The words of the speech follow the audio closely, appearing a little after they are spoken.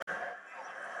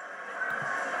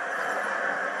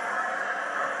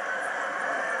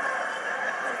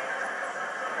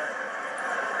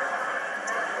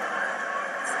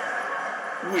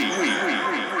Ladies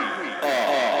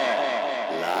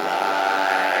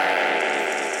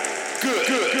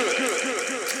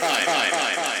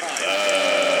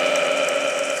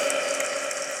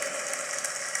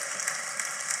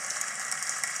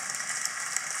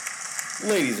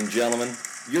and gentlemen,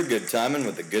 you're good timing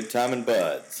with the Good Timing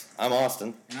Buds. I'm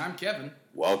Austin. And I'm Kevin.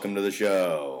 Welcome to the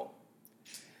show.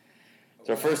 It's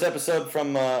our first episode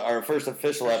from our first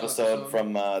official episode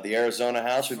from the Arizona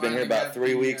house. We've been here about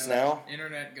 3 weeks now.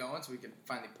 Internet going, so we can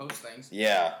finally post things.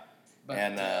 Yeah, but,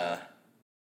 and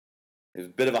it was a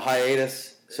bit of a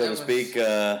hiatus, so to speak,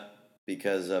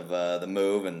 because of the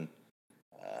move and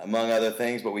among other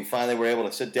things. But we finally were able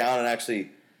to sit down and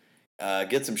actually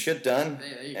get some shit done.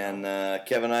 And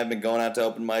Kevin and I have been going out to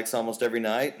open mics almost every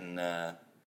night, and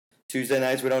Tuesday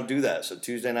nights we don't do that. So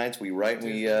Tuesday nights we write and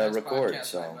we record.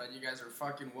 So night, you guys are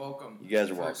fucking welcome. You guys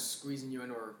are welcome. Squeezing you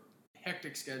into our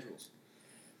hectic schedules.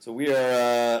 So we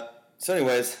are. So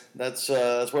anyways, that's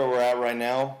where we're at right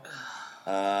now.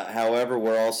 However,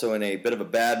 we're also in a bit of a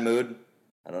bad mood.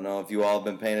 I don't know if you all have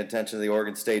been paying attention to the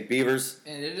Oregon State Beavers.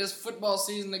 And it is football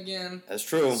season again. That's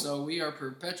true. So we are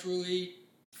perpetually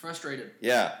frustrated.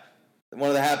 Yeah. One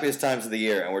of the happiest times of the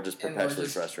year, and we're just perpetually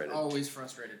frustrated. Always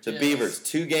frustrated. The Beavers,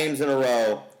 2 games in a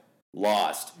row,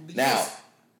 lost. Now,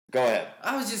 go ahead.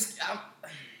 I was just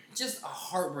a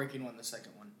heartbreaking one, the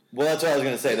second one. Well, that's what I was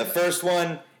going to say. The first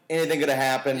one, anything could have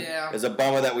happened. Yeah. It was a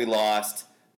bummer that we lost,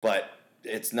 but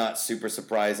it's not super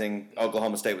surprising.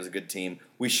 Oklahoma State was a good team.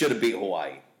 We should have beat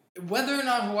Hawaii. Whether or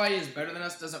not Hawaii is better than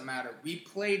us doesn't matter. We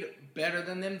played better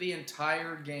than them the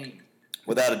entire game.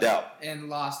 Without a doubt. And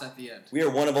lost at the end. We are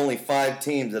one of only 5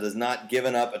 teams that has not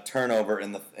given up a turnover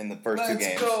in the first 2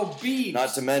 games. Let's go Beavs.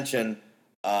 Not to mention,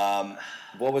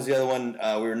 what was the other one?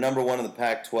 We were number 1 in the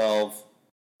Pac-12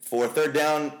 for third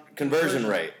down conversion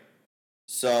rate.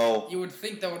 So you would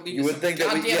think that would lead to some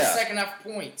goddamn second half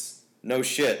points. No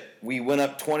shit. We went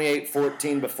up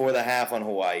 28-14 before the half on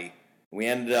Hawaii. We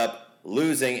ended up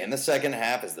losing in the second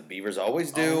half, as the Beavers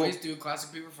always do. Always do.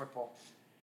 Classic Beaver football.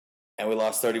 And we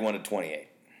lost 31-28.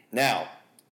 Now,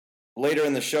 later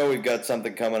in the show, we've got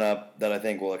something coming up that I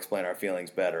think will explain our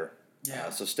feelings better. Yeah.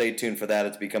 So stay tuned for that.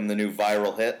 It's become the new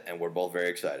viral hit, and we're both very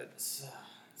excited.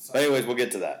 But anyways, we'll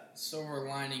get to that. Silver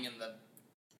lining in the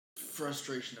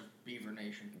frustration of Beaver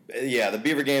Nation. Yeah, the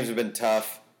Beaver games have been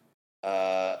tough.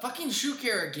 Fucking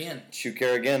Shoecare again.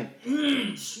 Shoecare again.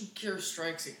 Shoecare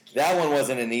strikes again. That one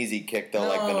wasn't an easy kick, though,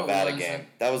 like the Nevada game.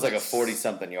 That was like a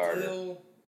 40-something yarder.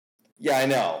 Yeah, I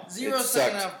know. 0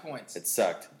 second half points. It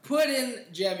sucked. Put in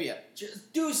Jebbia.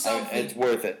 Just do something. It's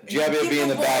worth it. Jebbia being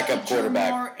the backup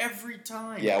quarterback. Every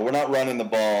time. Yeah, we're not running the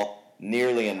ball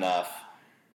nearly enough.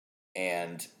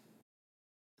 And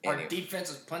our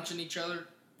defense is punching each other.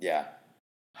 Yeah.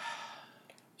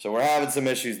 So we're having some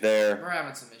issues there. We're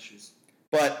having some issues.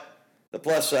 But the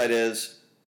plus side is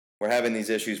we're having these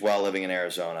issues while living in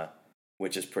Arizona,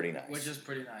 which is pretty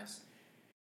nice.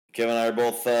 Kevin and I are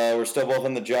both, we're still both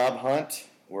in the job hunt.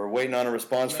 We're waiting on a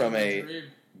response from a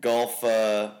golf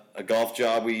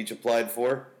job we each applied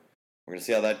for. We're going to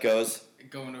see how that goes.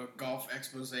 Going to a golf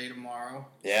expose tomorrow.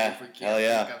 Yeah, hell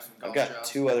yeah. I've got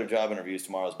 2 other job interviews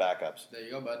tomorrow as backups. There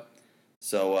you go, bud.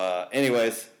 So,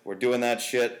 anyways, we're doing that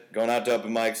shit, going out to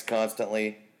open mics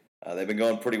constantly. They've been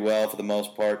going pretty well for the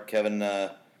most part. Kevin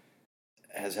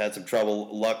has had some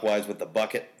trouble luck-wise with the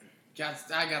bucket.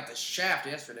 I got the shaft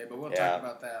yesterday, but we'll talk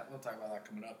about that. We'll talk about that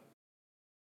coming up.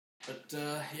 But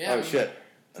yeah. Oh shit.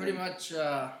 Pretty much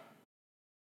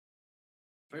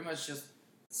just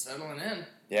settling in.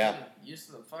 Yeah. Used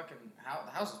to the fucking house.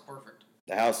 The house is perfect.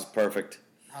 The house is perfect.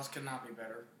 The house could not be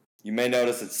better. You may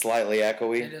notice it's slightly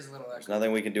echoey. It is a little echoey. There's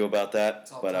nothing we can do about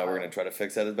that, but we're going to try to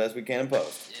fix that as best we can in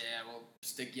post. Yeah, we'll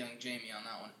stick young Jamie on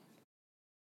that one.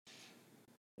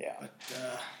 Yeah. But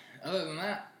other than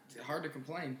that, it's hard to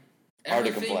complain.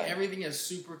 Everything is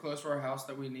super close to our house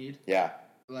that we need. Yeah.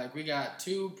 Like, we got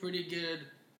 2 pretty good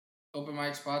open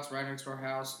mic spots right next to our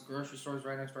house, grocery stores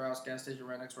right next to our house, gas station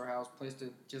right next to our house, place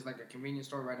to just like a convenience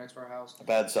store right next to our house. A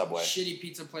bad Subway. Shitty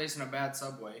pizza place and a bad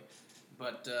Subway.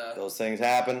 But those things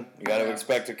happen. You got to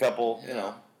expect a couple, you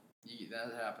know.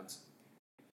 That happens.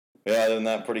 Yeah, other than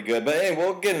that, pretty good. But hey,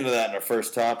 we'll get into that in our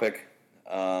first topic.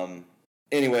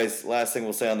 Anyways, last thing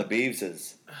we'll say on the Beavs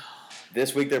is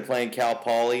this week they're playing Cal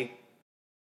Poly,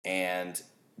 and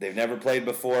they've never played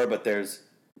before, but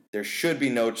there should be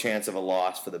no chance of a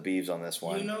loss for the Beavs on this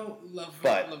one. You know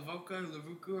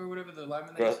Lavuka or whatever the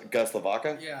lineman is? Gus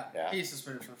Lavaka? Yeah. He's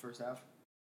suspended for the first half.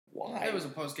 Why? There was a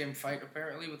post-game fight,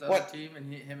 apparently, with the other team,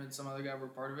 and him and some other guy were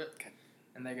part of it,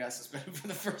 and they got suspended for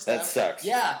the first half. That sucks.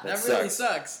 Yeah, that really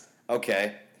sucks.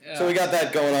 Okay. Yeah. So we got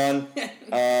that going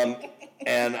on.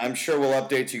 And I'm sure we'll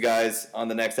update you guys on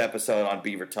the next episode on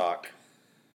Beaver Talk.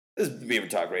 This is Beaver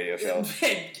Talk radio show.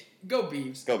 Go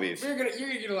Beavs. Go Beavs. You're gonna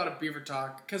get a lot of Beaver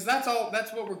Talk because that's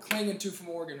what we're clinging to from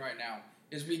Oregon right now.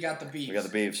 Is we got the Beavs. We got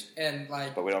the Beavs. And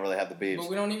but we don't really have the Beavs. But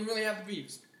we don't even really have the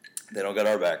Beavs. They don't got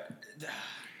our back.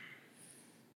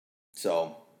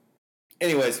 So,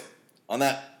 anyways, on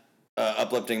that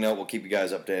uplifting note, we'll keep you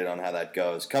guys updated on how that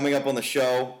goes. Coming up on the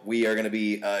show, we are going to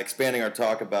be expanding our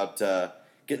talk about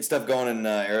getting stuff going in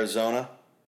Arizona.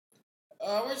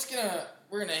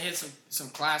 We're gonna hit some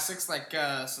classics like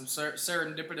some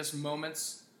serendipitous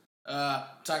moments.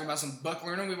 Talking about some book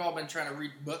learning. We've all been trying to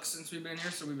read books since we've been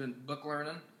here, so we've been book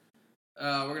learning.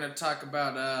 We're gonna talk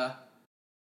about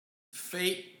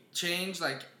fate change,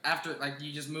 like after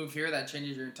you just move here, that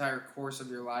changes your entire course of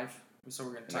your life. So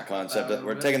we're gonna talk about that. The concept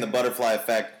we're taking the butterfly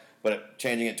effect, but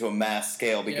changing it to a mass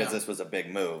scale because this was a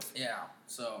big move. Yeah.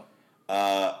 So.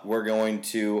 We're going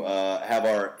to have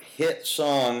our hit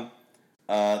song,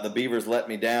 "The Beavers Let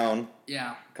Me Down."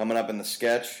 Yeah. Coming up in the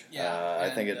sketch. Yeah. I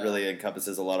think it really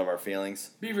encompasses a lot of our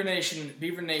feelings. Beaver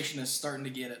Nation is starting to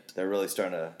get it. They're really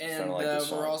starting to like this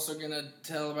song. We're also gonna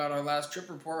tell about our last trip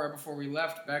report right before we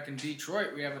left back in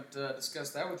Detroit. We haven't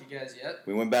discussed that with you guys yet.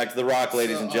 We went back to the Rock,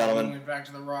 ladies and gentlemen. We went back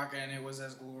to the Rock, and it was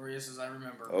as glorious as I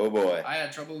remember. Oh boy! I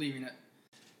had trouble leaving it,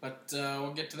 but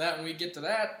we'll get to that when we get to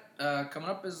that. Coming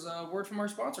up is a word from our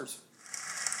sponsors.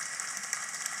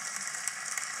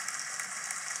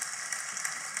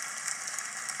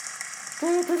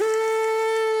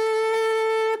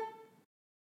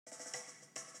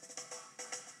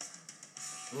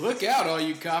 Look out, all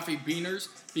you coffee beaners,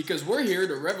 because we're here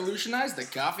to revolutionize the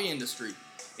coffee industry.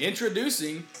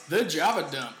 Introducing the Java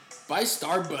Dump by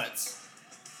Starbucks.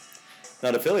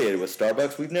 Not affiliated with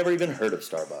Starbucks, we've never even heard of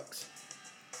Starbucks.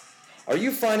 Are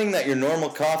you finding that your normal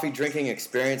coffee drinking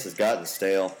experience has gotten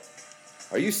stale?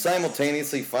 Are you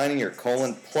simultaneously finding your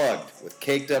colon plugged with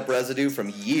caked up residue from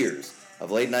years of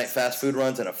late night fast food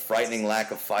runs and a frightening lack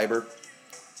of fiber?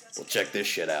 Well, check this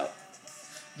shit out.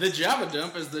 The Java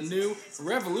Dump is the new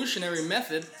revolutionary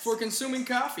method for consuming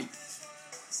coffee.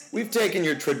 We've taken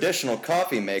your traditional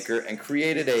coffee maker and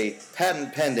created a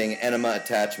patent-pending enema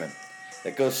attachment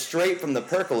that goes straight from the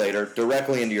percolator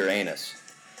directly into your anus.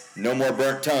 No more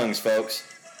burnt tongues, folks.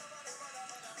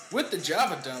 With the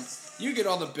Java Dump, you get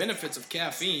all the benefits of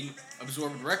caffeine,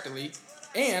 absorbed rectally,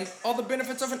 and all the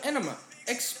benefits of an enema,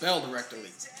 expelled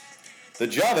rectally. The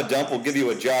Java Dump will give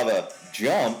you a Java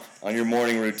jump on your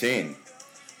morning routine.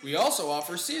 We also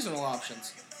offer seasonal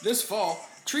options. This fall,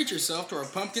 treat yourself to our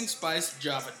pumpkin spice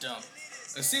Java Dump,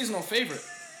 a seasonal favorite.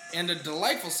 And a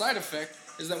delightful side effect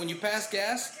is that when you pass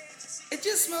gas, it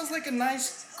just smells like a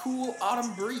nice, cool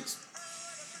autumn breeze.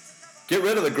 Get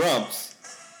rid of the grumps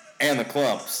and the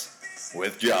clumps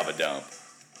with Java Dump.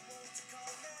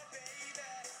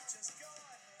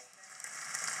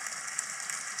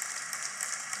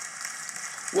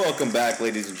 Welcome back,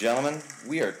 ladies and gentlemen.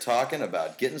 We are talking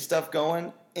about getting stuff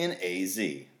going in AZ.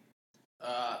 The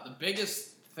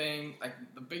biggest thing,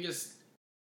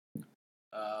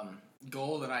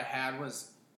 goal that I had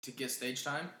was to get stage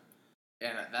time,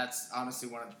 and that's honestly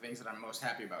one of the things that I'm most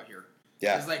happy about here.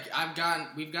 Yeah, it's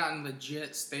we've gotten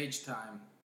legit stage time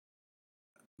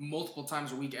multiple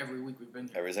times a week. Every week we've been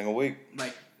here. Every single week.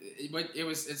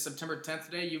 It's September 10th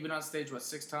today. You've been on stage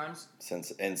 6 times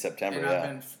since in September. And I've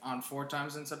been on 4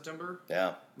 times in September.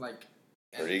 Yeah,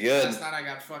 pretty and good. Last night I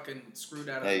got fucking screwed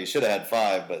out of. Yeah, you should have had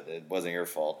 5, but it wasn't your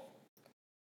fault.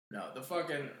 No,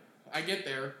 I get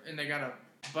there and they got a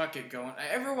bucket going.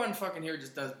 Everyone fucking here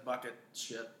just does bucket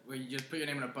shit where you just put your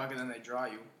name in a bucket and then they draw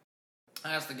you.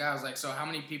 I asked the guy, I was like, so how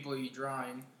many people are you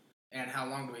drawing and how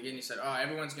long do we get? And he said,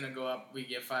 everyone's going to go up. We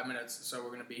get 5 minutes, so we're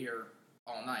going to be here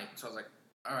all night. So I was like,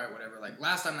 all right, whatever.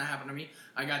 Last time that happened to me,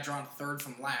 I got drawn 3rd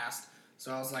from last.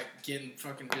 So I was getting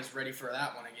fucking just ready for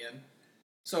that one again.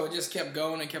 So it just kept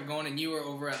going, and you were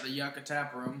over at the Yucca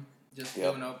Tap Room, just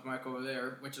doing an open mic over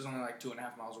there, which is only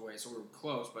 2.5 miles away. So we were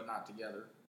close, but not together.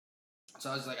 So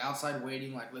I was outside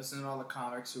waiting, listening to all the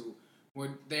comics who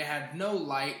they had no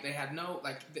light, they had no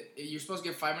you're supposed to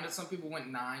get 5 minutes. Some people went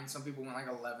 9, some people went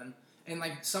 11, and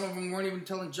some of them weren't even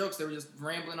telling jokes. They were just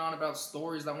rambling on about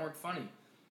stories that weren't funny.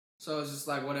 So it was just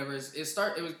whatever.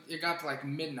 It got to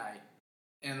midnight,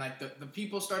 and the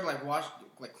people started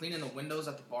cleaning the windows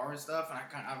at the bar and stuff. And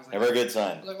I was never a good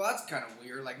sign. I was well, that's kind of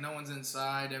weird. No one's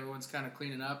inside, everyone's kind of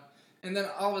cleaning up. And then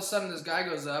all of a sudden, this guy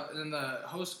goes up, and then the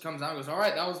host comes out and goes, all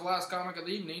right, that was the last comic of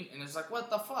the evening. And it's what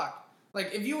the fuck?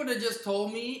 Like, if you would have just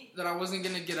told me that I wasn't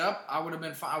going to get up, I would have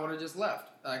been fine. I would have just left.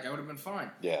 Like, I would have been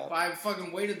fine. Yeah. But I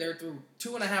fucking waited there through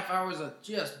 2.5 hours of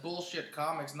just bullshit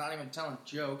comics, not even telling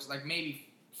jokes. Like, maybe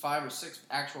 5 or 6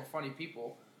 actual funny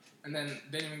people. And then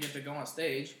didn't even get to go on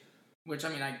stage. Which, I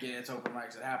mean, I get it. It's open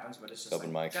mics. It happens. But it's just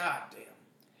open like, mics. God damn.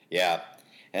 Yeah.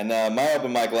 And my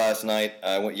open mic last night,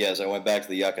 I went back to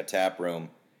the Yucca Tap Room.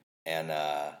 And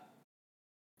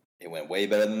it went way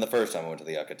better than the first time I went to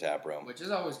the Yucca Tap Room. Which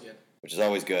is always good. Which is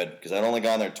always good, because I'd only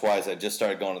gone there twice. I just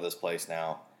started going to this place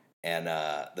now. And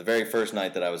the very first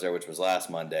night that I was there, which was last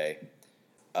Monday,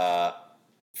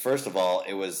 first of all,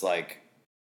 it was like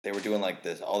they were doing like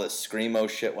all this screamo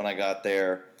shit when I got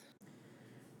there.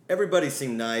 Everybody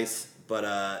seemed nice,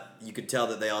 but you could tell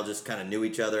that they all just kind of knew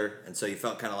each other, and so you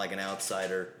felt kind of like an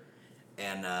outsider.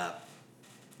 And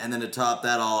then to top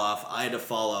that all off, I had to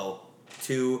follow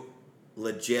 2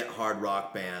 legit hard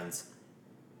rock bands.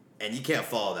 And you can't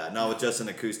follow that, not with just an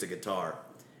acoustic guitar.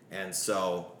 And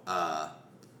so,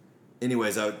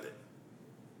 anyways, I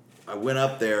went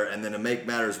up there, and then to make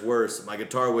matters worse, my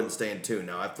guitar wouldn't stay in tune.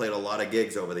 Now, I've played a lot of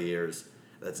gigs over the years.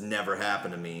 That's never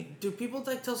happened to me. Do people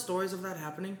like tell stories of that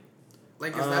happening?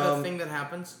 Like, is that a thing that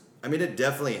happens? I mean, it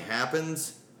definitely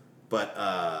happens, but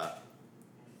I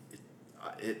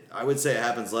would say it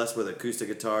happens less with acoustic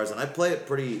guitars. And I play it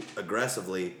pretty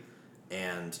aggressively,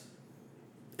 and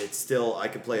it's still, I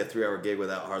could play a 3-hour gig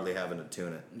without hardly having to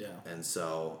tune it. Yeah. And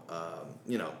so,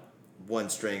 one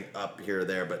string up here or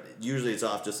there, but usually it's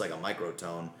off just like a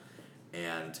microtone.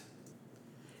 And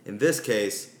in this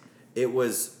case, it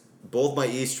was both my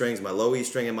E strings, my low E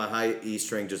string and my high E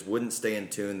string just wouldn't stay in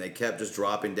tune. They kept just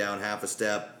dropping down half a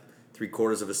step,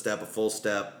 3/4 of a step, a full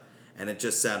step, and it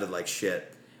just sounded like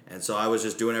shit. And so I was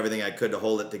just doing everything I could to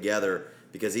hold it together,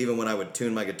 because even when I would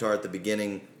tune my guitar at the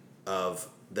beginning of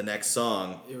the next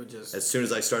song, it would just, as soon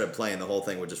as I started playing, the whole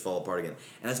thing would just fall apart again.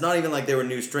 And it's not even like they were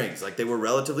new strings. Like, they were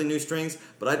relatively new strings,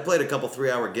 but I'd played a couple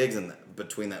 3-hour gigs in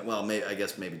between that. Well, I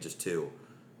guess maybe just 2,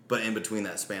 but in between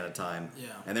that span of time. Yeah.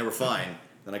 And they were fine.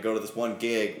 Then I go to this one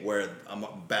gig where my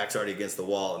back's already against the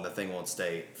wall and the thing won't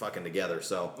stay fucking together.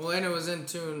 So. Well, and it was in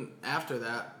tune after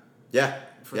that. Yeah.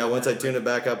 Once I tuned it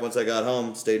back up, once I got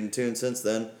home, stayed in tune since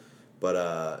then.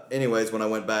 But anyways, when I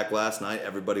went back last night,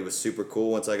 everybody was super cool.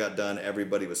 Once I got done,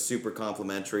 everybody was super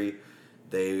complimentary.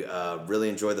 They really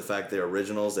enjoyed the fact they're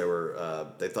originals.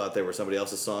 They thought they were somebody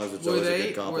else's songs, which was always a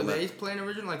good compliment. Were they playing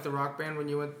original, like the rock band when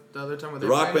you went the other time? The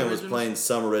rock band was playing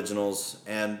some originals,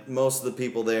 and most of the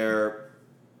people there,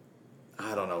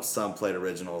 I don't know, some played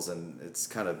originals, and it's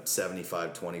kind of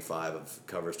 75-25 of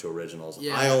covers to originals.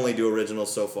 Yeah. I only do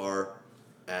originals so far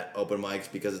at open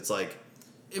mics, because it's like,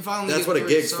 if I only that's what a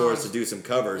gig's for, is to do some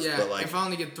covers. Yeah, but like, if I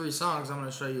only get 3 songs, I'm going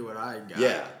to show you what I got.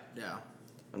 Yeah. Yeah.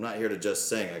 I'm not here to just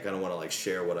sing. I kind of want to like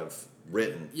share what I've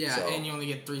written. Yeah, so. And you only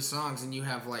get 3 songs, and you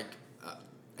have like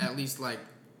at least like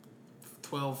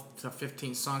 12 to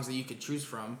 15 songs that you could choose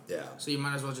from. Yeah. So you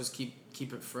might as well just keep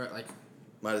it for like.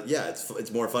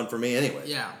 It's more fun for me anyway.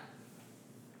 Yeah.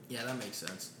 Yeah, that makes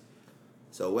sense.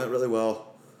 So it went really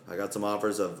well. I got some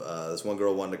offers of this one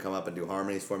girl wanted to come up and do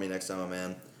harmonies for me next time I'm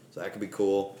in. So that could be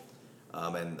cool.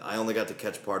 And I only got to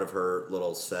catch part of her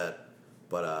little set,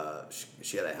 but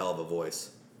she had a hell of a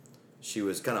voice. She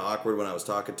was kind of awkward when I was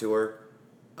talking to her.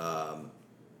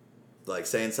 Like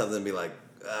saying something and be like,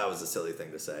 that was a silly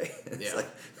thing to say. It's like,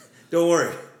 don't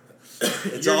worry.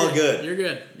 It's all good. You're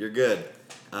good. You're good.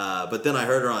 But then I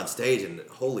heard her on stage, and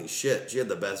holy shit, she had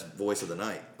the best voice of the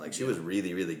night. Like, she was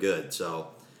really, really good.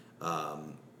 So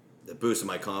it boosted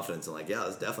my confidence, and like, yeah,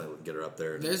 let's definitely get her up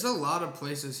there. There's a lot of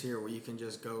places here where you can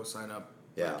just go sign up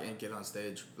and get on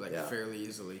stage fairly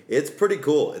easily. It's pretty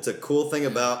cool. It's a cool thing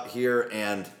about here,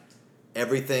 and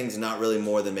everything's not really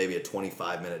more than maybe a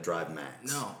 25-minute drive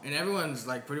max. No, and everyone's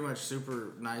like pretty much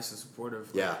super nice and supportive.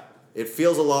 Yeah. It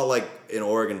feels a lot like an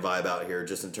Oregon vibe out here,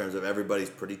 just in terms of everybody's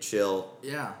pretty chill.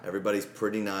 Yeah. Everybody's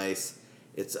pretty nice.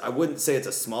 I wouldn't say it's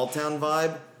a small town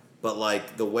vibe, but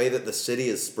like the way that the city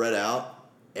is spread out,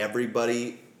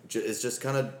 everybody is just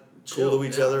kind of cool to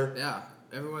each other. Yeah.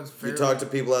 Everyone's fairly... You talk to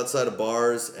people outside of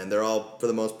bars, and they're all, for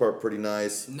the most part, pretty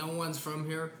nice. No one's from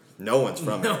here. No one's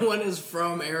from here. No one is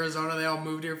from Arizona. They all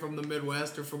moved here from the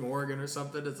Midwest or from Oregon or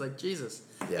something. It's like, Jesus.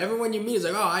 Yeah. Everyone you meet is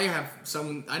like, oh,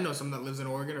 I know someone that lives in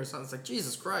Oregon or something. It's like,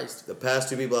 Jesus Christ. The past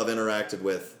 2 people I've interacted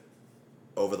with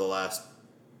over the last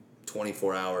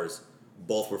 24 hours,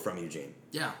 both were from Eugene.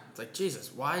 Yeah. It's like,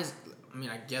 Jesus, why is... I mean,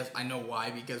 I guess I know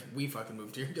why, because we fucking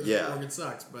moved here because Oregon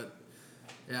sucks, but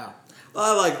yeah.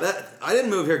 I like that. I didn't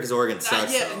move here because Oregon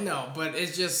sucks. No, but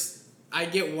it's just, I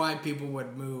get why people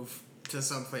would move to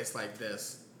some place like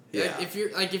this. Yeah.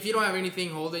 Like, if you don't have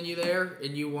anything holding you there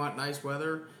and you want nice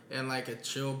weather and like a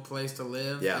chill place to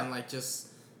live, Yeah. and like just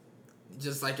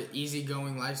like an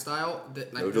easygoing lifestyle.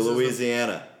 That like Go to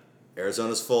Louisiana.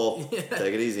 Arizona's full. Yeah.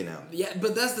 Take it easy now. Yeah,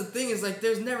 but that's the thing is like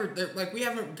like we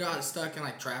haven't got stuck in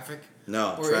like traffic.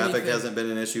 No, or traffic anything. hasn't been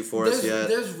an issue for us yet.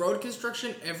 There's road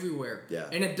construction everywhere. Yeah.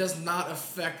 And it does not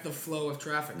affect the flow of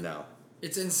traffic. No.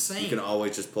 It's insane. You can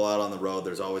always just pull out on the road.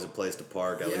 There's always a place to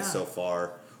park, at Yeah. least so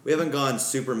far. We haven't gone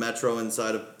super metro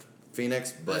inside of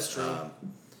Phoenix, but That's true.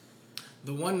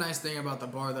 The one nice thing about the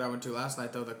bar that I went to last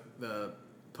night, though, the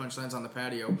Punchlines on the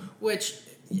patio, which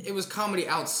it was comedy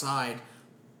outside,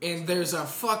 and there's a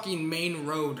fucking main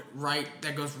road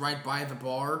that goes right by the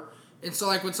bar. And so,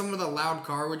 like, when someone with a loud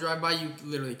car would drive by, you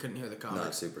literally couldn't hear the comedy.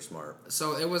 not super smart.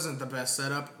 So it wasn't the best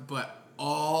setup, but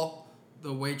all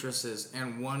the waitresses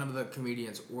and one of the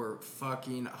comedians were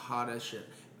fucking hot as shit.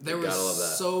 There were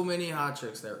so many hot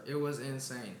chicks there. It was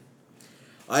insane.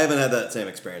 I haven't had that same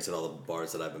experience at all the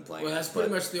bars that I've been playing. Well, that's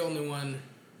pretty much the only one.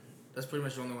 That's pretty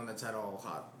much the only one that's had all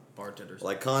hot bartenders.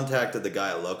 Well, I contacted the guy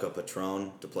at Loco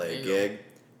Patron to play a gig,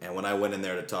 and when I went in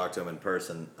there to talk to him in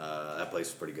person, that place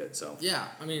was pretty good. So yeah,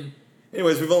 I mean.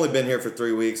 Anyways, we've only been here for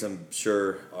 3 weeks. I'm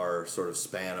sure our sort of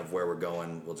span of where we're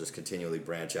going will just continually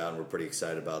branch out, and we're pretty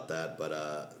excited about that. But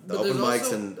the open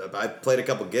mics, and I've played a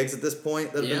couple gigs at this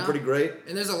point that have been pretty great.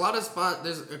 And there's a lot of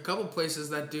there's a couple places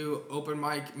that do open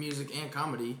mic music and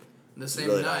comedy the same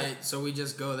night. Nice. So we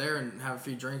just go there and have a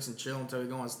few drinks and chill until we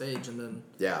go on stage, and then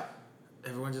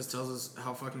everyone just tells us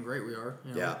how fucking great we are.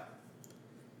 You know?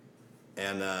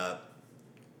 Yeah.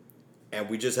 And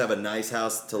we just have a nice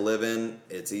house to live in.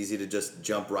 It's easy to just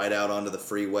jump right out onto the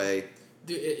freeway.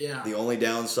 Dude, The only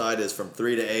downside is from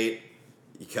 3 to 8,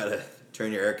 you gotta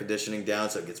turn your air conditioning down,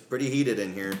 so it gets pretty heated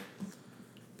in here.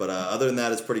 But other than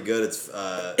that, it's pretty good. It was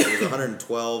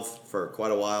 112 for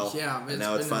quite a while. Yeah, and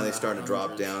now it's finally starting to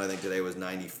drop down. I think today was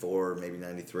 94, maybe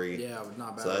 93. Yeah,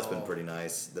 not bad. So that's been pretty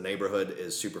nice. The neighborhood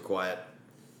is super quiet.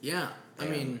 Yeah, I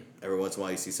mean, every once in a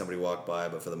while you see somebody walk by,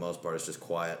 but for the most part, it's just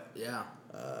quiet. Yeah.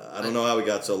 I don't know how we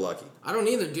got so lucky. I don't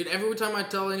either, dude. Every time I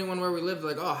tell anyone where we live,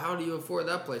 they're like, "Oh, how do you afford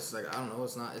that place?" It's like, I don't know.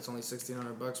 It's only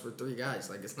 $1,600 for 3 guys.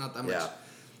 Like, it's not that much.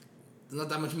 It's not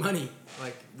that much money.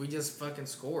 Like, we just fucking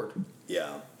scored.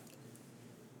 Yeah.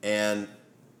 And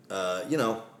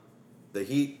the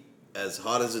heat, as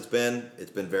hot as it's been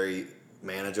very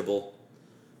manageable.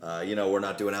 We're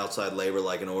not doing outside labor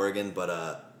like in Oregon,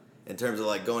 but in terms of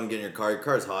like going and getting your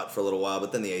car's hot for a little while,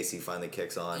 but then the AC finally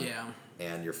kicks on. Yeah.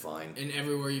 And you're fine. And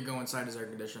everywhere you go inside is air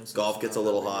conditioned. So golf gets a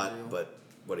little hot, but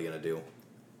what are you gonna do?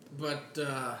 But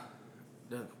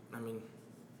I mean,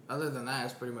 other than that,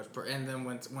 it's pretty much. And then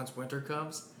once winter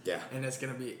comes, and it's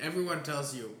gonna be. Everyone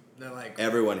tells you that like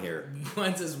everyone here.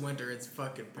 Once it's winter, it's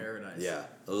fucking paradise. Yeah,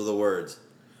 those are the words.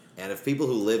 And if people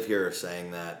who live here are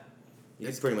saying that, you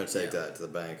can pretty much take that to the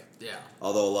bank. Yeah.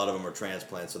 Although a lot of them are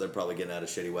transplants, so they're probably getting out of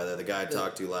shitty weather. The guy I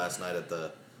talked to last night at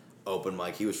the open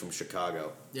mic, he was from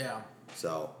Chicago. Yeah.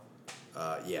 So,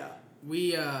 yeah.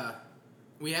 We have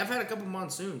had a couple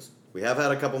monsoons. We have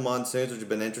had a couple monsoons, which have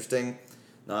been interesting.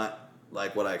 Not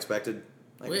like what I expected.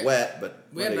 Wet, but...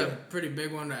 We had a pretty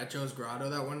big one at Joe's Grotto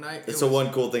that one night. It's the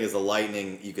one cool thing is the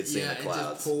lightning you could see in the clouds. Yeah,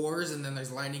 it just pours, and then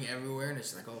there's lightning everywhere, and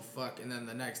it's like, oh, fuck. And then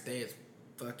the next day, it's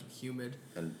fucking humid.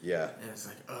 And, And it's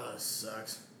like, oh, it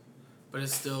sucks. But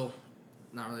it's still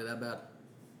not really that bad.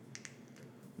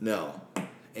 No.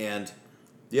 And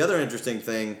the other interesting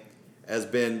thing has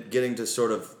been getting to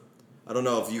sort of, I don't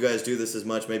know if you guys do this as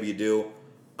much, maybe you do.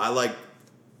 I like,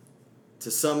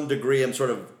 to some degree,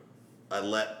 I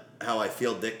let how I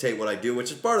feel dictate what I do,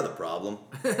 which is part of the problem.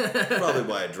 Probably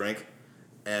why I drink.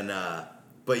 And,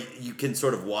 but you can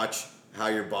sort of watch how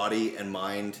your body and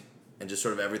mind and just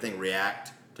sort of everything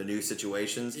react to new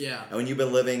situations. Yeah. And when you've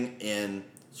been living in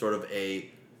sort of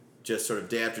just sort of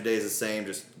day after day is the same.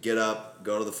 Just get up,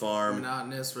 go to the farm.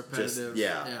 Monotonous, repetitive.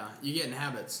 Yeah. You get in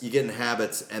habits. You get in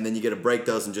habits, and then you get to break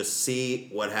those and just see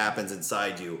what happens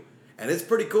inside you. And it's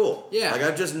pretty cool. Yeah. Like,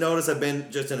 I've just noticed I've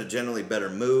been just in a generally better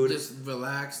mood. Just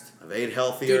relaxed. I've ate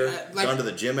healthier. Dude, gone to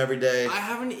the gym every day. I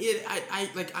haven't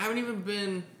even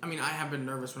been... I mean, I have been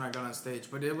nervous when I got on stage,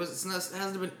 but it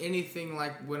hasn't been anything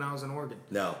like when I was in Oregon.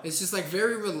 No. It's just, like,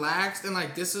 very relaxed, and,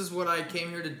 like, this is what I came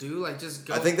here to do. Like, just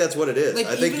go... I think that's what it is. Like,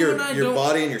 I think your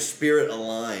body and your spirit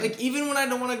align. Like, even when I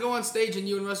don't want to go on stage and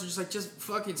you and Russ are just like, just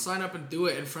fucking sign up and do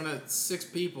it in front of 6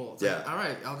 people. It's like, all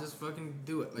right, I'll just fucking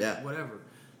do it. Like, whatever.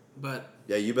 But...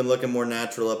 Yeah, you've been looking more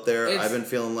natural up there. I've been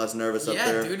feeling less nervous up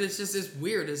there. Yeah, dude, it's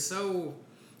weird. It's so...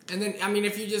 And then, I mean,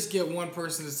 if you just get one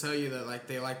person to tell you that, like,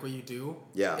 they like what you do,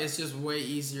 it's just way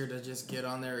easier to just get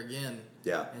on there again.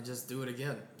 Yeah. And just do it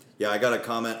again. Yeah, I got a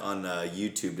comment on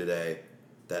YouTube today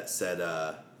that said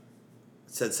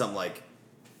something like,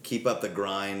 keep up the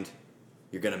grind.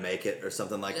 You're going to make it or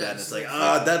something like that. And it's like,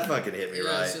 that fucking hit me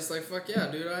right. It's just like, fuck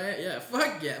yeah, dude.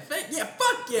 Fuck yeah. Fuck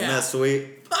yeah. Isn't that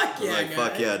sweet? Fuck yeah, like,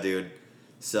 fuck yeah, dude.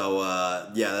 So,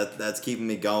 that's keeping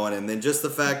me going. And then just the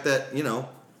fact that,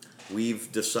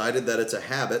 we've decided that it's a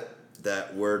habit,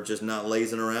 that we're just not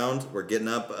lazing around. We're getting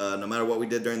up. No matter what we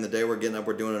did during the day, we're getting up.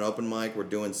 We're doing an open mic. We're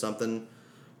doing something.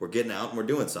 We're getting out and we're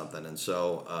doing something. And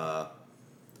so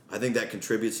I think that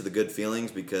contributes to the good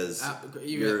feelings because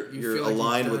you're feel like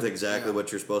aligned with exactly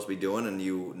what you're supposed to be doing, and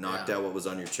you knocked out what was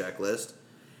on your checklist.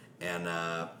 And,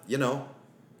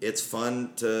 it's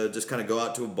fun to just kind of go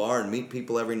out to a bar and meet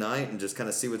people every night and just kind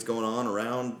of see what's going on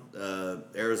around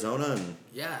Arizona and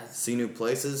see new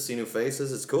places, see new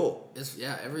faces. It's cool.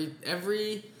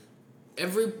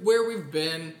 Everywhere we've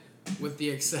been, with the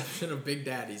exception of Big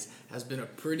Daddy's, has been a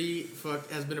pretty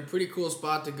cool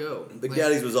spot to go. Big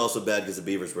Daddy's was also bad because the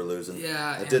Beavers were losing.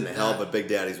 Yeah, it didn't help, but Big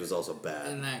Daddy's was also bad.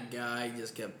 And that guy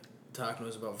just kept talking to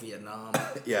us about Vietnam.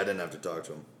 Yeah, I didn't have to talk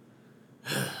to him.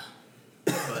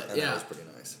 But that was pretty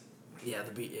nice. Yeah,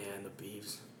 and the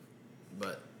Beavs.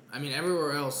 But I mean,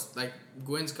 everywhere else, like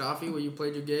Gwen's Coffee, where you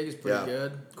played your gig, is pretty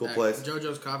good. Cool place.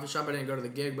 JoJo's Coffee Shop, I didn't go to the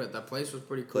gig, but that place was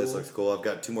pretty cool. Place looks cool. I've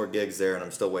got 2 more gigs there, and I'm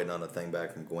still waiting on a thing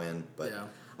back from Gwen. But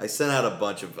I sent out a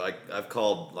bunch of, I've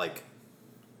called,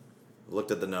 looked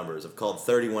at the numbers. I've called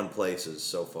 31 places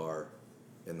so far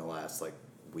in the last,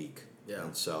 week. Yeah.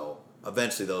 And so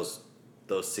eventually those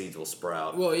seeds will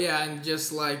sprout. Well, yeah, and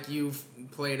just like you've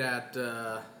played at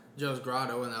Joe's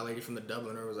Grotto, and that lady from the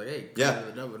Dubliner was like, hey, come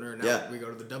to the Dubliner, and now we go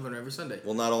to the Dubliner every Sunday.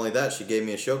 Well, not only that, she gave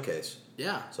me a showcase.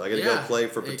 Yeah. So I got to go play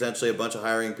for potentially a bunch of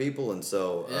hiring people, and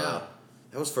so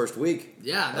that was first week.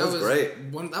 Yeah, that was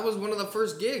great. That was one of the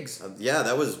first gigs.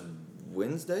 That was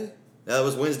Wednesday? Yeah, that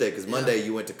was Wednesday, because Monday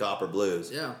you went to Copper Blues.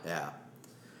 Yeah. Yeah.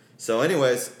 So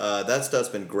anyways, that stuff's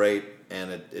been great, and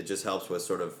it just helps with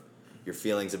sort of your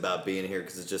feelings about being here,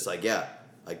 because it's just like,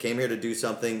 I came here to do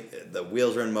something. The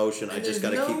wheels are in motion. I just got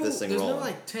to keep this thing rolling.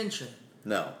 There's no, tension.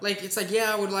 No. It's like,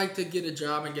 I would like to get a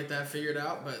job and get that figured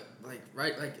out, but,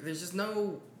 there's just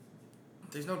no...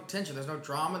 There's no tension. There's no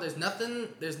drama. There's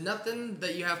nothing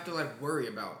that you have to, worry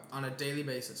about on a daily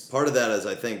basis. Part of that is,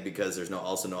 I think, because there's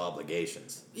also no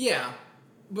obligations. Yeah.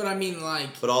 But, I mean,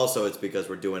 But also, it's because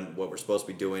we're doing what we're supposed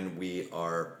to be doing. We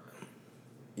are...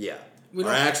 Yeah. Our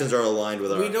actions are aligned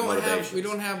with our motivations. We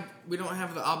don't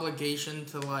have the obligation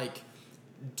to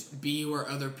be where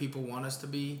other people want us to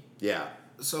be. Yeah.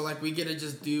 So we get to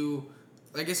just do,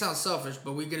 it sounds selfish,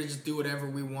 but we get to just do whatever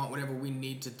we want, whatever we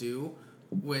need to do,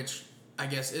 which I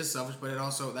guess is selfish, but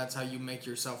that's how you make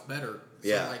yourself better.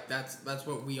 So that's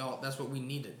what we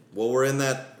needed. Well, we're in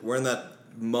that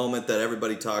moment that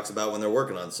everybody talks about when they're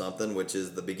working on something, which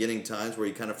is the beginning times where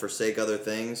you kind of forsake other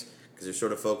things. Because you're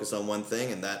sort of focused on one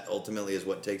thing, and that ultimately is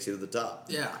what takes you to the top.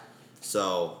 Yeah.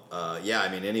 So,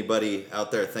 anybody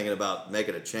out there thinking about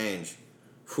making a change,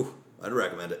 I'd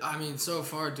recommend it. I mean, so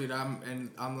far, dude, I'm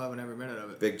loving every minute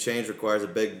of it. Big change requires a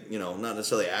big, not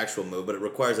necessarily actual move, but it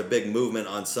requires a big movement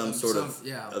on some sort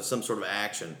of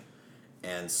action.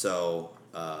 And so,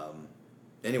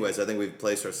 anyways, I think we've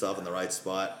placed ourselves in the right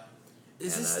spot.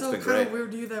 Is it still kind of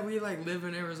weird to you that we live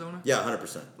in Arizona? Yeah,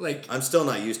 100%. I'm still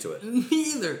not used to it. Me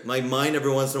either. My mind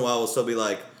every once in a while will still be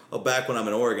like, oh, back when I'm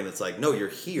in Oregon, it's like, no, you're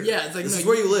here. Yeah, it's like, this is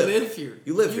where you live.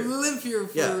 You live here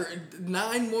for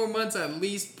 9 more months at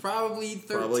least, probably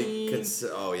 13.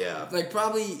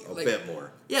 Probably a bit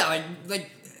more. Yeah,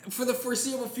 for the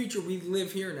foreseeable future, we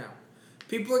live here now.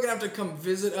 People are gonna have to come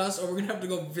visit us, or we're gonna have to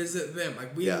go visit them.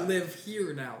 We live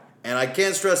here now. And I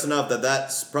can't stress enough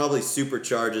that probably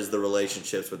supercharges the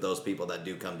relationships with those people that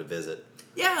do come to visit.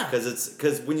 Yeah.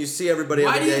 Because when you see everybody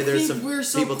every day, there's some we're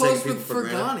so people close taking people for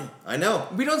granted. I know.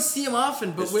 We don't see them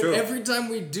often, but every time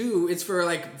we do, it's for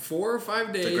 4 or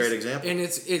 5 days. It's a great example. And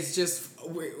it's just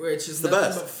the nothing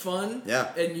best. But fun.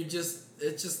 Yeah. And it's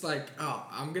just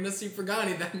I'm gonna see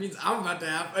Fergani. That means I'm about to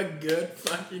have a good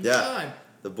fucking time.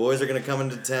 The boys are gonna come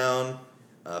into town.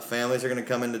 Families are gonna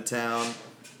come into town.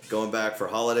 Going back for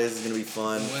holidays is going to be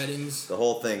fun. Weddings. The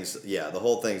whole thing's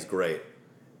great.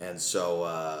 And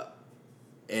so,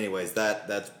 anyways,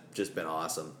 that's just been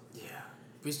awesome. Yeah.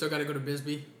 We still got to go to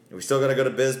Bisbee. We still got to go to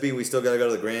Bisbee. We still got to go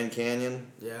to the Grand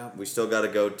Canyon. Yeah. We still got to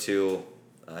go to,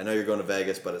 I know you're going to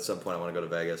Vegas, but at some point I want to go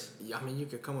to Vegas. Yeah, I mean, you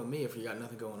could come with me if you got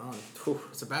nothing going on. Whew.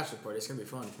 It's a bachelor party. It's going to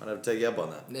be fun. I'd have to take you up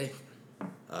on that. Nick.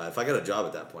 If I got a job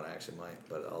at that point, I actually might.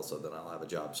 But also then I'll have a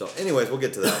job. So anyways, we'll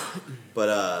get to that.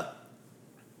 But,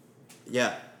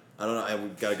 yeah, I don't know. We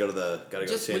gotta go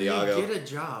to San Diego. When you get a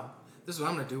job, this is what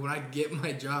I'm gonna do. When I get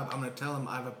my job, I'm gonna tell them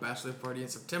I have a bachelor party in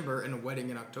September and a wedding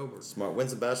in October. Smart.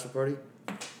 When's the bachelor party?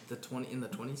 In the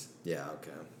 20s. Yeah.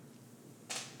 Okay.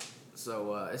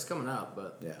 So it's coming up,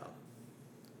 but yeah.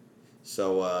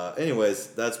 So, anyways,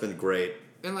 that's been great.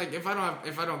 And like, if I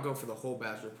don't go for the whole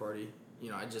bachelor party,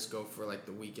 I just go for like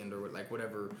the weekend or like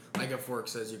whatever. Like if work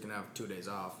says you can have 2 days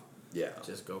off,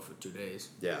 just go for 2 days.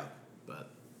 Yeah. But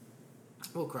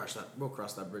we'll cross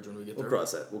that bridge when we get there.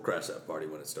 We'll crash that party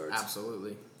when it starts.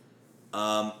 Absolutely.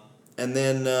 And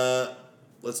then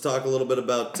let's talk a little bit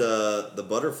about the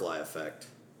butterfly effect.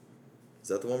 Is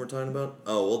that the one we're talking about?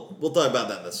 Oh, we'll talk about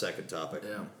that in the second topic.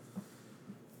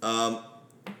 Yeah.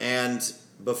 And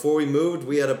before we moved,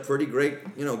 we had a pretty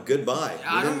great, goodbye.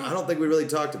 I don't think we really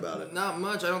talked about it. Not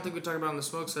much. I don't think we talked about it on the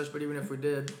smoke sesh, but even if we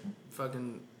did,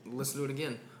 fucking listen to it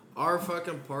again. Our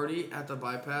fucking party at the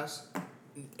bypass,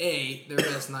 their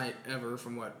best night ever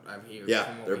from what I've heard. Yeah,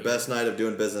 their best night of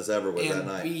doing business ever was that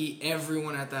night. And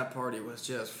everyone at that party was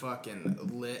just fucking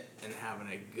lit and having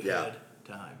a good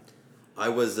time. I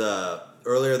was,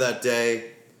 earlier that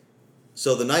day,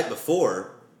 so the night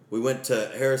before, we went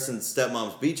to Harrison's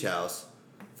stepmom's beach house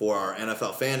for our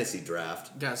NFL fantasy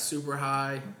draft. Got super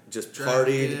high. Just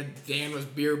partied. Dan was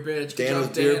beer bitch.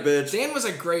 Dan was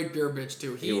a great beer bitch,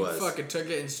 too. He was. Fucking took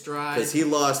it in stride. Because he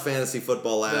lost fantasy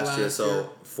football last year, so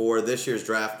for this year's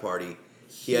draft party,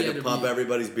 he had to pump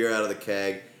everybody's beer out of the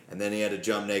keg, and then he had to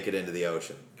jump naked into the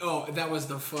ocean. Oh, that was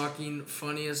the fucking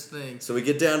funniest thing. So we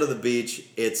get down to the beach.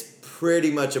 It's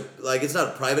pretty much it's not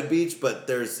a private beach, but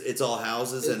it's all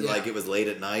houses, and it was late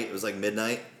at night. It was like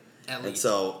midnight. And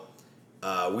so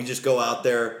we just go out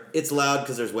there. It's loud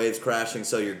because there's waves crashing,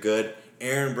 so you're good.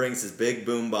 Aaron brings his big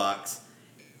boom box,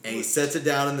 and he sets it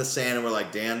down in the sand, and we're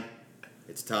like, Dan,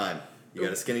 it's time. You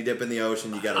got a skinny dip in the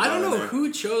ocean. You got. I don't know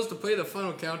who chose to play the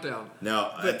final countdown. No,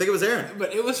 I think it was Aaron.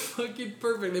 But it was fucking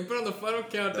perfect. They put on the final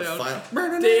countdown.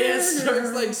 Dan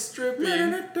starts like stripping,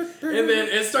 and then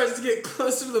it starts to get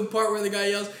closer to the part where the guy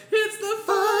yells, "It's the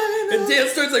final!" And Dan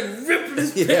starts like ripping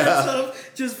his pants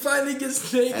off. Just finally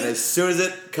gets naked. And as soon as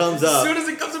it comes up,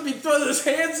 he throws his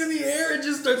hands in the air and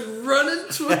just starts running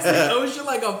towards the ocean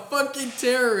like a fucking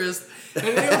terrorist. And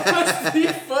it was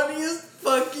the funniest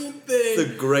fucking thing.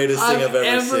 The greatest thing I've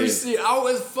ever seen. I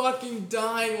was fucking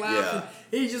dying laughing.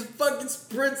 Yeah. He just fucking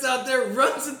sprints out there,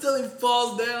 runs until he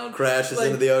falls down. Crashes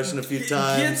into the ocean a few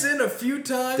times. Gets in a few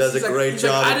times. Does a great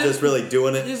job of just really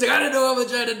doing it. He's like, I didn't know what I was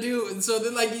trying to do. And so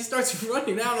then he starts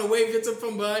running out, and a wave hits him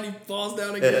from behind. He falls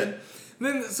down again.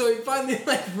 So he finally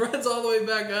runs all the way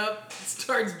back up,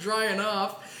 starts drying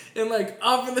off. And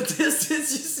off in the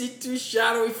distance, you see two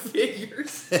shadowy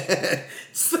figures,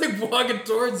 just walking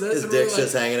towards us. His dick's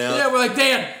just hanging out. Yeah, we're like,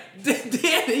 Dan,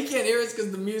 he can't hear us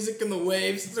because the music and the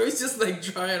waves. So he's just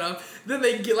drying off. Then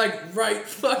they get right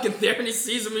fucking there, and he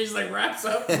sees him, and he's wraps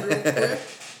up real quick.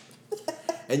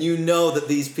 And you know that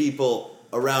these people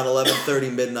around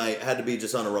 11:30 midnight had to be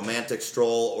just on a romantic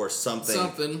stroll or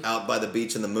something out by the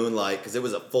beach in the moonlight because it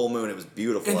was a full moon. It was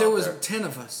beautiful. And there was 10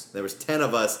 of us. There was 10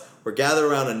 of us. We're gathered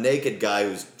around a naked guy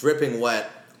who's dripping wet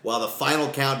while the final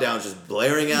countdown is just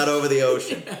blaring out over the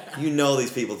ocean. You know these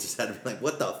people just had to be like,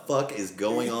 what the fuck is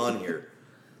going on here?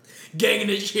 Gang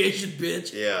initiation,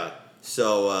 bitch. Yeah.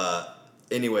 So,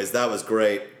 anyways, that was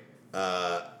great.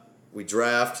 We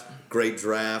draft. Great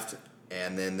draft.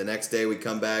 And then the next day we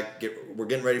come back. We're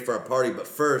getting ready for our party. But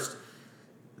first,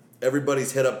 everybody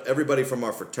from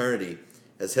our fraternity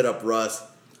has hit up Russ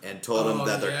and told him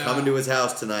that they're coming to his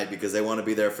house tonight because they want to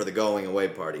be there for the going away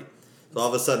party. So all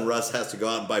of a sudden, Russ has to go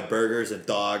out and buy burgers and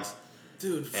dogs.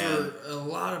 Dude, for a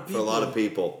lot of people. For a lot of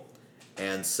people.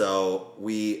 And so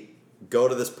we go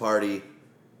to this party.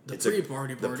 The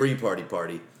pre-party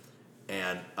party.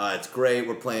 And it's great.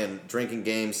 We're playing drinking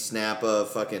games, Snappa,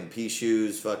 fucking pea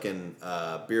shoes, fucking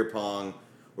beer pong.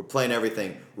 We're playing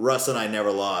everything. Russ and I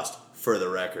never lost, for the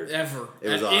record. Ever. It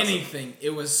was awesome. Anything.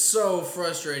 It was so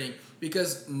frustrating.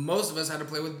 Because most of us had to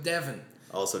play with Devin.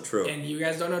 Also true. And you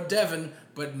guys don't know Devin,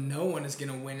 but no one is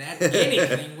going to win at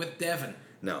anything with Devin.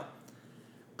 No.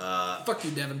 Fuck you,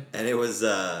 Devin. And it was,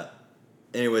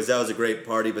 anyways, that was a great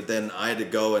party, but then I had to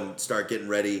go and start getting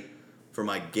ready for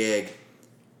my gig.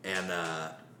 And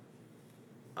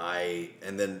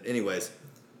anyways,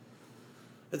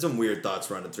 I had some weird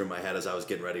thoughts running through my head as I was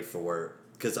getting ready for work.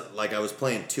 Because, I was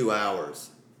playing 2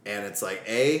 hours. And it's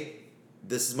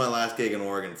this is my last gig in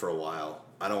Oregon for a while.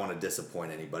 I don't want to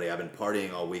disappoint anybody. I've been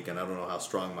partying all weekend. I don't know how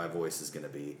strong my voice is going to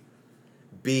be.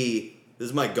 B, this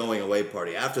is my going away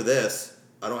party. After this,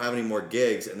 I don't have any more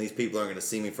gigs, and these people aren't going to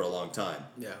see me for a long time.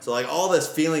 Yeah. So, all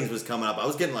this feelings was coming up. I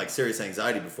was getting, serious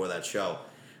anxiety before that show.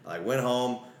 I went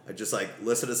home. I just,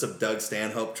 listened to some Doug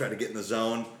Stanhope, tried to get in the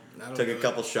zone. Took a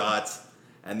couple shots.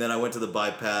 And then I went to the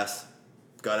bypass,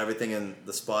 got everything in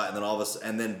the spot, and then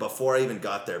and then before I even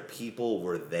got there, people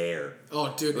were there.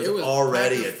 Oh, dude, it was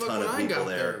already a ton of people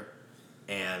there.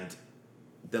 And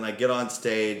then I get on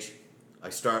stage, I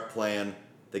start playing.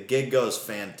 The gig goes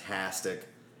fantastic.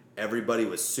 Everybody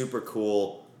was super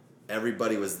cool.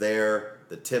 Everybody was there.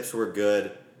 The tips were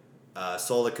good.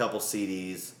 Sold a couple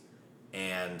CDs,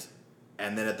 and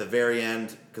then at the very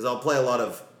end, because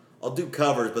I'll do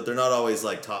covers, but they're not always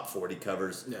like top 40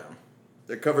 covers. Yeah.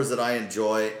 They're covers that I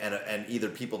enjoy, and either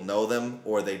people know them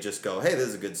or they just go, hey, this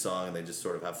is a good song, and they just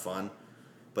sort of have fun.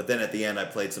 But then at the end, I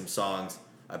played some songs.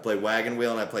 I played Wagon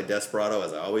Wheel and I played Desperado,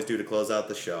 as I always do to close out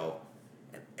the show.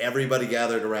 And everybody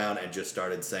gathered around and just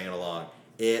started singing along.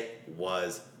 It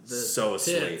was so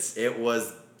sweet. It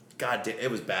was, goddamn,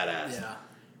 it was badass. Yeah.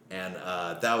 And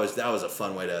that was a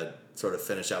fun way to sort of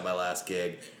finish out my last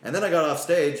gig. And then I got off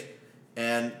stage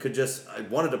and I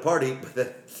wanted to party, but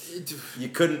then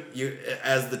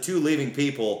as the two leaving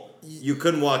people, you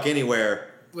couldn't walk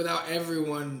anywhere without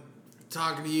everyone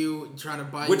talking to you, trying to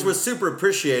buy you. Which was super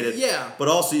appreciated. Yeah. But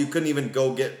also you couldn't even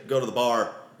go to the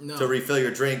bar to refill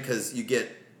your drink, because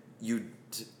you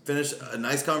finish a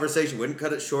nice conversation, wouldn't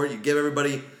cut it short, you give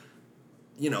everybody,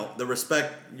 the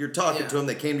respect, you're talking to them,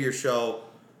 they came to your show.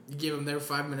 You give them their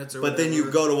 5 minutes or But whatever. then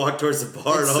you go to walk towards the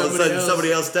bar and all of a sudden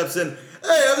somebody else steps in. Hey,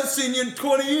 I haven't seen you in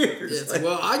 20 years. It's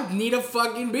well, I need a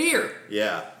fucking beer.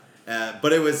 Yeah.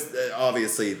 But it was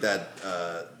obviously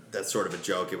that's sort of a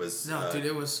joke. It was dude,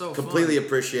 it was so completely fun.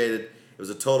 Appreciated. It was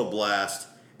a total blast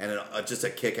and just a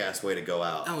kick-ass way to go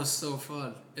out. That was so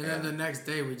fun. And then the next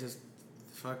day we just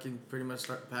fucking pretty much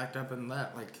packed up and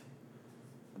left. Like,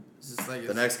 it's just like...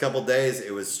 The next couple days,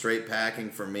 it was straight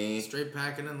packing for me. Straight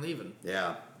packing and leaving.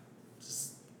 Yeah.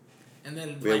 And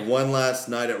then... We had one last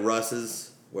night at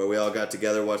Russ's where we all got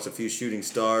together, watched a few shooting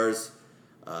stars,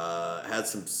 had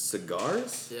some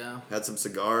cigars. Yeah. Had some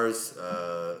cigars,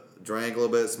 drank a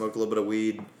little bit, smoked a little bit of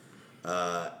weed,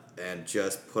 and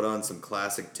just put on some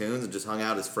classic tunes and just hung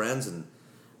out as friends and,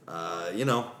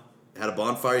 had a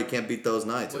bonfire. You can't beat those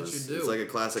nights. It's like a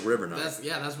classic river night.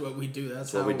 That's what we do.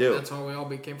 That's what we do. That's how we all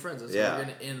became friends. That's how we're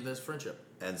going to end this friendship.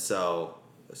 And so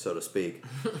to speak.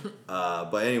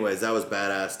 But anyways, that was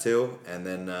badass too. And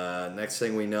then next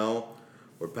thing we know,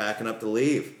 we're packing up to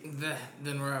leave.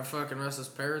 Then we're at fucking Russ's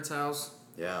parents' house.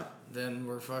 Yeah. Then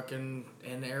we're fucking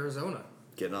in Arizona.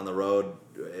 Getting on the road,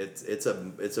 it's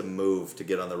a move to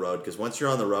get on the road, because once you're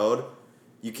on the road,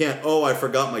 you can't. Oh, I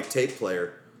forgot my tape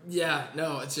player. Yeah,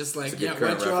 no, it's just like,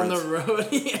 once you're on the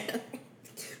road,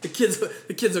 the kids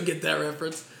will get that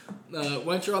reference.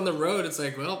 Once you're on the road, it's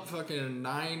like, well, fucking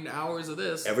 9 hours of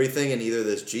this. Everything in either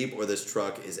this Jeep or this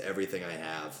truck is everything I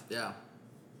have. Yeah.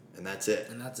 And that's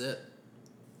it.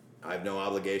 I have no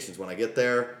obligations when I get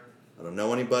there. I don't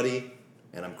know anybody,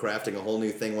 and I'm crafting a whole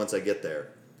new thing once I get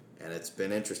there. And it's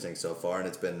been interesting so far, and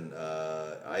it's been,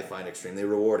 I find, extremely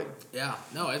rewarding. Yeah,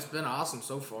 no, it's been awesome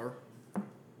so far.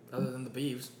 Other than the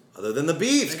Beavs.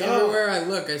 Like everywhere I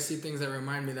look, I see things that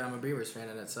remind me that I'm a Beavers fan,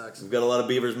 and it sucks. We've got a lot of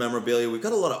Beavers memorabilia. We've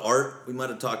got a lot of art. We might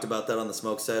have talked about that on the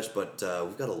Smoke Sesh, but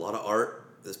we've got a lot of art.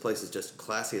 This place is just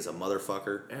classy as a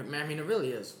motherfucker. I mean, it really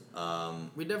is.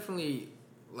 We definitely,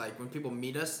 like, when people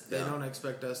meet us, they don't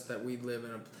expect us that we live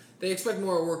in a... They expect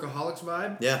more a workaholics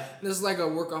vibe. Yeah. This is like a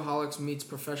workaholics meets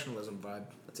professionalism vibe.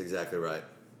 That's exactly right.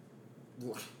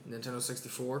 Nintendo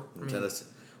 64.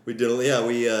 We did. Yeah,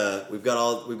 we've got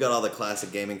all the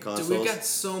classic gaming consoles. Dude, we've got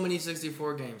so many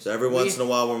 64 games. So every once in a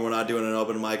while, when we're not doing an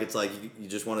open mic, it's like you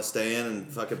just want to stay in and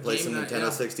fucking play some Nintendo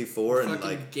 64 and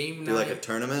like do like a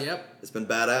tournament. Yep. It's been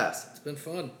badass. It's been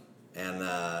fun. And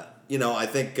I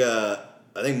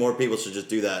think more people should just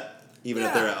do that, even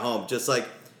if they're at home. Just like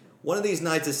one of these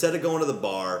nights, instead of going to the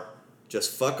bar,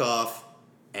 just fuck off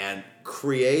and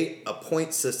create a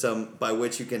point system by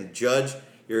which you can judge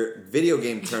your video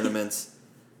game tournaments.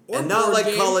 And not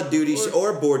like Call of Duty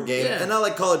or board game. Yeah. And not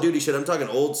like Call of Duty shit. I'm talking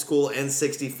old school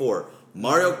N64.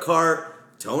 Mario Kart,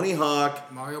 Tony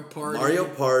Hawk. Mario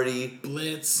Party.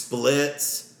 Blitz.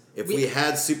 If we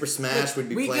had Super Smash, we'd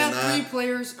be playing that. We got 3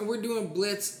 players and we're doing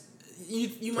Blitz.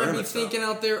 You might be thinking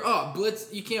out there,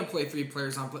 Blitz, you can't play 3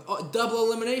 players on Blitz. Oh, double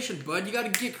elimination, bud. You got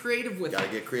to get creative with it.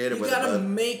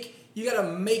 You got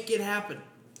to make it happen.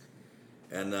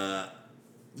 And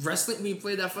wrestling, we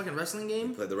played that fucking wrestling game?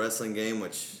 We played the wrestling game,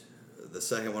 which the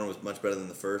second one was much better than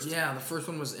the first. Yeah, the first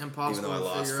one was impossible. Even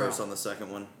though I lost first on the second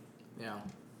one. Yeah.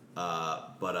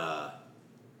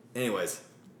 Anyways,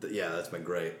 that's been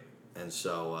great. And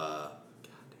so,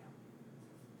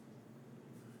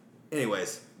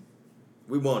 anyways,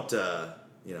 we won't,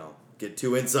 get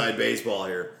too inside baseball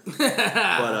here.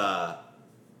 But,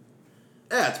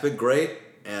 it's been great.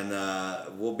 and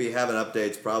we'll be having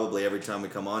updates probably every time we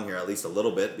come on here, at least a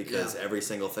little bit, because every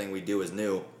single thing we do is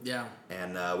new. Yeah.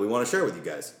 And we want to share with you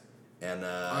guys. And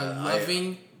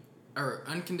our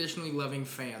unconditionally loving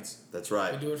fans. That's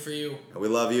right. We do it for you. And we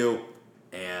love you,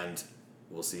 and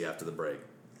we'll see you after the break.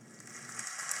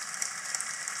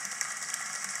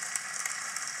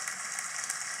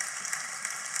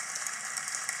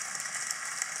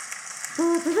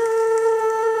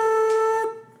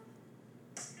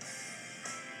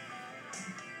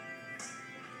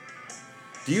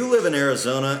 Do you live in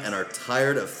Arizona and are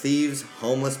tired of thieves,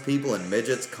 homeless people, and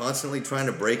midgets constantly trying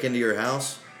to break into your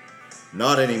house?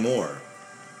 Not anymore.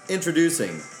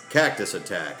 Introducing Cactus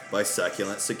Attack by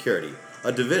Succulent Security,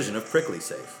 a division of Prickly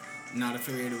Safe. Not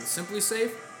affiliated with Simply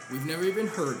Safe, we've never even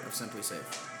heard of Simply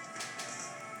Safe.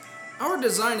 Our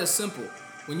design is simple.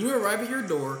 When you arrive at your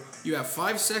door, you have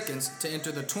 5 seconds to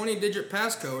enter the 20-digit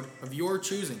passcode of your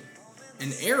choosing.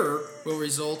 An error will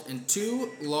result in 2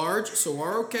 large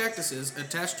saguaro cactuses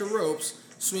attached to ropes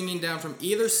swinging down from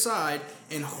either side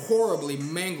and horribly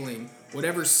mangling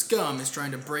whatever scum is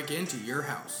trying to break into your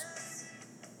house.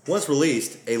 Once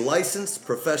released, a licensed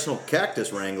professional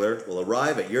cactus wrangler will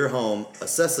arrive at your home,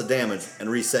 assess the damage, and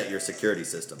reset your security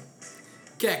system.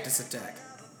 Cactus Attack.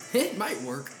 It might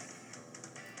work.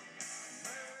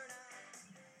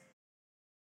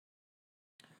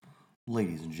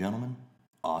 Ladies and gentlemen,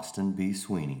 Austin B.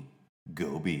 Sweeney.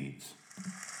 Go Beavs.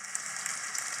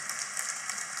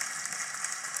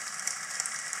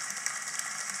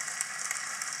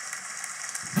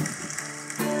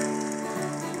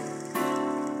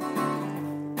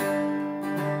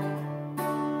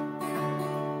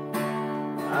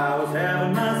 I was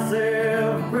having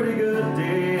myself a pretty good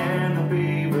day and the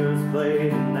Beavers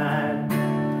played tonight.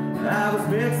 I was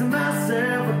mixing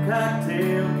myself a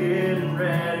cocktail, getting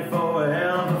ready for a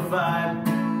hell of a fight.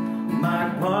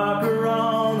 Mike Parker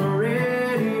on the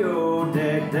radio,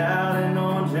 decked out in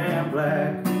orange and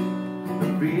black.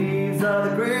 The Beavs are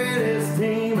the greatest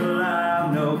team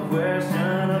alive, no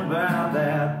question about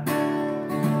that.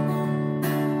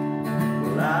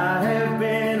 Well, I have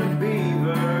been a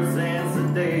Beaver since the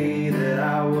day that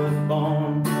I was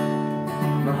born.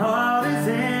 My heart is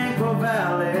in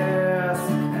Corvallis,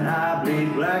 and I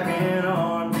bleed black and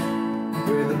orange.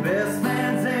 We're the best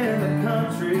fans in the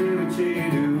country, we cheer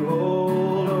to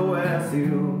hold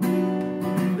OSU.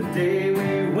 The day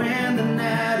we win the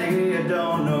Natty, I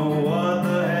don't know what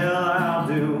the hell I'll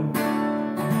do.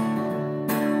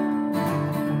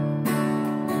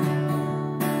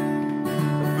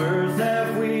 The first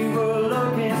half we were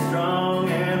looking strong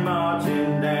and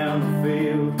marching down the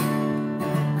field.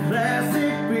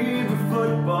 Classic Beaver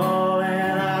football,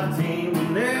 and our team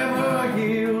will never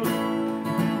yield.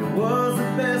 It was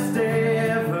the best day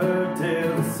ever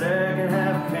till the second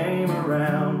half came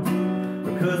around.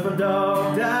 Because my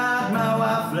dog died, my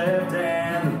wife left,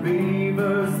 and the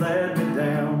Beavers let me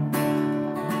down.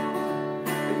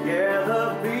 Yeah,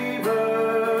 the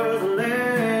Beavers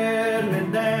let me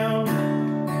down.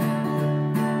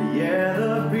 Yeah,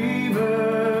 the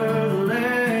Beavers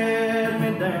let me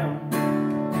down.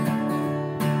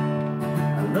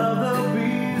 I love the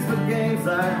Beavs, but games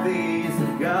like these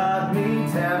have got me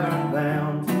tavern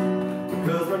bound.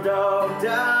 Because my dog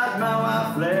died, my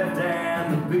wife left,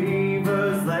 and the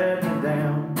Beavers let me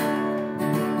down.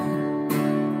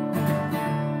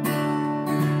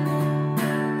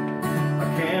 Our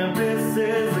campus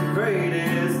is the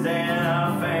greatest, and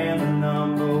our fan the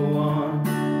number one.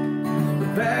 The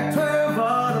Pac-12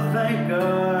 ought to thank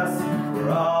us for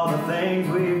all the things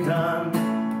we've done.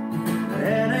 The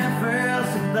NFL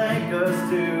should thank us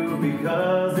too,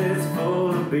 because it's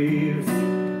full of Beavs.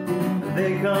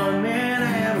 They come in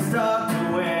and start to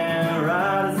win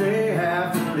right as they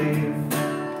have to leave.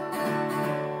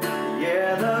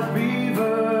 Yeah, the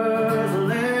Beavers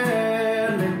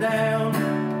let me down.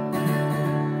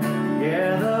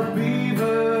 Yeah, the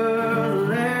Beavers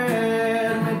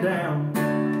let me down.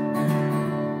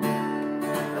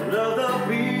 I love the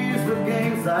Beavs, but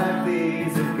games like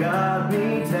these have got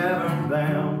me tavern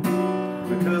bound.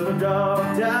 Because my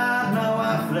dog died, my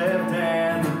wife left,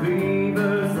 and the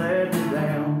Beavers let me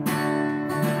down.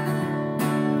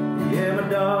 Yeah, my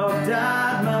dog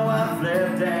died, my wife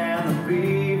left, and the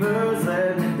Beavers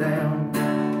let me down.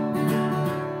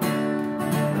 I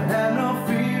have no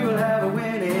fear we'll have a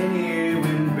winning year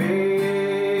when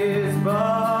baseball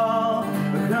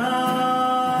comes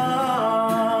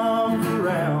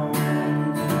around.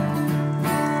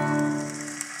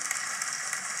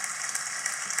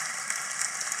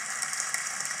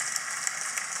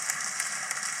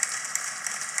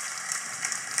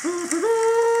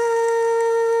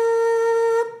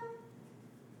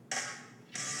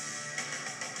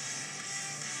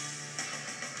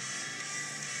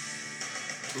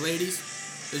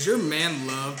 Ladies, does your man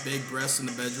love big breasts in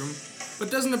the bedroom, but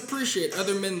doesn't appreciate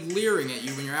other men leering at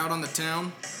you when you're out on the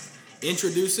town?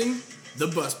 Introducing the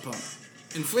Bust Pump.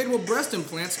 Inflatable breast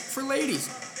implants for ladies.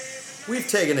 We've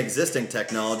taken existing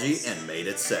technology and made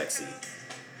it sexy.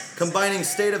 Combining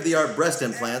state-of-the-art breast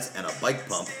implants and a bike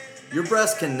pump, your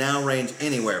breast can now range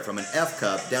anywhere from an F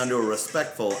cup down to a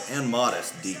respectful and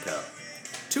modest D cup.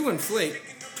 To inflate,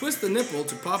 twist the nipple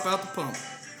to pop out the pump.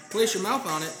 Place your mouth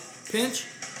on it, pinch,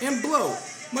 and blow,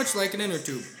 much like an inner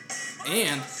tube.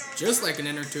 And, just like an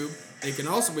inner tube, they can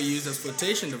also be used as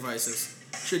flotation devices,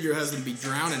 should your husband be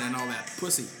drowning in all that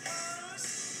pussy.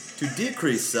 To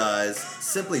decrease size,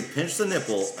 simply pinch the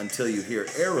nipple until you hear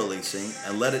air releasing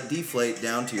and let it deflate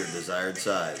down to your desired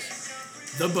size.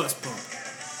 The Bust Pump.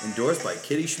 Endorsed by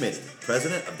Kitty Schmitty,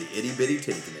 president of the Itty Bitty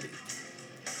Titty Committee.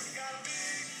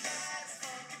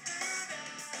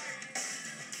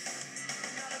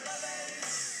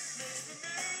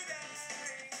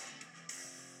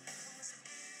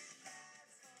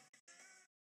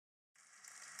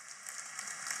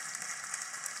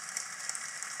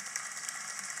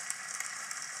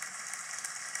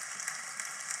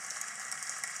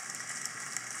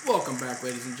 Welcome back,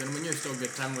 ladies and gentlemen. You're still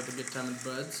Good Time with the Good Time and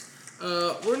Buds.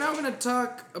 We're now going to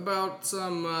talk about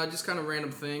some just kind of random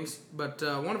things, but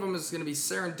one of them is going to be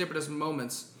serendipitous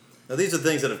moments. Now, these are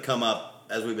things that have come up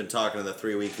as we've been talking in the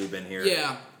 3 weeks we've been here.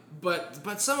 Yeah,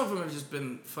 but some of them have just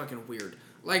been fucking weird.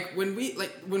 Like when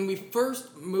we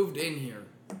first moved in here,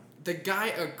 the guy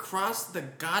across the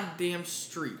goddamn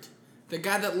street, the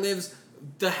guy that lives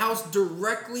the house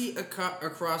directly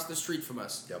across the street from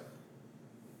us. Yep.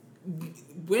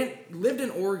 Lived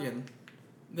in Oregon,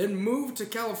 then moved to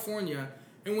California,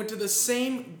 and went to the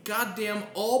same goddamn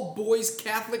all-boys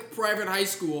Catholic private high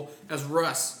school as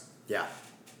Russ. Yeah.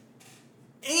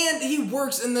 And he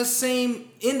works in the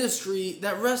same industry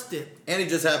that Russ did. And he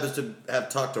just happens to have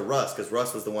talked to Russ, because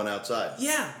Russ was the one outside.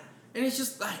 Yeah. And it's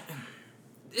just like...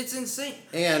 It's insane.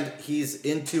 And he's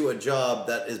into a job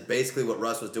that is basically what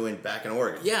Russ was doing back in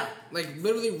Oregon. Yeah, like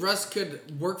literally Russ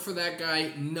could work for that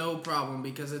guy no problem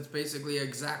because it's basically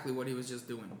exactly what he was just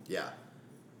doing. Yeah.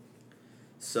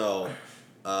 So,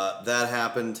 that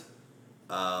happened.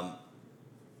 I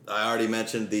already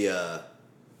mentioned the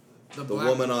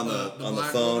woman on the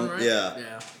phone. Woman, right?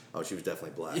 Yeah. Oh, she was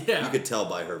definitely black. Yeah. You could tell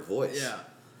by her voice. Yeah.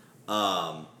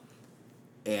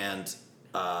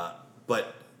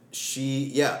 But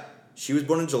she was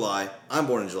born in July. I'm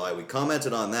born in July. We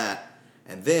commented on that.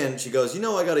 And then she goes,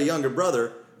 I got a younger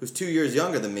brother who's 2 years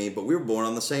younger than me, but we were born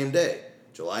on the same day,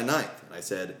 July 9th. And I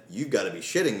said, you've got to be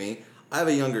shitting me. I have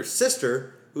a younger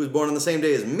sister who was born on the same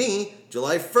day as me,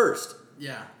 July 1st.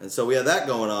 Yeah. And so we had that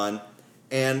going on.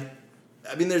 And,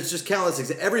 I mean, there's just countless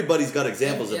examples. Everybody's got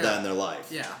examples of that in their life.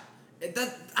 Yeah.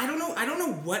 I don't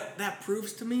know what that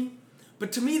proves to me.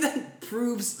 But to me, that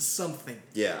proves something.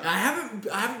 Yeah. I haven't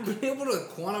been able to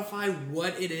quantify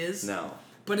what it is. No.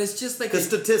 But it's just like... Because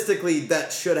statistically,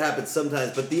 that should happen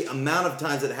sometimes, but the amount of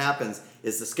times it happens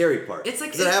is the scary part. It's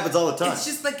like... Because it happens all the time. It's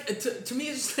just like... To me,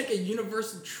 it's just like a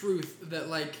universal truth that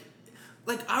like...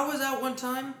 Like, I was out one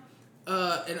time,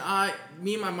 and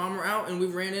me and my mom were out, and we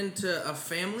ran into a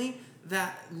family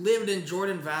that lived in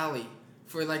Jordan Valley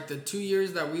for like the 2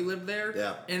 years that we lived there.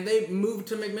 Yeah. And they moved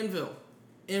to McMinnville.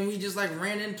 And we just, like,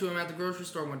 ran into him at the grocery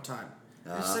store one time.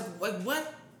 It's like,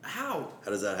 what? How?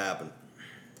 How does that happen?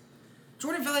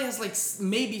 Jordan Valley has, like,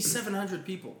 maybe 700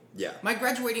 people. Yeah. My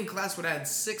graduating class would have had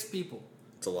 6 people.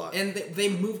 It's a lot. And they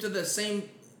moved to the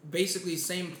basically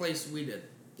same place we did.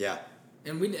 Yeah.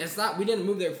 And we didn't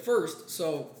move there first,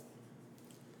 so...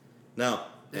 No.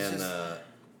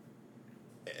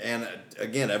 And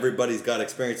again, everybody's got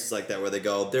experiences like that where they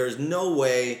go, there's no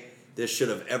way... this should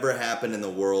have ever happened in the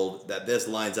world, that this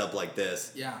lines up like this.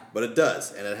 Yeah. But it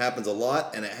does, and it happens a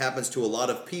lot, and it happens to a lot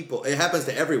of people. It happens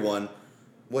to everyone,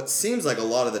 what seems like a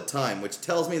lot of the time, which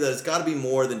tells me that it's got to be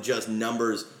more than just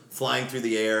numbers flying through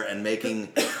the air and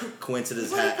making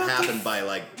coincidences happen by,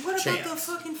 like, chance. What about the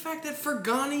fucking fact that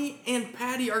Fergani and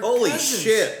Patty are Holy cousins?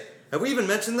 Shit. Have we even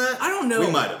mentioned that? I don't know.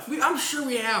 We might have. I'm sure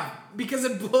we have, because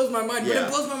it blows my mind. Yeah. But it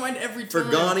blows my mind every time.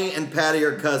 Fergani and Patty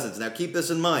are cousins. Now, keep this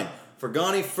in mind.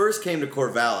 Fergani first came to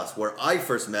Corvallis, where I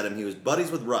first met him. He was buddies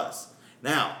with Russ.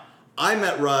 Now, I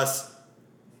met Russ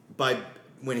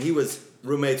when he was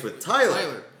roommates with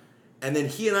Tyler. And then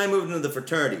he and I moved into the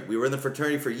fraternity. We were in the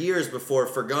fraternity for years before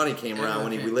Fergani came around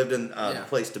when we lived in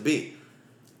Place to Be.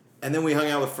 And then we hung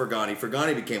out with Fergani.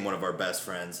 Fergani became one of our best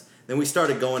friends. Then we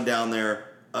started going down there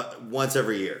once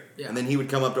every year. Yeah. And then he would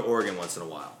come up to Oregon once in a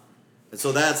while. And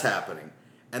so that's happening.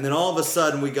 And then all of a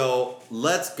sudden we go,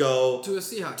 let's go to a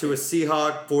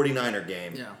Seahawk 49er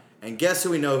game. Yeah. And guess who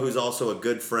we know who's also a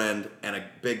good friend and a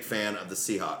big fan of the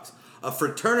Seahawks? A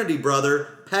fraternity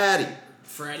brother, Patty.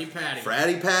 Fratty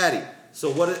Patty.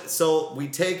 So we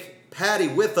take Patty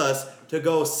with us to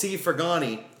go see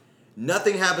Fergani.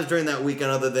 Nothing happens during that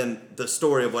weekend other than the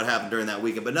story of what happened during that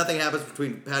weekend. But nothing happens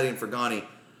between Patty and Fergani.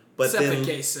 Except the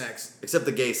gay sex. Except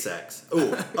the gay sex.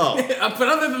 Ooh. Oh. But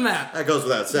other than that. That goes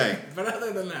without saying. But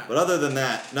other than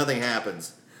that, nothing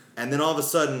happens. And then all of a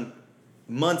sudden,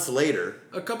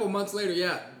 a couple months later,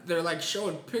 yeah, they're like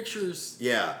showing pictures.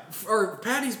 Yeah. Or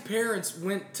Patty's parents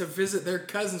went to visit their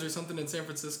cousins or something in San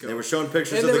Francisco. They were showing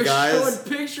pictures of the guys. They were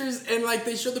showing pictures, and like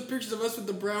they showed the pictures of us with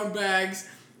the brown bags.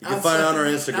 You can find it on our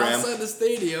Instagram. Outside the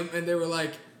stadium, and they were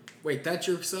like, "Wait, that's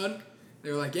your son?"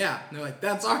 They were like, "Yeah." And they're like,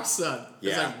 "That's our son." Yeah.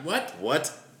 It's like, what?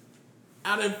 What?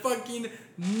 Out of fucking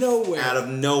nowhere. Out of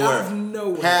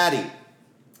nowhere. Patty.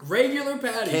 Regular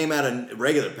Patty.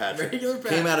 Regular Patrick.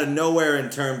 Came out of nowhere in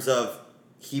terms of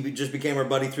he just became our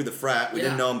buddy through the frat. We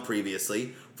didn't know him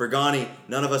previously. Fergani,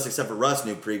 none of us except for Russ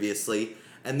knew previously.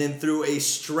 And then through a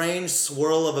strange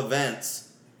swirl of events,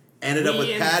 ended up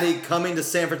with Patty coming to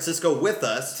San Francisco with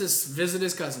us. To visit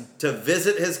his cousin. To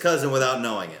visit his cousin without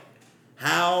knowing it.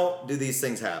 How do these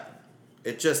things happen?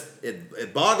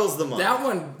 It boggles the mind.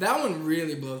 That one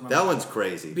really blows my mind. That one's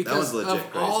crazy. Because that one's legit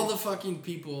of crazy. all the fucking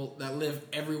people that live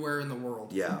everywhere in the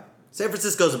world. Yeah. San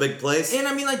Francisco's a big place. And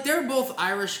I mean, like, they're both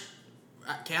Irish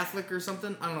Catholic or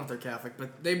something. I don't know if they're Catholic,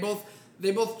 but they both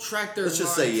track their Let's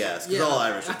just say yes, because all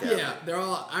Irish are Catholic. Yeah, they're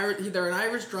all Irish. They're an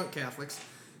Irish drunk Catholics.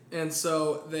 And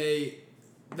so they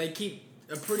keep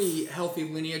a pretty healthy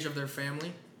lineage of their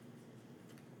family.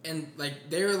 And,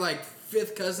 like, they're, like,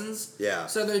 fifth cousins. Yeah.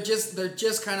 So they're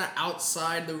just kind of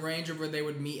outside the range of where they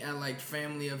would meet at, like,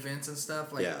 family events and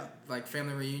stuff. Like, like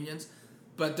family reunions.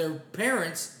 But their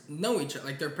parents know each other.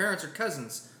 Like, their parents are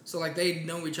cousins. So, like, they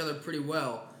know each other pretty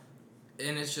well.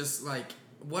 And it's just, like,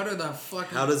 what are the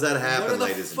fucking... How does that happen,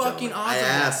 ladies and gentlemen? I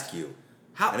ask you.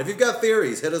 How? And if you've got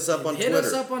theories, hit us up on Twitter. Hit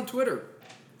us up on Twitter.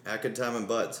 At Good Time and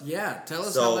Buds. Yeah, tell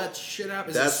us how that shit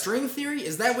happens. Is it string theory?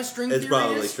 Is that what string theory is? It's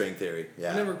probably string theory,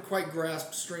 yeah. I never quite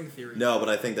grasped string theory. No, but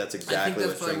I think that's exactly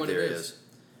what string theory is.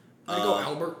 There you go,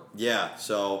 Albert. Yeah,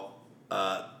 so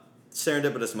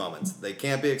serendipitous moments. They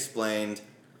can't be explained.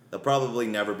 They'll probably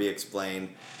never be explained,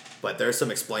 but there's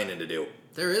some explaining to do.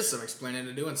 There is some explaining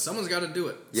to do, and someone's got to do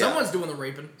it. Yeah. Someone's doing the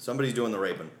raping. Somebody's doing the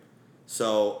raping.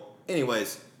 So,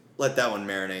 anyways, let that one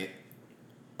marinate.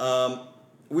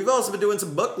 We've also been doing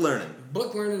some book learning.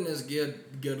 Book learning is good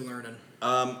learning.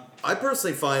 I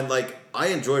personally find, like, I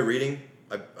enjoy reading.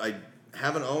 I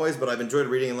haven't always, but I've enjoyed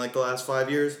reading in, like, the last 5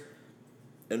 years.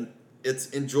 And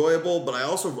it's enjoyable, but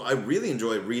I really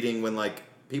enjoy reading when, like,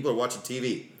 people are watching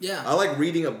TV. Yeah. I like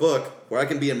reading a book where I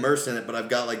can be immersed in it, but I've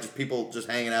got, like, just people just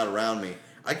hanging out around me.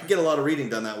 I can get a lot of reading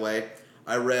done that way.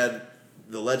 I read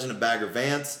The Legend of Bagger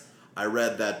Vance. I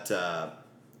read that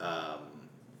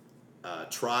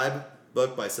Tribe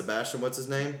book by Sebastian, what's his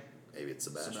name? Maybe it's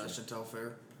Sebastian. Sebastian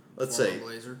Telfair. Let's say,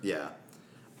 Blazer. Yeah.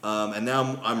 And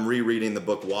now I'm rereading the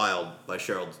book Wild by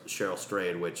Cheryl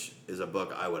Strayed, which is a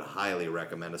book I would highly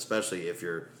recommend, especially if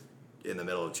you're in the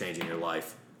middle of changing your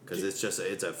life, because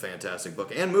it's a fantastic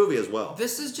book and movie as well.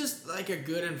 This is just like a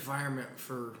good environment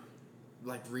for,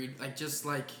 like,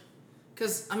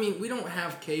 because I mean we don't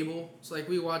have cable, so like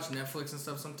we watch Netflix and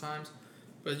stuff sometimes,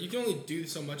 but you can only do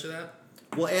so much of that.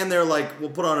 Well, and they're like, we'll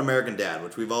put on American Dad,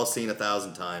 which we've all seen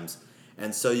 1,000 times.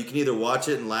 And so you can either watch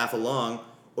it and laugh along,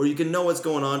 or you can know what's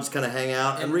going on, just kind of hang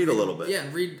out and read a little bit. Yeah,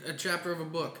 and read a chapter of a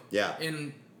book. Yeah.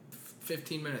 In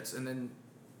 15 minutes, and then,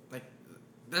 like,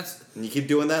 that's... And you keep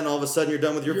doing that, and all of a sudden you're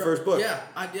done with your first book. Yeah,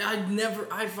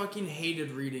 I fucking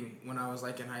hated reading when I was,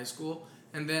 like, in high school.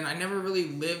 And then I never really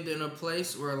lived in a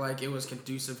place where, like, it was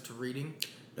conducive to reading.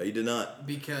 No, you did not.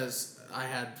 Because I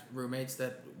had roommates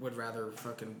that would rather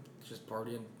fucking just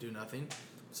party and do nothing.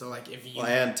 So, like, if you...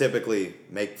 and typically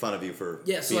make fun of you for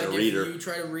being a reader. If you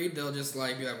try to read, they'll just,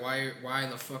 like, be like, why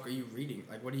the fuck are you reading?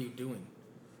 Like, what are you doing?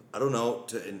 I don't know,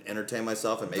 to entertain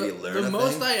myself and maybe learn a thing. The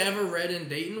most I ever read in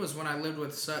Dayton was when I lived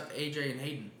with AJ and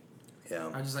Hayden. Yeah.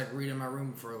 I just, like, read in my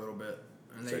room for a little bit.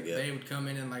 And they would come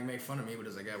in and, like, make fun of me, but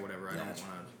it's like, yeah, whatever, I don't want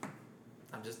to...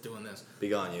 I'm just doing this. Be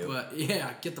gone, you. But,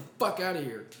 yeah, get the fuck out of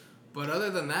here. But other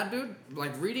than that, dude,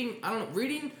 like, reading...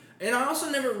 And I also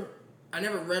never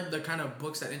read the kind of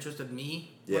books that interested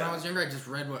me when I was younger. I just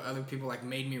read what other people, like,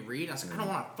 made me read. I was like, I don't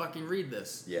want to fucking read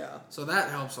this. Yeah. So that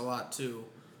helps a lot, too.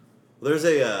 Well,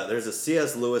 there's a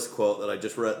C.S. Lewis quote that I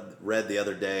just read the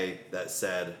other day that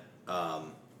said,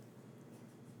 I've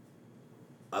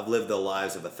lived the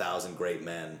lives of 1,000 great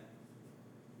men,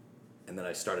 and then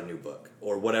I start a new book.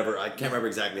 Or whatever. I can't remember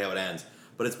exactly how it ends.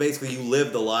 but it's basically you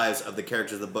live the lives of the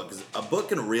characters of the book. Because a book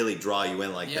can really draw you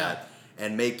in like that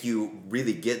and make you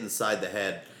really get inside the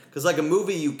head. Because like a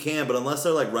movie you can, but unless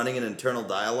they're like running an internal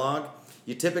dialogue,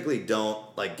 you typically don't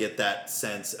like get that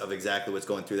sense of exactly what's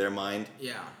going through their mind.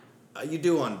 Yeah. You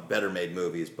do on better made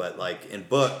movies, but like in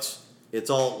books, it's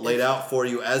all laid out for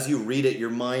you. As you read it, your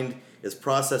mind is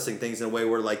processing things in a way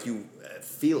where like you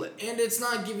feel it. And it's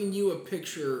not giving you a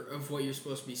picture of what you're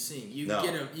supposed to be seeing. You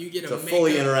get a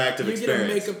fully interactive experience. You get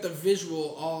to make up the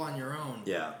visual all on your own.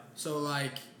 Yeah. So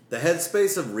like the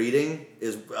headspace of reading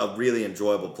is a really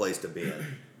enjoyable place to be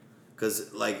in.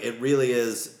 Because like it really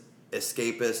is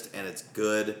escapist and it's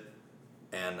good.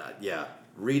 And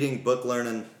reading, book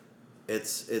learning,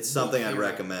 it's something I'd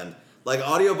recommend. Like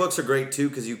audiobooks are great too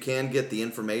because you can get the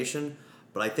information,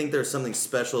 but I think there's something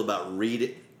special about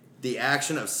the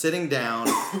action of sitting down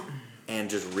and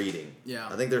just reading. Yeah.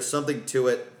 I think there's something to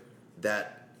it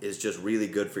that is just really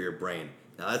good for your brain.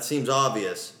 Now that seems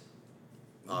obvious,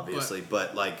 obviously,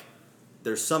 but like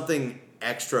there's something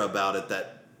extra about it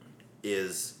that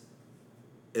is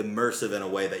immersive in a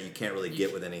way that you can't really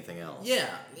get with anything else. Yeah,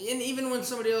 and even when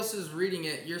somebody else is reading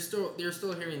it, you're still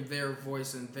hearing their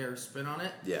voice and their spin on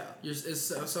it. Yeah.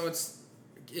 So it's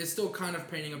still kind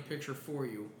of painting a picture for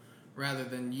you, rather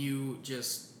than you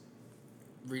just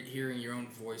hearing your own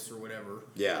voice or whatever.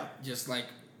 Yeah. Just like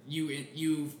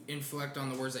you inflect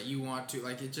on the words that you want to.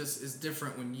 Like it just is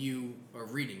different when you are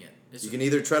reading it. You can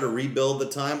either try to rebuild the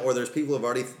time, or there's people who have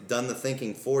already done the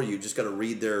thinking for you. Just got to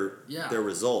read their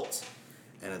results.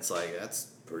 And it's like, that's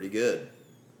pretty good.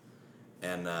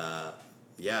 And, I'm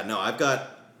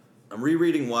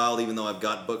rereading Wild, even though I've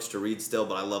got books to read still,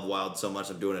 but I love Wild so much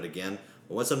I'm doing it again.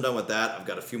 But once I'm done with that, I've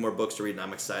got a few more books to read, and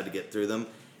I'm excited to get through them.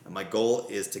 And my goal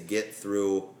is to get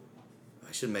through,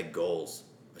 I should make goals.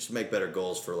 I should make better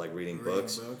goals for, like, reading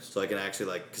books. So I can actually,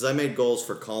 like, because I made goals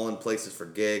for calling places for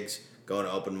gigs, going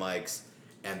to open mics,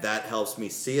 and that helps me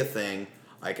see a thing.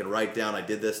 I can write down, I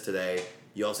did this today.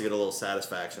 You also get a little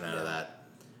satisfaction out of that.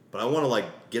 But I want to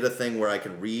like get a thing where I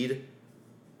can read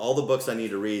all the books I need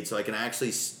to read, so I can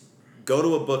actually go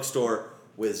to a bookstore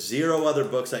with 0 other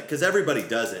books. Because everybody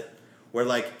does it. Where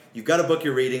like you've got a book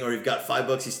you're reading, or you've got 5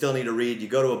 books you still need to read. You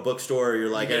go to a bookstore, or you're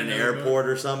like at an airport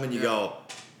or something, and you go,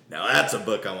 now that's a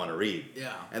book I want to read.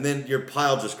 Yeah. And then your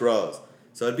pile just grows.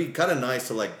 So it'd be kind of nice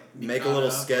to like make a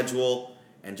little schedule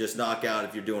and just knock out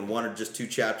if you're doing 1 or just 2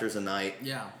 chapters a night.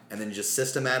 Yeah. And then just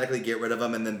systematically get rid of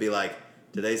them, and then be like,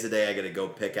 today's the day I got to go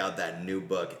pick out that new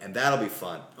book, and that'll be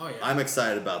fun. Oh, yeah. I'm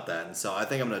excited about that, and so I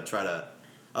think I'm going to try to...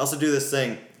 I also do this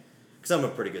thing, because I'm a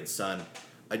pretty good son.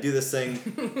 I do this thing,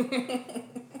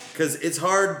 because it's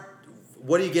hard...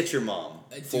 What do you get your mom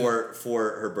for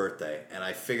her birthday? And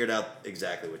I figured out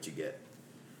exactly what you get.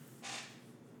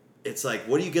 It's like,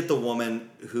 what do you get the woman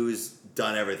who's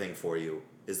done everything for you,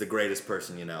 is the greatest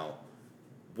person you know?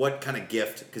 What kind of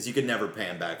gift? Because you could never pay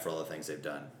them back for all the things they've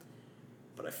done.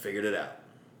 But I figured it out.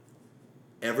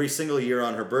 Every single year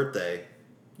on her birthday,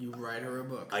 you write her a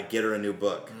book. I get her a new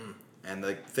book. And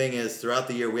the thing is, throughout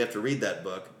the year, we have to read that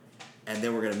book, and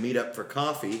then we're going to meet up for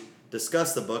coffee,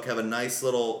 discuss the book, have a nice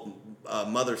little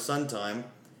mother-son time,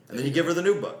 and then you give her the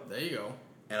new book. There you go.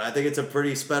 And I think it's a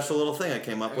pretty special little thing I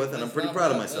came up with, and I'm pretty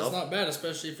proud of myself. That's not bad,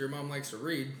 especially if your mom likes to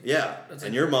read. Yeah,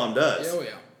 and your mom does. Oh, yeah.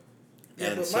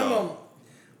 Yeah, but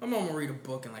my mom will read a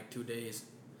book in like 2 days.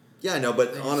 Yeah, I know,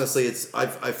 but honestly,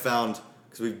 I've found,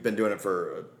 because we've been doing it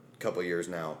for a couple of years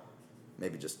now,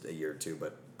 maybe just a year or two,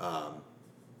 but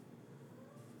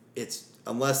it's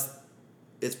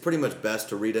pretty much best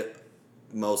to read it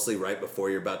mostly right before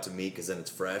you're about to meet, because then it's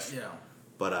fresh. Yeah.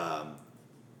 But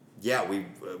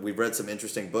we've read some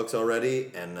interesting books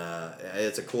already, and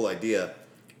it's a cool idea,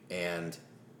 and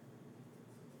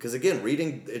because again,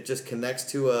 reading, it just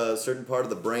connects to a certain part of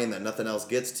the brain that nothing else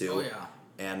gets to. Oh yeah.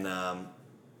 And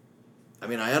I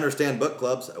mean, I understand book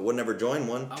clubs. I would never join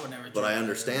one. I would never join but I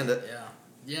understand it.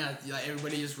 Yeah. Yeah,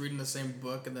 everybody just reading the same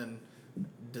book and then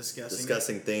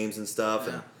discussing themes and stuff.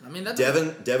 Yeah. And I mean, that's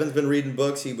Devin's been reading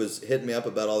books. He was hitting me up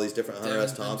about all these different Hunter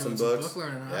S. Thompson books. Book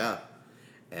learning, huh? Yeah.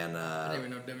 And I didn't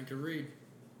even know Devin could read.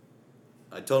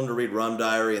 I told him to read Rum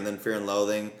Diary and then Fear and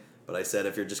Loathing, but I said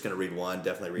if you're just going to read one,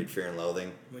 definitely read Fear and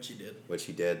Loathing. Which he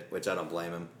did. Which I don't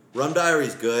blame him. Rum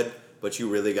Diary's good, but you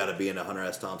really got to be into Hunter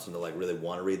S. Thompson to like really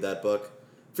want to read that book.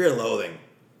 Fear and Loathing,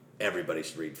 everybody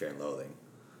should read Fear and Loathing.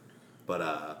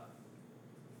 But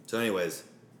so anyways,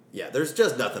 yeah, there's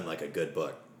just nothing like a good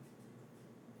book.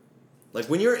 Like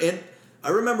when you're in, I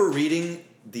remember reading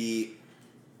the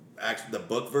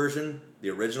book version, the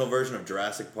original version of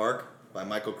Jurassic Park by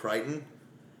Michael Crichton.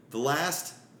 The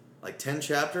last like 10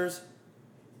 chapters,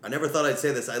 I never thought I'd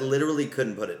say this. I literally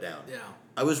couldn't put it down. Yeah.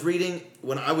 I was reading,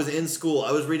 when I was in school,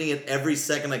 I was reading it every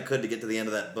second I could to get to the end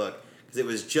of that book because it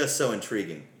was just so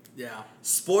intriguing. Yeah.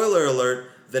 Spoiler alert,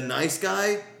 the nice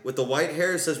guy with the white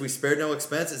hair says we spared no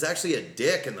expense is actually a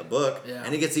dick in the book,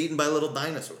 and he gets eaten by little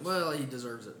dinosaurs. Well, he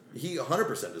deserves it. He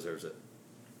 100% deserves it.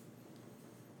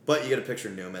 But you got to picture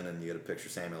Newman and you got to picture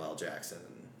Samuel L. Jackson.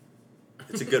 And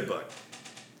it's a good book.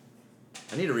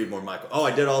 I need to read more Michael. Oh,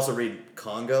 I did also read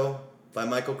Congo by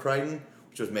Michael Crichton,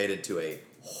 which was made into a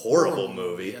horrible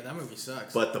movie. Yeah, that movie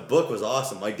sucks. But the book was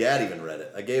awesome. My dad even read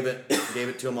it. I gave it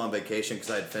to him on vacation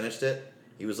because I had finished it.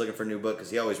 He was looking for a new book because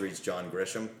he always reads John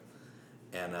Grisham.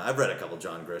 And I've read a couple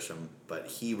John Grisham, but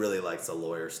he really likes the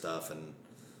lawyer stuff and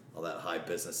all that high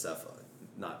business stuff.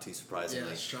 Not too surprisingly.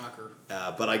 Yeah, shocker.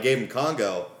 But I gave him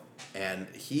Congo, and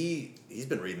he's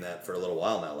been reading that for a little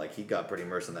while now. Like, he got pretty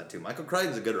immersed in that too. Michael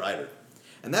Crichton's a good writer.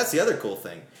 And that's the other cool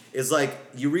thing, is like,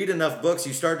 you read enough books,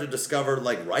 you start to discover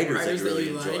like writers that you really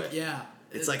enjoy. Like, yeah.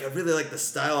 It's like, I really like the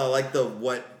style. I like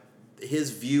what his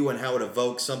view and how it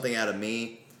evokes something out of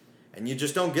me. And you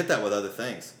just don't get that with other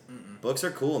things. Books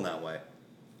are cool in that way.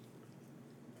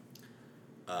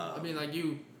 I mean, like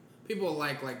people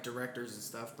like directors and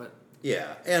stuff, but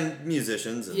yeah, and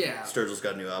musicians. And yeah, Sturgill's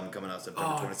got a new album coming out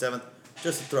September 27th.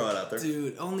 Just to throw it out there,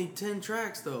 dude. Only 10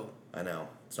 tracks though. I know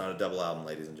it's not a double album,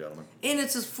 ladies and gentlemen. And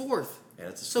it's his fourth.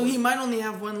 So he might only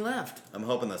have one left. I'm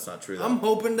hoping that's not true, though. I'm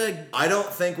hoping to... I don't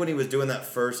think when he was doing that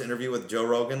first interview with Joe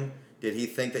Rogan, did he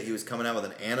think that he was coming out with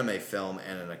an anime film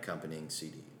and an accompanying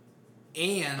CD.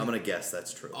 And... I'm going to guess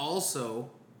that's true.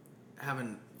 Also,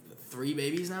 having 3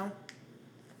 babies now?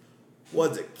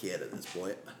 One's a kid at this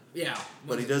point. Yeah.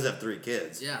 But he does have 3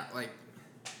 kids. Yeah, like...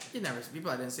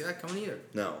 People didn't see that coming either.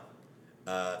 No.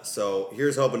 So,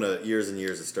 here's hoping to years and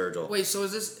years of Sturgill. Wait, so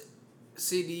is this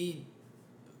CD...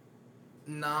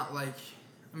 Not like,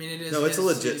 I mean, it is. No, it's a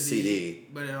legit CD,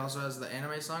 but it also has the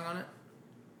anime song on it.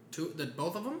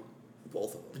 Both of them.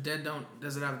 Both of them. The Dead Don't.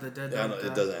 Does it have the Dead Yeah, Don't Die?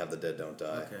 It doesn't have the Dead Don't Die.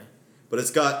 Okay. But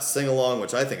it's got Sing Along,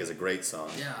 which I think is a great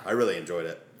song. Yeah. I really enjoyed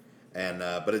it, and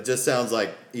but it just sounds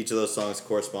like each of those songs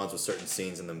corresponds with certain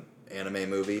scenes in the anime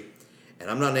movie. And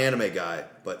I'm not an anime guy,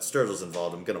 but Sturgill's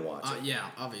involved. I'm gonna watch it. Yeah,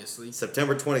 obviously.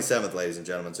 September 27th, ladies and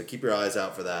gentlemen. So keep your eyes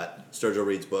out for that. Sturgill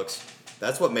reads books.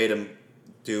 That's what made him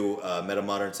do Meta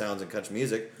Modern Sounds and Country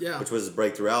Music, which was his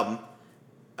breakthrough album,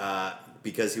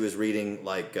 because he was reading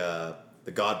like The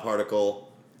God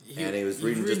Particle, and he was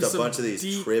reading just a bunch of these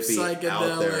trippy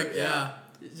out there,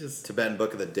 just Tibetan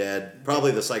Book of the Dead,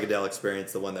 probably the Psychedelic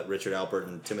Experience, the one that Richard Alpert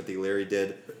and Timothy Leary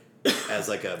did, as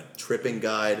like a tripping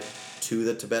guide to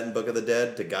the Tibetan Book of the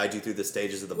Dead to guide you through the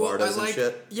stages of the bardas and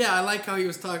shit. Yeah, I like how he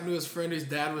was talking to his friend whose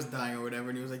dad was dying or whatever,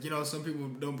 and he was like, some people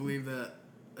don't believe that.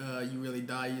 You really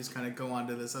die, you just kind of go on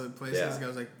to this other place. Yeah. This guy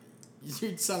was like,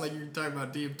 you sound like you're talking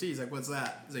about DMT. He's like, what's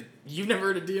that? He's like, you've never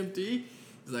heard of DMT? He's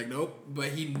like, nope. But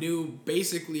he knew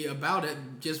basically about it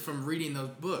just from reading those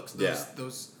books.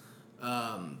 Those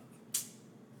not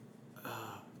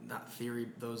theory,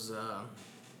 those,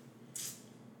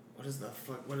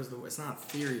 it's not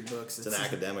theory books. It's an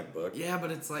academic book. Yeah,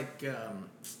 but it's like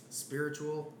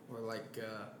spiritual or like...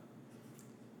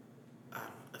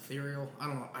 ethereal. I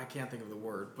don't know. I can't think of the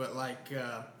word, but like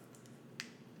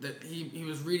that he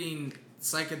was reading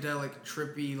psychedelic,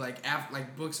 trippy,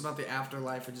 like books about the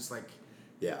afterlife and just like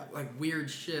weird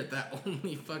shit that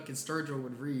only fucking Sturgill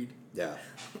would read. Yeah.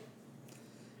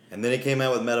 And then he came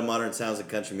out with Meta Modern Sounds and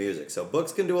Country Music. So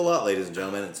books can do a lot, ladies and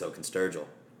gentlemen, and so can Sturgill.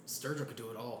 Sturgill can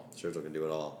do it all. Sturgill can do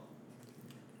it all.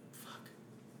 Fuck.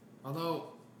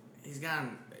 Although he's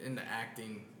gotten into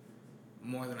acting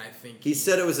more than I think. He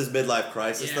said it was his midlife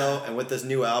crisis, though, and with this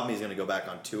new album, he's going to go back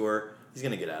on tour. He's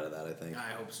going to get out of that, I think.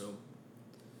 I hope so.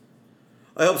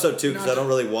 I hope so, too, because I don't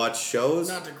really watch shows.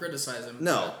 Not to criticize him.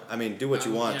 No, I mean, do what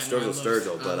you want. Sturgill's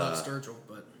Sturgill. I love Sturgill,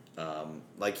 but...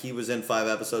 like, he was in 5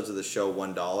 episodes of the show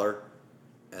 $1,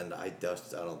 and I don't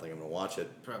think I'm going to watch it.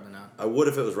 Probably not. I would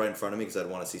if it was right in front of me, because I'd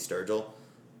want to see Sturgill.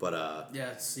 But,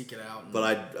 seek it out.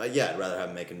 But I'd rather have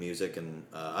him making music, and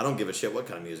I don't give a shit what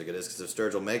kind of music it is, because if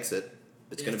Sturgill makes it,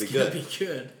 it's going to be good. It's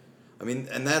going to be good. I mean,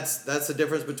 and that's the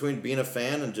difference between being a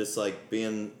fan and just, like,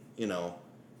 being,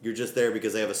 you're just there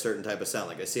because they have a certain type of sound.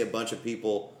 Like, I see a bunch of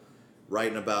people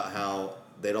writing about how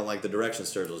they don't like the direction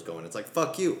Sturgill's going. It's like,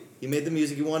 fuck you. He made the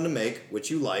music he wanted to make, which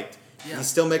you liked. Yeah. He's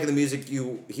still making the music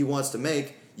he wants to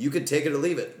make. You could take it or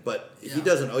leave it, but he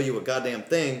doesn't owe you a goddamn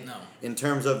thing in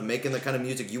terms of making the kind of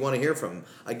music you want to hear from him.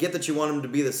 I get that you want him to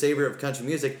be the savior of country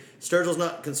music. Sturgill's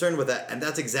not concerned with that, and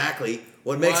that's exactly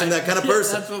what makes him that kind of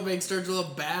person. That's what makes Sturgill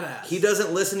a badass. He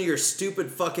doesn't listen to your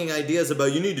stupid fucking ideas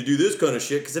about you need to do this kind of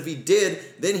shit, because if he did,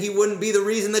 then he wouldn't be the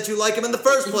reason that you like him in the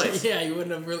first place. Yeah,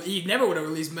 he never would have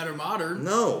released Men Are Modern.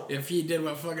 No. If he did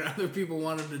what fucking other people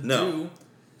wanted to No. do.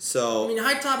 So, I mean,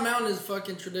 High Top Mountain is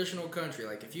fucking traditional country.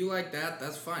 Like, if you like that,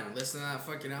 that's fine. Listen to that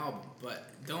fucking album. But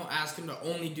don't ask him to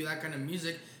only do that kind of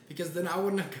music, because then I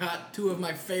wouldn't have got two of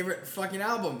my favorite fucking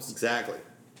albums. Exactly.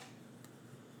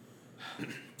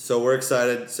 So we're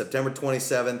excited. September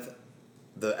 27th,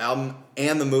 the album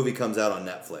and the movie comes out on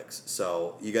Netflix.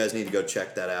 So you guys need to go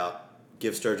check that out.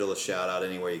 Give Sturgill a shout out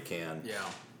anywhere you can. Yeah.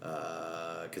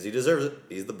 Because he deserves it.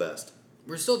 He's the best.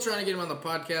 We're still trying to get him on the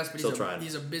podcast, but Trying.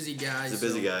 He's a busy guy. He's a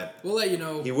busy guy. We'll let you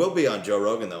know. He will be on Joe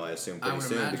Rogan, though, I assume, pretty would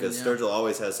soon. imagine, Because yeah. Sturgill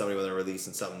always has somebody when they're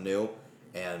releasing something new.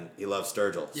 And he loves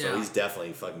Sturgill. Yeah. So he's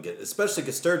definitely fucking good. Especially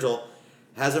because Sturgill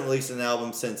hasn't released an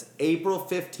album since April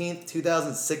 15th,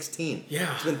 2016.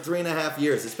 Yeah. It's been 3.5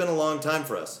 years. It's been a long time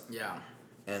for us. Yeah.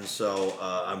 And so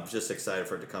I'm just excited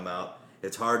for it to come out.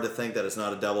 It's hard to think that it's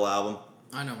not a double album.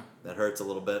 I know. That hurts a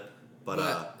little bit.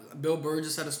 But Bill Burr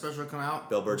just had a special come out.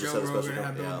 Bill Burr just had a special Joe Rogan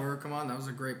had come Bill out. Burr come on. That was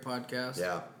a great podcast.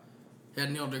 Yeah. He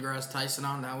had Neil deGrasse Tyson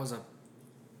on. That was a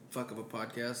fuck of a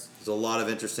podcast. There's a lot of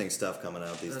interesting stuff coming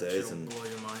out these days. That'll And blow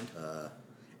your mind.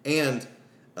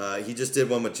 he just did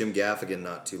one with Jim Gaffigan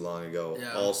not too long ago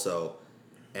also.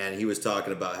 And he was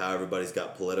talking about how everybody's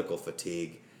got political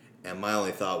fatigue. And my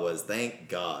only thought was, thank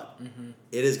God. Mm-hmm.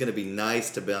 It is going to be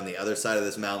nice to be on the other side of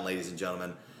this mountain, ladies and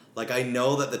gentlemen. Like, I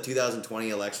know that the 2020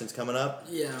 election's coming up.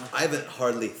 Yeah. I haven't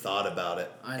hardly thought about it.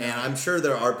 I know. And I'm sure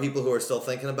there are people who are still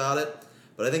thinking about it.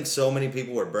 But I think so many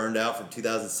people were burned out from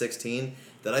 2016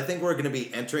 that I think we're going to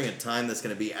be entering a time that's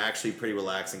going to be actually pretty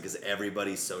relaxing because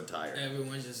everybody's so tired.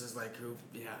 Everyone's just like,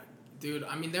 yeah. Dude,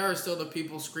 I mean, there are still the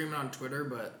people screaming on Twitter,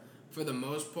 but for the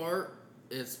most part,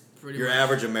 it's pretty Your much...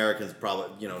 average American's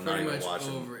probably, not pretty even much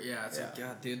watching. over. Yeah, it's like,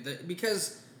 God, dude.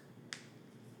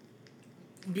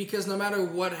 Because no matter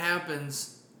what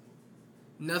happens,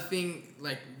 nothing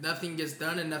gets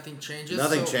done and nothing changes.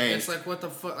 Nothing so changed. It's like, what the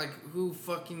fuck? Like, who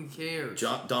fucking cares?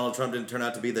 Donald Trump didn't turn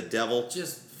out to be the devil.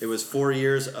 Just... It was 4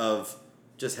 years of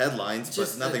just headlines,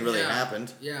 but nothing really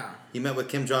happened. Yeah. He met with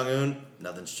Kim Jong-un.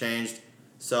 Nothing's changed.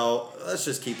 So let's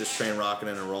just keep this train rocking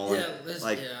and rolling. Yeah,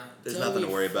 there's nothing to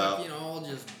worry about. All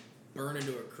just burn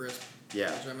into a crisp.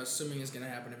 Yeah. Which I'm assuming is going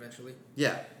to happen eventually.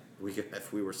 Yeah.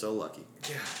 If we were so lucky.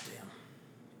 God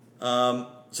damn.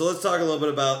 So let's talk a little bit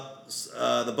about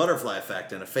the butterfly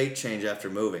effect and a fate change after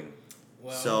moving.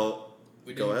 Well,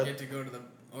 we go ahead. Get to go to the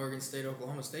Oregon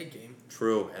State-Oklahoma State game.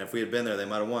 True. And if we had been there, they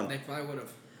might have won. They probably would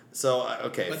have. So,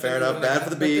 okay, fair enough. Bad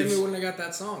for the Beavs. But then we wouldn't have got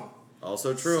that song.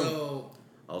 Also true. So...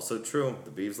 Also true.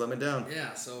 The Beavs let me down.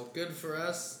 Yeah, so good for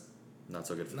us. Not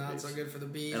so good for the Beavs. Not so good for the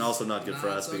Beavs. And also not good for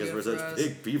us because we're such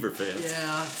big Beaver fans.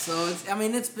 Yeah, so it's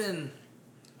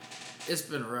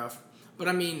been rough. But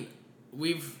I mean,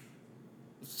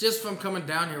 just from coming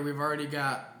down here, we've already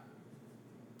got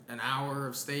an hour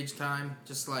of stage time.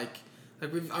 Just like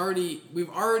we've already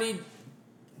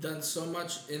done so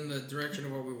much in the direction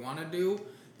of what we want to do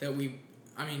that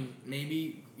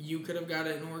maybe you could have got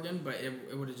it in Oregon, but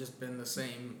it would have just been the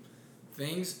same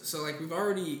things. So we've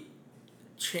already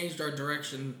changed our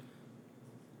direction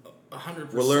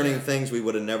 100%. We're learning things we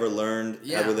would have never learned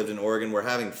had we lived in Oregon. We're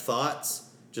having thoughts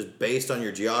just based on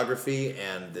your geography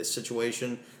and the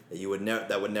situation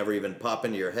that would never even pop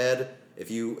into your head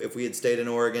if we had stayed in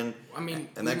Oregon. I mean,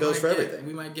 and that goes for everything.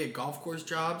 We might get golf course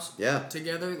jobs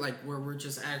together, where we're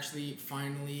just actually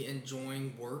finally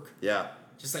enjoying work. Yeah.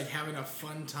 Just having a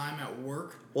fun time at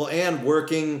work. Well, and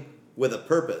working with a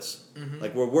purpose.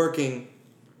 Mm-hmm. We're working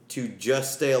to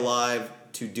just stay alive,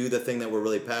 to do the thing that we're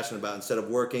really passionate about, instead of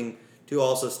working to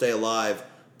also stay alive,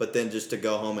 but then just to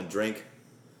go home and drink.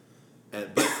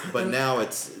 But now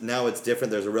it's different.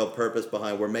 There's a real purpose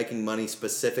behind. We're making money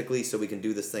specifically so we can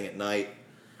do this thing at night,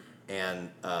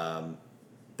 and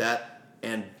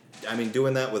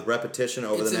doing that with repetition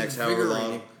over the next however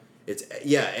long.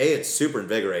 It's super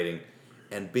invigorating,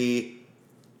 and B,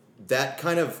 that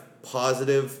kind of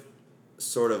positive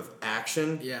sort of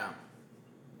action. Yeah.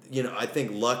 I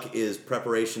think luck is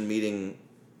preparation meeting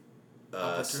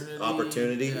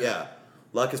opportunity. Yeah.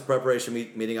 Luck is preparation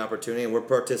meeting opportunity, and we're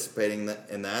participating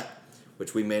in that,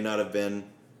 which we may not have been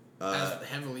as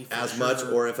heavily as much,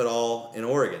 or if at all, in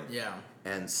Oregon. Yeah.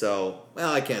 And so,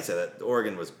 I can't say that.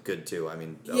 Oregon was good too. I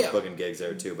mean, I was booking gigs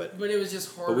there too, but it was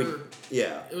just harder.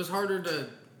 It was harder to.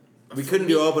 We couldn't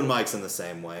do open mics in the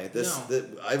same way.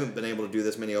 I haven't been able to do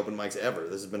this many open mics ever.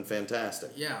 This has been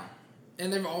fantastic. Yeah,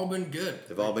 and they've all been good.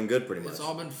 They've all been good, pretty much. It's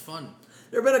all been fun.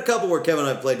 There have been a couple where Kevin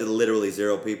and I played to literally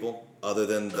 0 people, other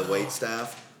than the wait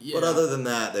staff. Yeah. But other than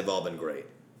that, they've all been great.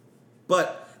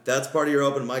 But that's part of your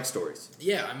open mic stories.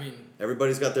 Yeah, I mean...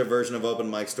 Everybody's got their version of open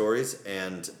mic stories,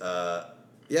 and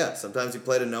sometimes you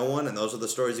play to no one, and those are the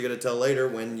stories you're going to tell later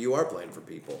when you are playing for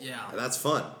people. Yeah. And that's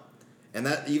fun. And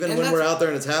that when we're out there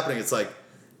and it's happening, it's like,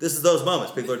 this is those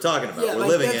moments people are talking about. Yeah, we're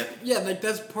living it. Yeah, like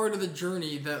that's part of the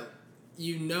journey that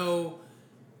you know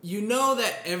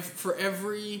that for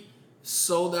every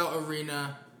sold out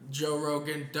arena, Joe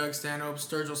Rogan, Doug Stanhope,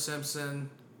 Sturgill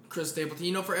Simpson, Chris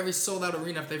Stapleton, for every sold out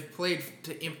arena, if they've played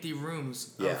to empty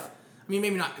rooms. Yeah. I mean,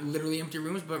 maybe not literally empty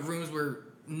rooms, but rooms where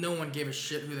no one gave a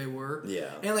shit who they were. Yeah.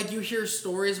 And like you hear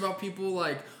stories about people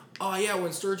like, oh yeah,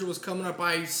 when Sturgill was coming up,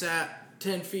 I sat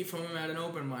 10 feet from him at an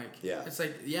open mic. Yeah. It's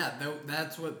like,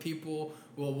 that's what people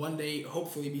will one day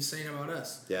hopefully be saying about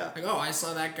us. Yeah. Like, oh, I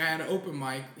saw that guy at an open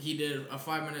mic. He did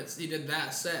he did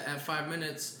that set at 5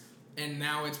 minutes, and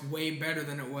now it's way better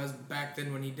than it was back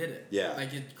then when he did it. Yeah.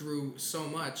 Like, it grew so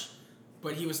much,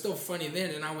 but he was still funny then,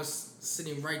 and I was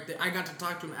sitting right there. I got to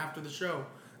talk to him after the show.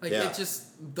 Like, yeah. It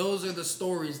just, those are the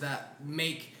stories that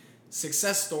make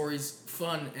success stories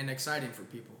fun and exciting for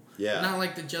people. Yeah. Not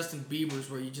like the Justin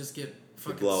Biebers where you just get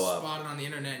fucking spotted on the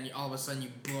internet and all of a sudden you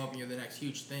blow up and you're the next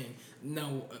huge thing.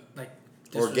 No,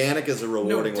 organic is a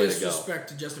rewarding way to go. No disrespect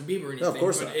to Justin Bieber or anything. No, of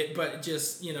course not. But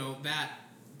just,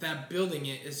 that building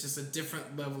it is just a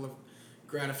different level of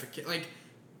gratification. Like,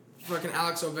 fucking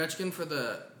Alex Ovechkin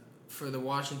for the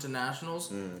Washington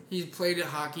Nationals, he played at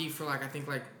hockey for I think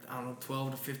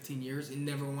 12 to 15 years. He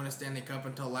never won a Stanley Cup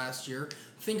until last year.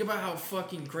 Think about how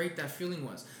fucking great that feeling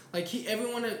was. Like,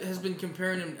 everyone has been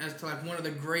comparing him as to one of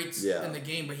the greats in the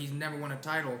game, but he's never won a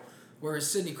title.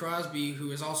 Whereas Sidney Crosby,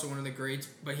 who is also one of the greats,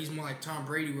 but he's more like Tom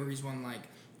Brady, where he's won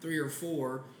 3 or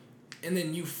 4, and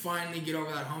then you finally get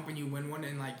over that hump and you win one,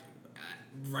 and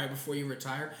right before you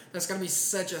retire, that's got to be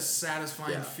such a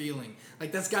satisfying feeling.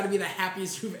 Like, that's got to be the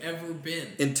happiest you've ever been.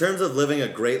 In terms of living a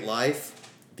great life,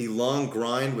 the long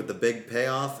grind with the big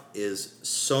payoff is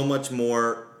so much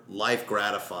more life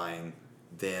gratifying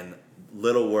than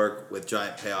little work with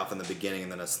giant payoff in the beginning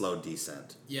and then a slow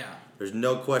descent. Yeah. There's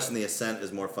no question the ascent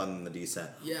is more fun than the descent.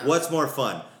 Yeah. What's more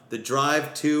fun? The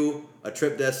drive to a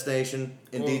trip destination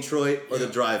in Detroit or the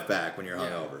drive back when you're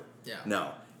hungover? Yeah.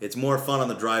 No. It's more fun on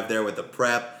the drive there with the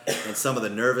prep and some of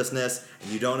the nervousness,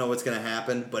 and you don't know what's going to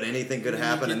happen, but anything could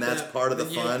happen, and that's part of the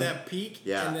fun. You get that peak,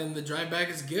 yeah. And then the drive back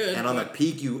is good. And on the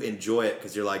peak, you enjoy it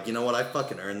because you're like, you know what, I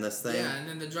fucking earned this thing. Yeah, and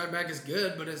then the drive back is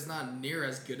good, but it's not near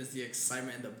as good as the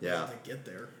excitement and the build to get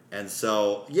there. And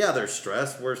so, there's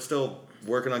stress. We're still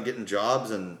working on getting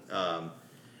jobs, and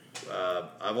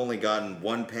I've only gotten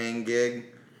one paying gig.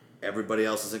 Everybody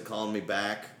else isn't calling me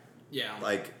back. Yeah.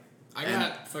 I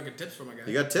got fucking tips from a guy.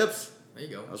 You got tips? There you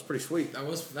go. That was pretty sweet. That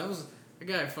was the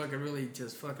guy fucking really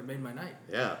just fucking made my night.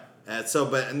 Yeah.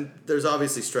 And there's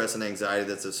obviously stress and anxiety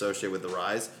that's associated with the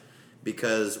rise,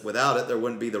 because without it there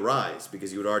wouldn't be the rise,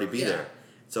 because you would already be there.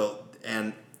 So,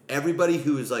 and everybody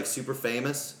who is super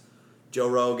famous, Joe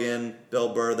Rogan,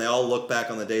 Bill Burr, they all look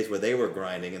back on the days where they were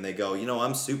grinding and they go,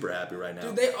 I'm super happy right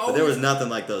now. Dude, but there was nothing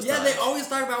like those times. Yeah, they always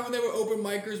talk about when they were open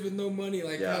micers with no money,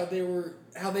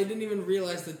 how they didn't even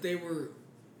realize that they were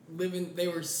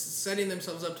setting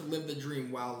themselves up to live the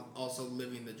dream while also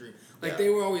living the dream. They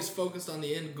were always focused on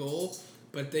the end goal,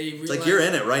 but they realized... It's you're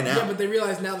in it right now. Yeah, but they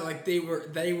realize now that they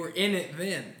were in it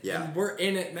then. Yeah. And we're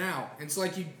in it now. And so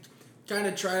you kind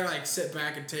of try to sit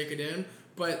back and take it in,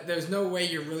 but there's no way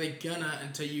you're really gonna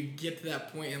until you get to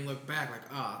that point and look back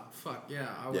fuck yeah,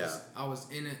 I was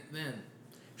in it then.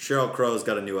 Sheryl Crow's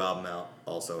got a new album out,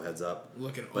 also, heads up.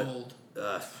 Looking old.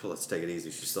 Let's take it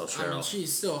easy. She's still Cheryl. I mean,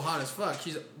 she's still hot as fuck.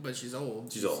 She's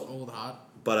old. She's old. Old hot.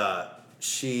 But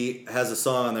she has a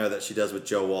song on there that she does with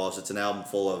Joe Walsh. It's an album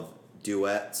full of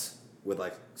duets with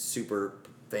super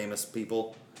famous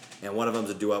people, and one of them's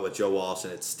a duet with Joe Walsh,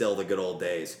 and it's Still the Good Old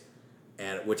Days,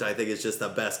 and which I think is just the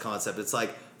best concept. It's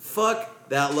fuck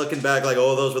that, looking back,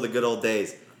 those were the good old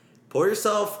days. Pour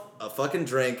yourself a fucking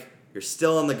drink. You're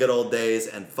still in the good old days,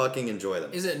 and fucking enjoy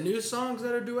them. Is it new songs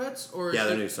that are duets? Or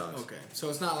they're new songs. Okay, so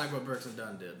it's not like what Brooks and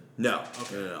Dunn did? No.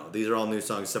 Okay. No. These are all new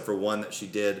songs, except for one that she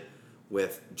did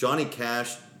with... Johnny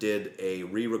Cash did a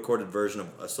re-recorded version of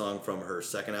a song from her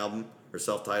second album, her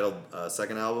self-titled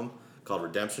second album, called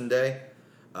Redemption Day,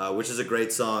 which is a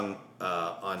great song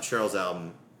on Cheryl's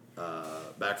album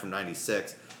back from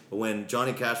 96. But when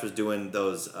Johnny Cash was doing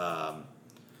those...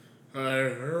 I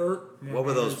hurt what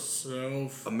were those?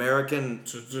 American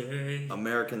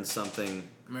something.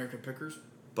 American Pickers.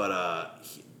 But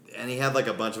he had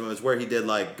a bunch of them. It was where he did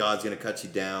God's Gonna Cut You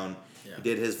Down. Yeah. He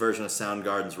did his version of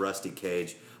Soundgarden's Rusty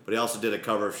Cage, but he also did a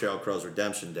cover of Sheryl Crow's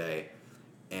Redemption Day.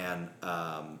 And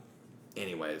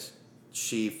anyways,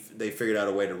 they figured out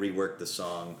a way to rework the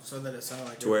song so that it sounds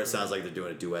like to where it sounds like they're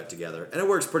doing a duet together, and it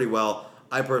works pretty well.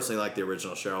 I personally like the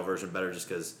original Cheryl version better, just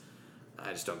because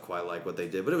I just don't quite like what they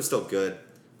did, but it was still good.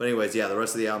 But anyways, yeah, the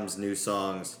rest of the album's new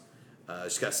songs.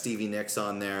 She's got Stevie Nicks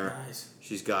on there. Nice.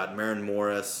 She's got Maren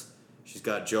Morris. She's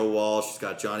got Joe Walsh. She's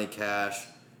got Johnny Cash.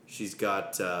 She's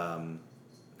got a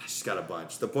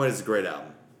bunch. The point is, it's a great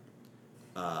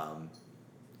album.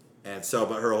 And so,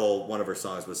 but one of her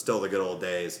songs was Still the Good Old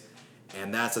Days.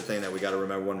 And that's the thing that we got to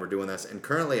remember when we're doing this. And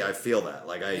currently, I feel that.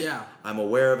 Like, I'm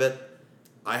aware of it.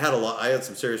 I had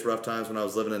some serious rough times when I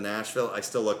was living in Nashville. I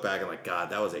still look back and like, God,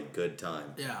 that was a good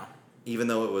time. Yeah. Even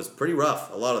though it was pretty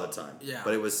rough a lot of the time. Yeah.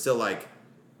 But it was still like,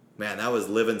 man, that was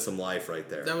living some life right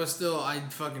there. That was still, I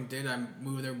fucking did. I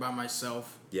moved there by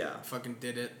myself. Yeah. I fucking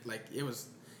did it. Like, it was,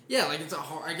 yeah, like,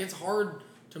 it's hard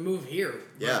to move here.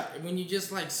 Yeah. But when you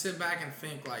just, like, sit back and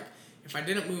think, like, if I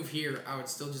didn't move here, I would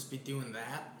still just be doing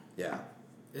that. Yeah.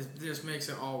 It just makes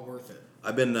it all worth it.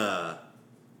 I've been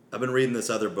reading this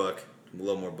other book, a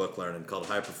little more book learning, called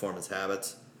High Performance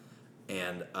Habits.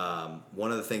 And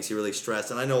one of the things he really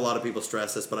stressed, and I know a lot of people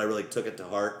stress this, but I really took it to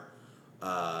heart,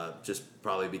 just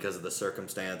probably because of the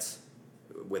circumstance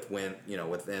within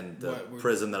the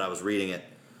prison that I was reading it.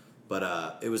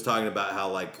 But it was talking about how,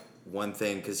 like, one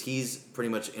thing, because he's pretty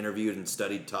much interviewed and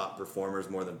studied top performers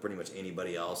more than pretty much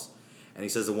anybody else. And he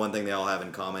says the one thing they all have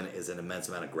in common is an immense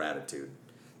amount of gratitude.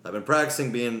 I've been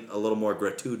practicing being a little more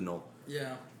gratitudinal.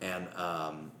 Yeah. And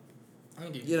I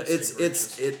think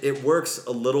it works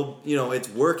a little. It's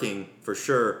working for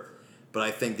sure, but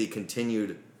I think the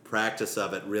continued practice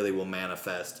of it really will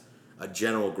manifest a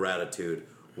general gratitude,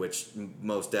 which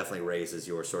most definitely raises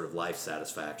your sort of life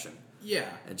satisfaction. Yeah.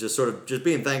 And just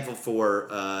being thankful for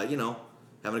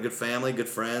having a good family, good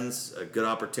friends, a good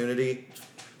opportunity.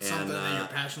 Something that you're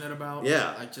passionate about.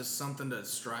 Yeah. Like just something to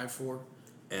strive for.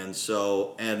 And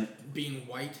so, and... Being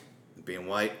white.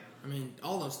 I mean,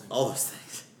 all those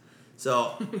things.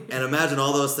 So, and imagine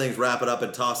all those things, wrap it up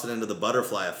and toss it into the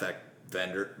butterfly effect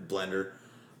blender.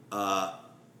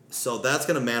 So that's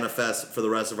going to manifest for the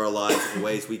rest of our lives in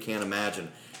ways we can't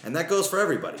imagine. And that goes for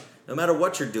everybody. No matter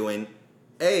what you're doing,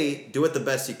 do it the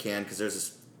best you can, because there's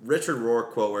this Richard Rohr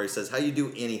quote where he says, how you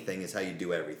do anything is how you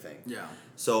do everything. Yeah.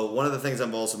 So one of the things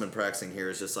I've also been practicing here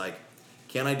is just like,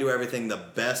 can I do everything the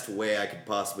best way I could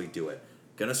possibly do it?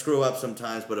 Gonna screw up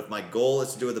sometimes, but if my goal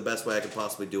is to do it the best way I could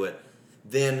possibly do it,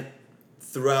 then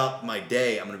throughout my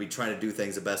day, I'm gonna be trying to do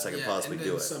things the best I can possibly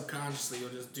do it. Subconsciously, you'll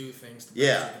just do things the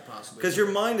best you could possibly do. Because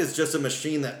your mind is just a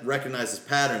machine that recognizes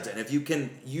patterns, and if you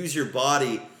can use your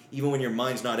body, even when your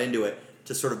mind's not into it,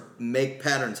 to sort of make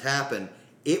patterns happen,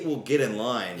 it will get in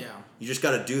line. Yeah. You just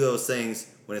got to do those things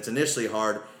when it's initially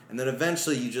hard, and then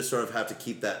eventually you just sort of have to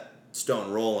keep that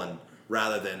stone rolling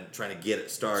rather than trying to get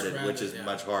it started, which is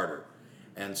much harder.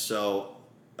 And so,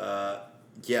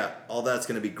 all that's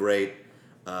going to be great.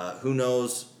 Who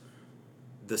knows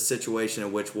the situation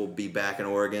in which we'll be back in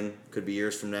Oregon? Could be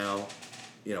years from now.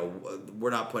 We're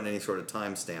not putting any sort of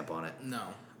time stamp on it. No.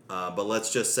 But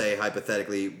let's just say,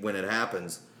 hypothetically, when it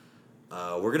happens,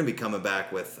 we're going to be coming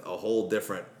back with a whole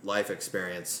different life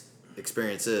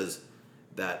experiences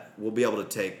that we'll be able to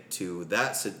take to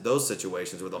those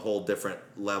situations with a whole different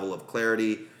level of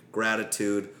clarity,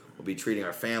 gratitude. We'll be treating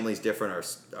our families different,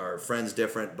 our friends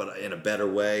different, but in a better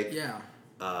way. Yeah.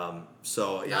 I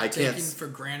can't taking for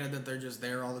granted that they're just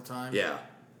there all the time. Yeah.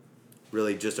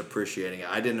 Really just appreciating it.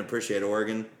 I didn't appreciate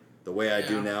Oregon the way I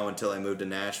do now until I moved to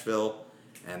Nashville,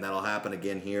 and that'll happen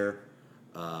again here.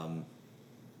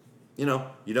 You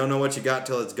don't know what you got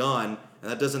till it's gone, and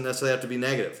that doesn't necessarily have to be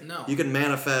negative. No. You can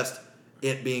manifest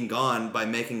it being gone by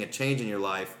making a change in your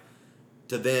life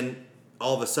to then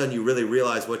all of a sudden you really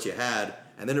realize what you had,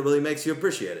 and then it really makes you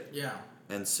appreciate it. Yeah.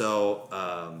 And so,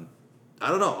 I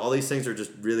don't know. All these things are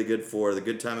just really good for the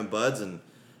good time in buds, and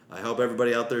I hope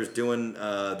everybody out there is doing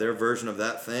their version of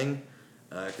that thing,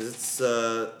 because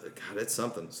it's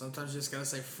something. Sometimes you just gotta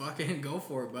say fuck it and go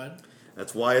for it, bud.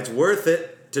 That's why it's worth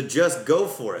it to just go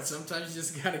for it. Sometimes you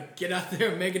just gotta get out there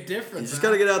and make a difference. You just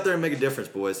gotta get out there and make a difference,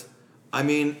 boys. I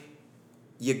mean,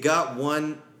 you got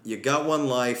one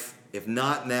life. If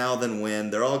not now, then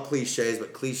when? They're all cliches,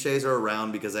 but cliches are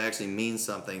around because they actually mean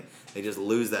something. They just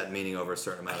lose that meaning over a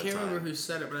certain amount of time. I can't remember who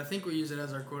said it, but I think we used it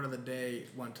as our quote of the day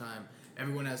one time.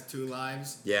 Everyone has two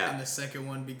lives. Yeah. And the second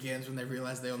one begins when they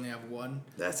realize they only have one.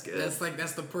 That's good.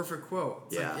 That's the perfect quote.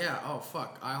 It's yeah. Oh,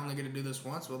 fuck. I only get to do this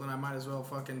once. Well, then I might as well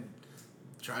fucking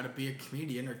try to be a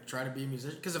comedian or try to be a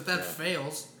musician. Because if that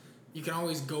fails, you can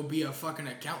always go be a fucking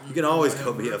accountant. You can always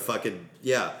go be a fucking,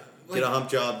 get a hump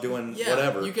job doing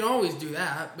whatever. You can always do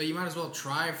that, but you might as well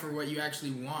try for what you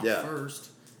actually want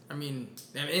first. I mean,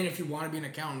 and if you want to be an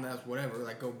accountant, that's whatever.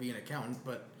 Like, go be an accountant.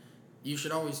 But you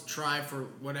should always try for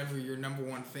whatever your number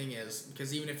one thing is.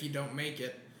 Because even if you don't make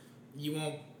it, you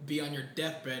won't be on your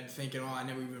deathbed thinking, oh, I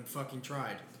never even fucking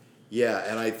tried. Yeah,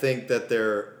 and I think that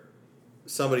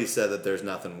somebody said that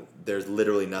there's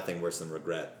literally nothing worse than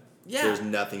regret. Yeah. There's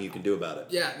nothing you can do about it.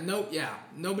 Yeah.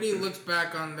 Nobody looks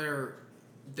back on their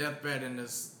deathbed and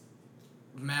is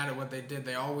mad at what they did.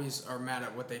 They always are mad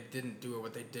at what they didn't do or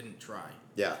what they didn't try.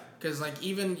 Yeah. Because, like,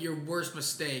 even your worst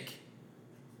mistake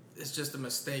is just a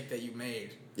mistake that you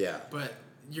made. Yeah. But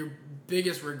your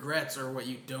biggest regrets are what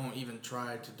you don't even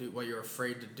try to do, what you're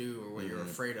afraid to do or what you're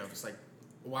afraid of. It's like,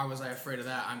 why was I afraid of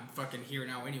that? I'm fucking here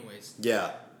now anyways.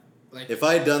 Yeah. Like, if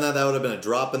I had done that, that would have been a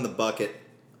drop in the bucket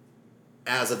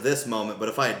as of this moment. But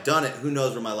if I had done it, who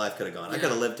knows where my life could have gone. I could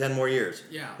have lived 10 more years.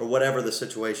 Yeah. Or whatever the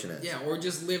situation is. Yeah, or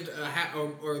just lived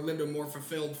or lived a more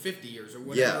fulfilled 50 years or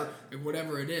whatever,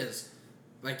 whatever it is.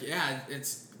 Like, yeah,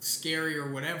 it's scary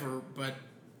or whatever, but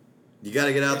you got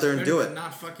to get out there and do it.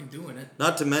 Not fucking doing it.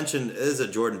 Not to mention, it is a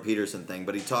Jordan Peterson thing,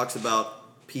 but he talks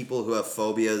about people who have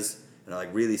phobias and are like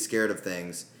really scared of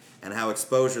things, and how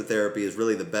exposure therapy is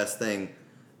really the best thing.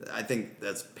 I think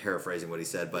that's paraphrasing what he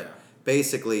said, but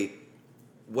basically,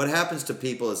 what happens to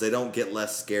people is they don't get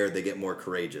less scared; they get more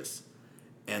courageous,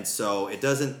 and so it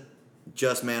doesn't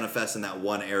just manifest in that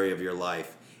one area of your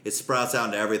life. It sprouts out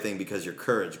into everything because your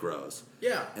courage grows.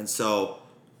 Yeah. And so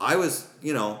I was,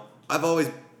 I've always,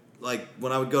 like,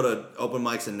 when I would go to open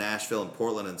mics in Nashville and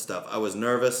Portland and stuff, I was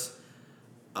nervous.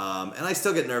 And I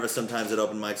still get nervous sometimes at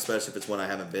open mics, especially if it's one I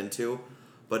haven't been to.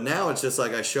 But now it's just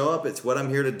like I show up, it's what I'm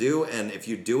here to do, and if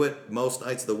you do it most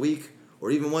nights of the week, or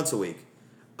even once a week,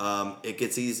 it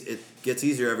gets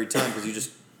easier every time because you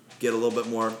just get a little bit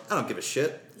more, I don't give a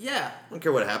shit. Yeah. I don't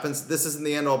care what happens. This isn't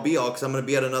the end all be all because I'm going to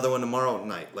be at another one tomorrow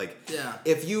night. Like,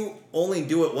 if you only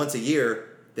do it once a year,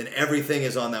 then everything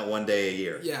is on that one day a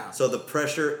year. Yeah. So the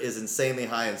pressure is insanely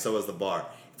high, and so is the bar.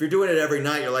 If you're doing it every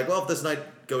night, you're like, well, if this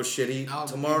night goes shitty,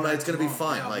 tomorrow night's going to be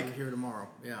fine. Yeah, like, I'll be here tomorrow.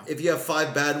 Yeah. If you have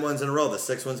 5 bad ones in a row, the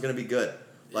 6th one's going to be good.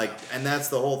 Like, and that's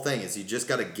the whole thing is you just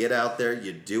got to get out there,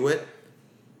 you do it,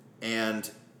 and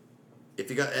if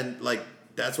you got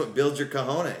that's what builds your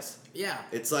cojones. Yeah.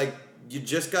 It's like you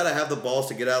just got to have the balls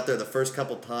to get out there the first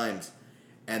couple times,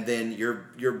 and then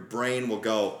your brain will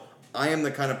go, I am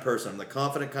the kind of person, I'm the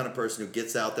confident kind of person who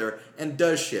gets out there and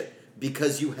does shit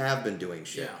because you have been doing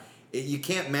shit. Yeah. You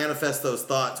can't manifest those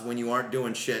thoughts when you aren't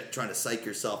doing shit, trying to psych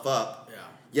yourself up. Yeah.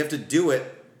 You have to do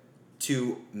it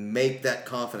to make that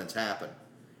confidence happen.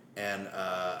 And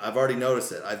I've already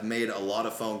noticed it. I've made a lot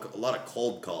of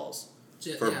cold calls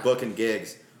for booking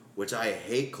gigs, which I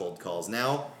hate cold calls.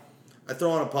 Now, I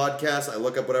throw on a podcast, I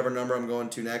look up whatever number I'm going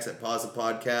to next, I pause the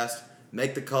podcast,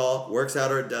 make the call, works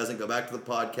out or it doesn't, go back to the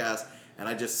podcast, and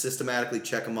I just systematically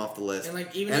check them off the list. And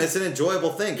it's an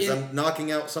enjoyable thing because I'm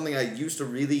knocking out something I used to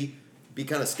really be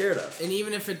kind of scared of. And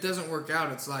even if it doesn't work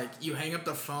out, it's like you hang up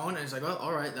the phone and it's like, well,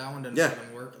 all right, that one didn't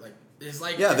fucking work. Like, it's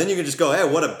like then you can just go, hey,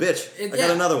 what a bitch! I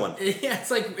got another one. Yeah,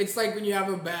 it's like when you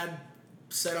have a bad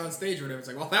set on stage or whatever. It's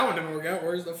like, well, that one didn't work out.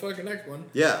 Where's the fucking next one?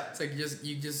 Yeah. It's like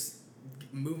you just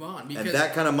move on. Because, and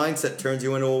that kind of mindset turns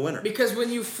you into a winner. Because when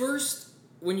you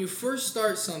first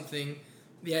start something,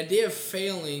 the idea of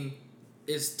failing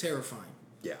is terrifying.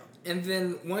 Yeah. And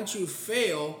then once you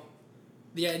fail,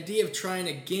 the idea of trying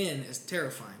again is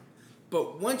terrifying.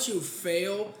 But once you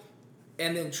fail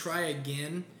and then try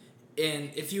again,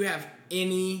 and if you have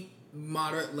any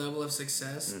moderate level of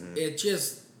success, it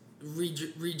just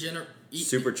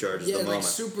supercharges the moment. Like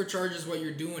supercharges what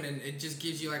you're doing, and it just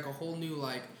gives you like a whole new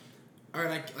like, all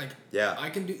right, I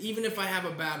can do, even if I have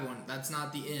a bad one, that's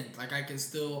not the end. Like I can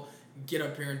still get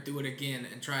up here and do it again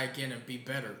and try again and be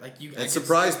better. Like you and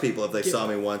surprise people if they saw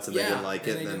me once and they didn't like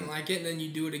it. And then you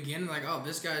do it again, like, oh,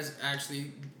 this guy's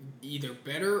actually either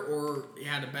better or he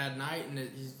had a bad night, and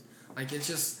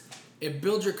it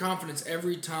builds your confidence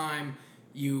every time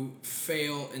you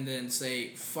fail and then say,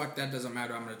 fuck, that doesn't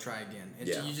matter, I'm going to try again.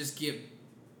 You just get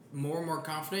more and more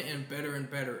confident and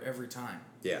better every time.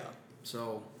 Yeah.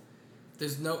 So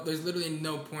there's literally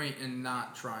no point in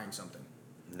not trying something.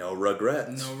 No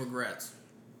regrets. No regrets.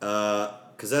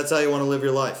 Because that's how you want to live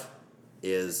your life,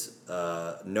 is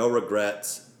no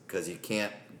regrets, because you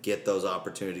can't get those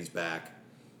opportunities back.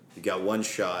 You got one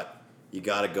shot. You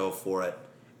got to go for it.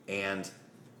 And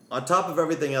on top of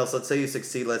everything else, let's say you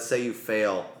succeed, let's say you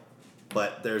fail,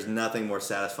 but there's nothing more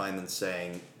satisfying than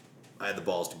saying, I had the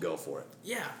balls to go for it.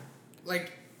 Yeah.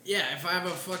 If I have a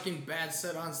fucking bad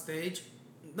set on stage,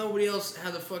 nobody else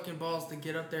had the fucking balls to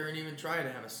get up there and even try to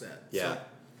have a set. Yeah. So,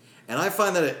 and I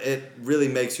find that it really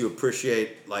makes you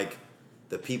appreciate, like,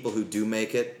 the people who do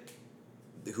make it,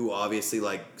 who obviously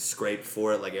like scraped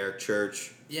for it, like Eric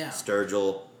Church,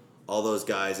 Sturgill, all those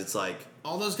guys. It's like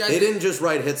all those guys. They didn't just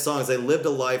write hit songs. They lived a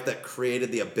life that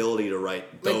created the ability to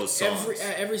write those songs.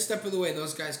 Every step of the way,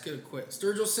 those guys could have quit.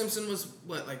 Sturgill Simpson was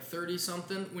what, like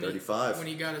 30-something 35 when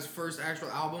he got his first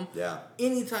actual album. Yeah.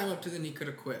 Anytime up to then he could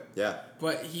have quit. Yeah.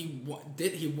 But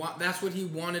that's what he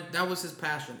wanted. That was his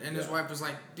passion. And his wife was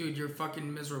like, "Dude, you're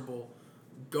fucking miserable.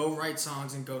 Go write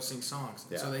songs and go sing songs."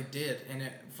 Yeah. So they did, and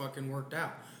it fucking worked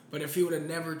out. But if he would have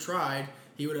never tried,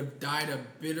 he would have died a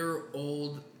bitter,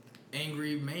 old,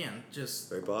 angry man. Just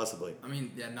very possibly. I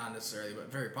mean, yeah, not necessarily,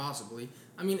 but very possibly.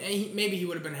 I mean, maybe he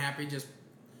would have been happy just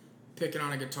picking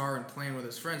on a guitar and playing with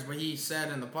his friends. But he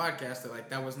said in the podcast that like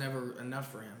that was never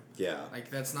enough for him. Yeah. Like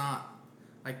that's not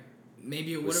like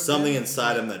maybe it would have something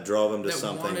inside him that drove him to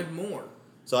something. Wanted more.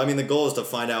 So I mean, the goal is to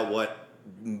find out what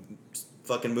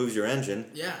fucking moves your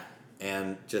engine. Yeah.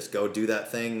 And just go do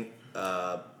that thing.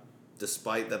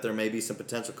 Despite that there may be some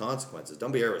potential consequences.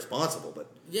 Don't be irresponsible, but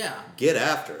get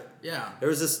after it. Yeah. There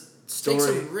was this story. Take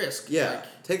some risk. Yeah,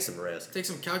 take some risk. Take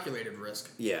some calculated risk.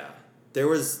 Yeah. There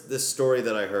was this story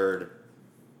that I heard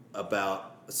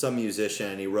about some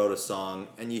musician, and he wrote a song,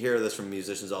 and you hear this from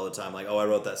musicians all the time, like, oh, I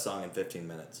wrote that song in 15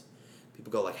 minutes.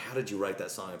 People go like, how did you write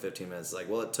that song in 15 minutes? It's like,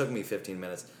 well, it took me 15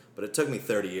 minutes, but it took me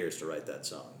 30 years to write that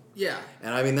song. Yeah.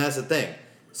 And I mean, that's the thing.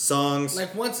 Songs,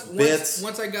 like once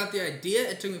I got the idea,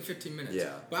 it took me 15 minutes.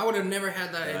 Yeah. But I would have never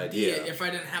had that idea if I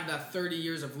didn't have that 30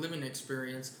 years of living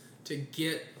experience to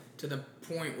get to the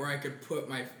point where I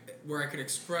could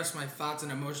express my thoughts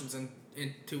and emotions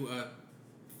into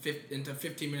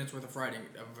 15 minutes worth of writing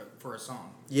for a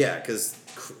song. Yeah, because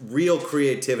real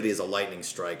creativity is a lightning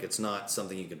strike. It's not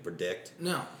something you can predict.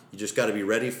 No. You just got to be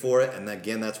ready for it, and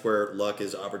again, that's where luck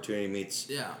is opportunity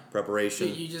meets preparation.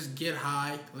 So you just get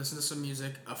high, listen to some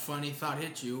music, a funny thought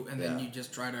hits you, and then you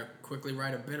just try to quickly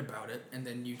write a bit about it, and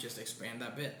then you just expand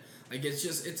that bit. Like it's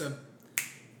just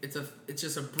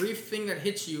a brief thing that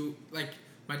hits you. Like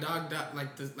my dog died.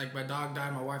 My dog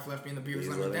died. My wife left me, and the beavers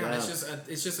let me down.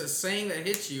 It's just a saying that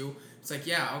hits you. It's like,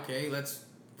 yeah, okay, let's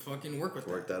fucking work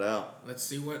that out. Let's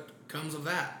see what comes of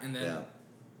that, and then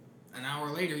an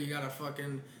hour later, you got a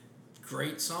fucking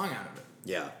great song out of it.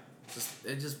 Yeah.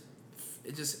 It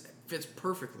just fits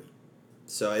perfectly.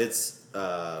 So it's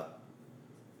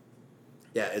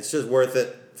it's just worth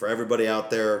it for everybody out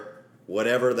there.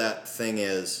 Whatever that thing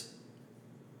is,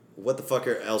 what the fuck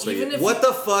else are you? What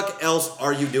the fuck else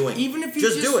are you doing? Even if you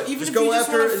just do it. Just go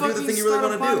after it and do the thing you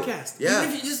really want to do. Yeah.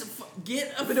 Even if you just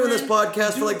get a I've been doing this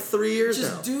podcast for like 3 years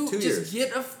now. 2 years. Just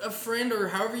get a friend or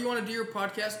however you want to do your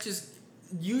podcast. Just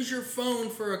use your phone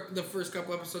for the first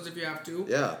couple episodes if you have to.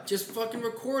 Yeah. Just fucking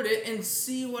record it and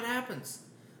see what happens.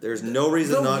 There's no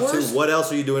reason not to. What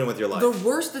else are you doing with your life? The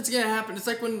worst that's going to happen, it's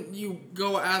like when you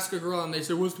go ask a girl and they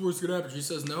say, what's the worst that could happen? She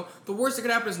says no. The worst that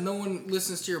could happen is no one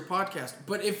listens to your podcast.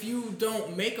 But if you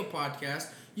don't make a podcast,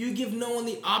 you give no one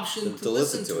the option to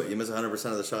listen to it. You miss 100%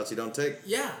 of the shots you don't take.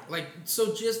 Yeah.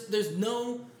 So just, there's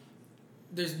no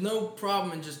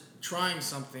problem in just trying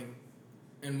something.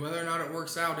 And whether or not it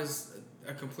works out is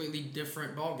a completely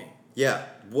different ballgame. Yeah,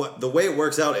 the way it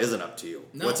works out isn't up to you.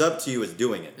 No. What's up to you is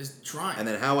doing it. Is trying. And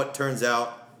then how it turns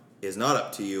out is not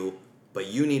up to you, but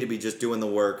you need to be just doing the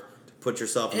work to put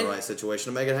yourself in the right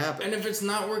situation to make it happen. And if it's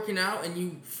not working out and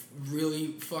you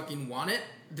really fucking want it,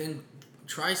 then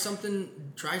try something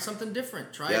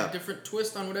different. Try a different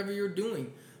twist on whatever you're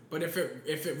doing. But if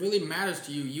it really matters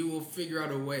to you, you will figure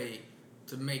out a way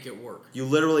to make it work. You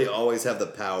literally always have the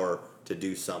power to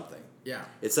do something. Yeah.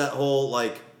 It's that whole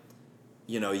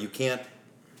you can't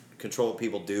control what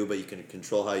people do, but you can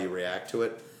control how you react to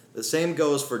it. The same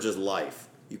goes for just life.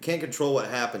 You can't control what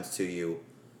happens to you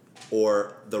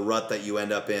or the rut that you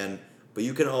end up in, but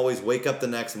you can always wake up the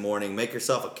next morning, make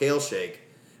yourself a kale shake,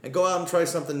 and go out and try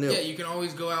something new. Yeah, you can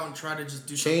always go out and try to just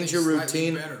do Change something your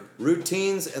routine. Better.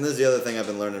 Routines, and this is the other thing I've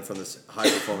been learning from this High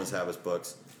Performance Habits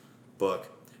book.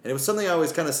 And it was something I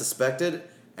always kind of suspected,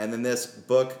 and then this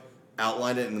book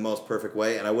outlined it in the most perfect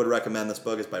way, and I would recommend this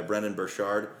book. It's by Brendon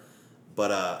Burchard,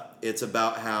 but it's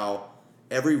about how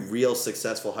every real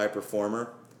successful high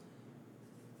performer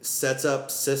sets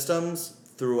up systems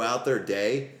throughout their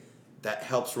day that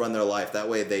helps run their life. That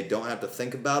way they don't have to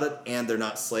think about it, and they're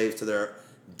not slaves to their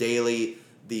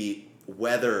the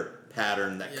weather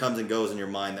pattern that comes and goes in your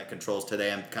mind that controls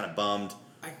today I'm kind of bummed.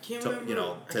 I can't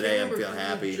remember. Today I'm feeling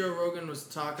happy. Joe Rogan was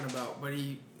talking about, but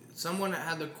someone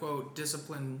had the quote,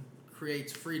 "Discipline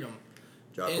creates freedom."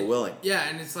 Jocko Willing. Yeah,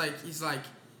 and he's like,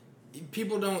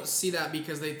 people don't see that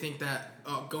because they think that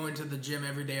going to the gym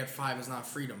every day at 5 is not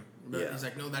freedom. But he's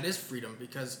like, no, that is freedom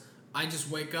because I just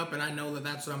wake up and I know that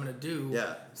that's what I'm gonna do.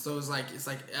 Yeah. So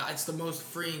it's the most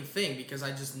freeing thing because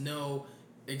I just know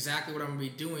exactly what I'm gonna be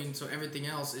doing. So everything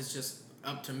else is just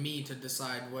up to me to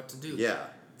decide what to do. Yeah.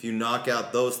 If you knock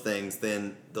out those things,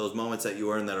 then those moments that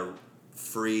you earn that are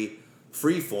free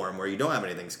form where you don't have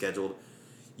anything scheduled,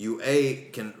 you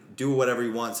can do whatever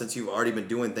you want since you've already been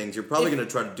doing things. You're probably going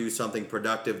to try to do something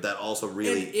productive that also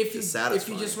really is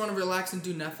satisfying. If you just want to relax and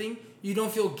do nothing, you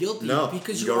don't feel guilty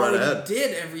because you right already ahead.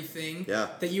 did everything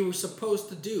that you were supposed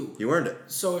to do. You earned it.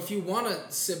 So if you want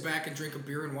to sit back and drink a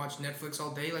beer and watch Netflix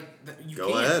all day, you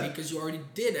Go can ahead. because you already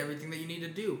did everything that you need to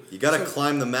do. You got to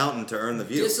climb the mountain to earn the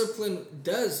view. Discipline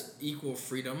does equal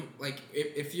freedom. Like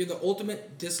if you're the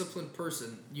ultimate disciplined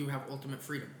person, you have ultimate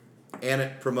freedom. And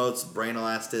it promotes brain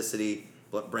plasticity,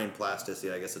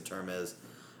 I guess the term is.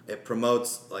 It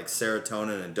promotes like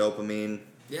serotonin and dopamine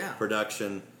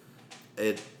production.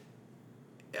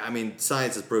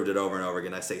 Science has proved it over and over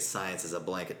again. I say science is a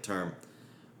blanket term.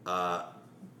 But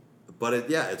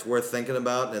it's worth thinking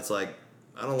about. And it's like,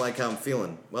 I don't like how I'm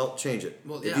feeling. Well, change it.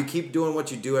 Well, if you keep doing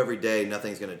what you do every day,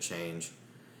 nothing's going to change.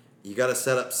 You got to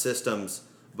set up systems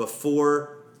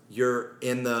before you're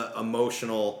in the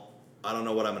emotional, I don't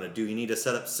know what I'm going to do. You need to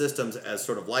set up systems as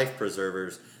sort of life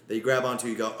preservers that you grab onto.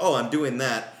 You go, oh, I'm doing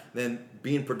that. Then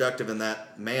being productive in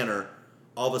that manner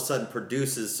all of a sudden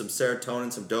produces some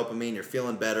serotonin, some dopamine. You're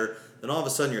feeling better. Then all of a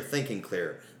sudden you're thinking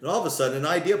clear. Then all of a sudden an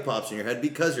idea pops in your head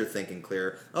because you're thinking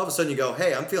clear. All of a sudden you go,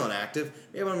 hey, I'm feeling active.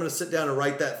 Maybe I'm going to sit down and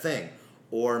write that thing.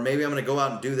 Or maybe I'm going to go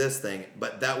out and do this thing.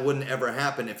 But that wouldn't ever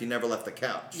happen if you never left the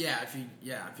couch. Yeah,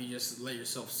 if you just let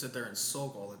yourself sit there and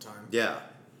sulk all the time. Yeah.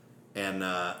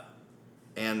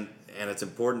 And it's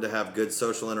important to have good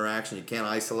social interaction. You can't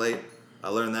isolate. I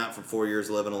learned that from 4 years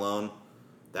living alone.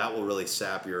 That will really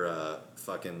sap your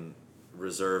fucking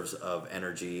reserves of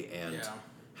energy and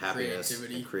happiness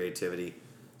and creativity.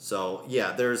 So,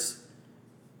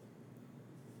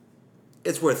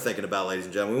 it's worth thinking about, ladies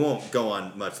and gentlemen. We won't go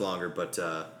on much longer, but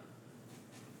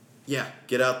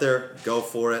get out there, go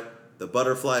for it. The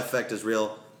butterfly effect is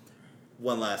real.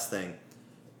 One last thing.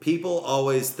 People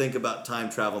always think about time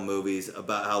travel movies,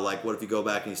 about how, like, what if you go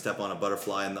back and you step on a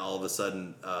butterfly and all of a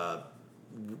sudden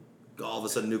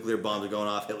nuclear bombs are going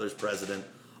off, Hitler's president,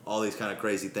 all these kind of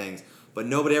crazy things. But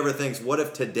nobody ever thinks, what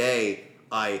if today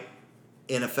I,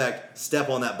 in effect, step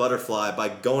on that butterfly by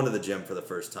going to the gym for the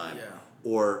first time? Yeah.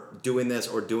 Or doing this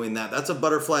or doing that. That's a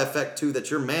butterfly effect, too,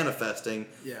 that you're manifesting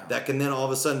that can then all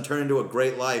of a sudden turn into a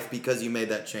great life because you made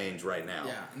that change right now.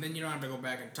 Yeah, and then you don't have to go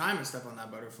back in time and step on that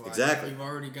butterfly. Exactly. You've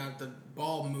already got the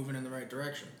ball moving in the right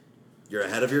direction. You're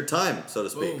ahead of your time, so to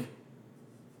speak. Boom.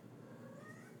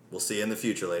 We'll see you in the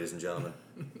future, ladies and gentlemen.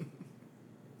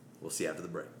 We'll see you after the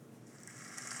break.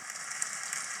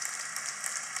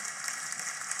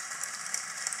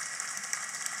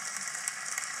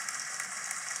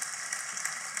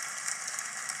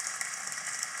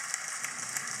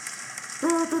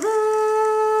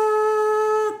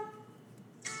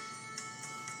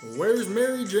 Where's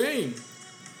Mary Jane?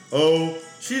 Oh,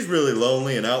 she's really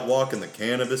lonely and out walking the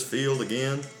cannabis field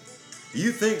again. Do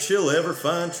you think she'll ever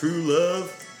find true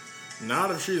love?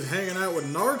 Not if she's hanging out with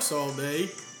narcs all day.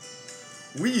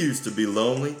 We used to be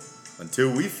lonely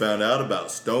until we found out about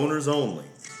Stoners Only.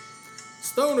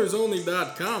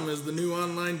 StonersOnly.com is the new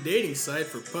online dating site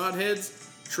for potheads,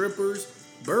 trippers,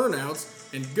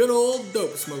 burnouts, and good old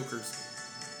dope smokers.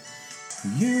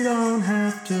 You don't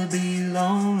have to be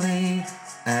lonely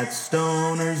at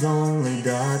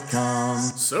StonersOnly.com.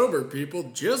 Sober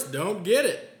people just don't get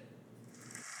it.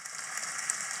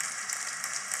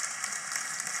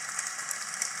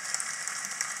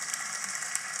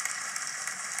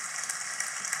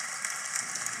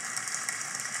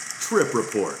 Trip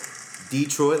Report,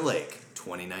 Detroit Lake,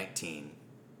 2019.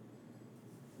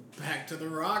 Back to the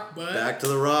rock, bud. Back to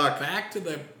the rock. Back to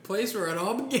the place where it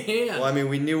all began. Well, I mean,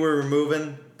 we knew we were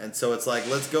moving, and so it's like,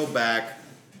 let's go back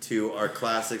to our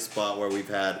classic spot where we've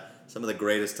had some of the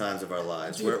greatest times of our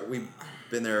lives. We've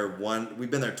been there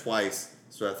twice.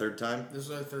 This is our third time? This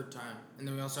is our third time. And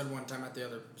then we also had one time at the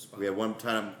other spot. We had one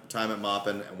time at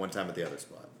Maupin and one time at the other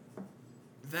spot.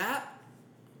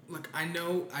 Look, I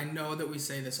know that we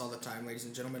say this all the time, ladies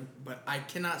and gentlemen, but I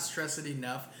cannot stress it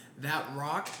enough. That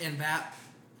rock and that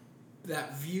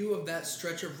view of that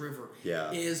stretch of river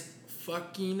is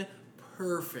fucking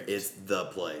perfect. It's the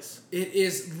place. It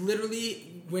is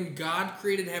literally, when God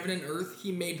created heaven and earth,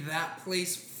 he made that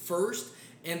place first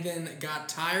and then got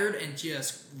tired and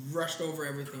just rushed over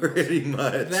everything else. Pretty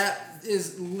much. That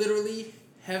is literally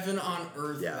heaven on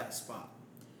earth, that spot.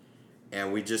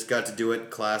 And we just got to do it,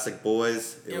 classic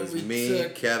boys. It was me,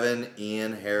 Kevin,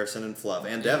 Ian, Harrison, and Fluff,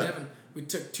 and Devin. We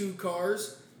took 2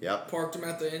 cars, Yep. Parked them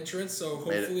at the entrance, so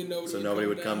hopefully nobody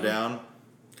would come down.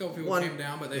 A couple people came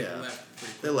down, but they left pretty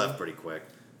quick. They left pretty quick.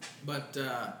 But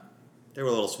they were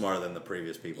a little smarter than the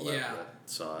previous people that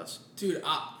saw us. Dude,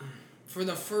 for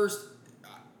the first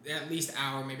at least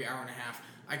hour, maybe hour and a half,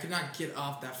 I could not get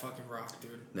off that fucking rock,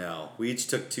 dude. No. We each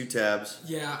took 2 tabs.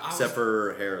 Yeah. Except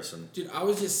for Harrison. Dude, I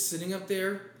was just sitting up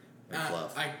there. And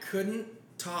Fluff. I couldn't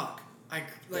talk. I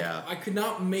could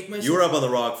not make myself... You were up on the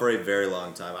rock for a very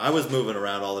long time. I was moving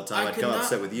around all the time. I'd come up,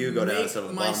 sit with you, go down and sit on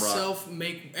the bottom rock.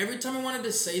 Every time I wanted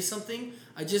to say something,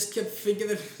 I just kept thinking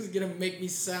that it was going to make me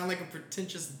sound like a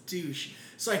pretentious douche.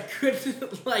 So I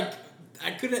couldn't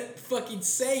fucking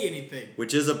say anything.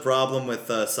 Which is a problem with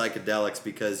psychedelics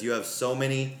because you have so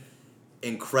many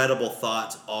incredible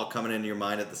thoughts all coming into your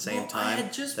mind at the same time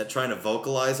that trying to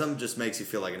vocalize them just makes you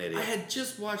feel like an idiot. I had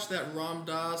just watched that Ram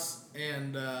Dass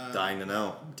and... Dying to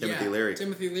Know. Timothy Leary.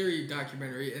 Timothy Leary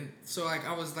documentary. And so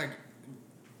I was like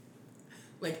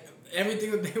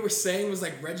everything that they were saying was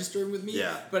registering with me.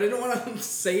 Yeah. But I didn't want to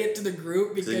say it to the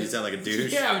group because... So you sound like a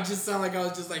douche? Yeah, it would just sound like I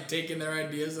was just taking their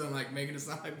ideas and making it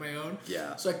sound like my own.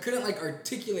 Yeah. So I couldn't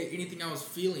articulate anything I was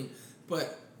feeling.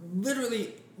 But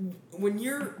literally, when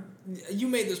you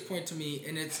made this point to me,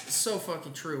 and it's so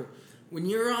fucking true. When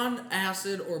you're on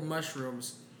acid or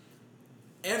mushrooms,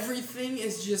 everything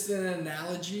is just an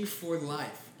analogy for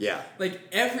life. Yeah.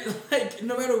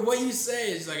 No matter what you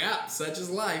say, it's such is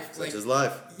life. Such is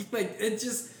life. It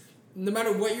just, no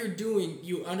matter what you're doing,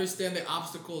 you understand the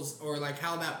obstacles or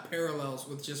how that parallels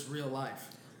with just real life.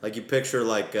 You picture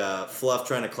Fluff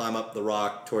trying to climb up the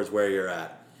rock towards where you're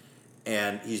at.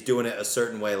 And he's doing it a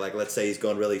certain way, let's say he's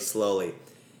going really slowly.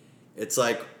 It's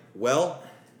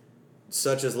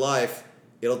such is life.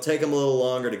 It'll take him a little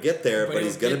longer to get there, but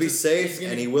he's going to be safe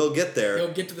and he will get there.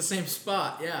 He'll get to the same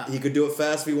spot, yeah. He could do it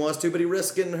fast if he wants to, but he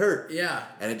risks getting hurt. Yeah.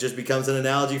 And it just becomes an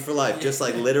analogy for life, just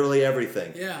literally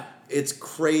everything. Yeah. It's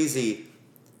crazy.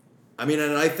 I mean,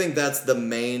 and I think that's the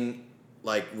main,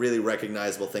 really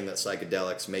recognizable thing that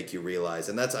psychedelics make you realize.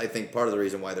 And that's, I think, part of the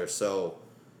reason why they're so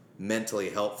mentally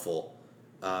helpful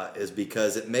is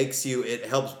because it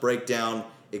helps break down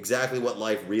exactly what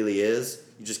life really is.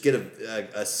 You just get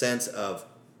a sense of,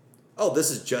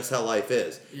 this is just how life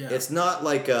is. Yeah. It's not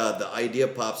the idea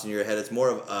pops in your head. It's more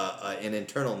of an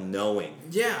internal knowing.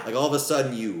 Yeah. All of a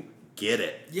sudden you get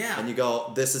it. Yeah. And you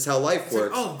go, this is how life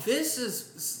works. This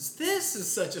is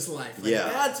such as life.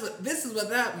 This is what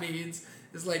that means.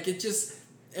 It's it just,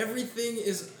 everything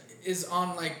is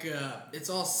on it's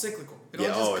all cyclical. It's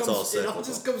all cyclical. It all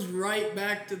just comes right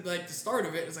back to the start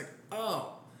of it. It's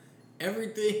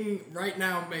everything right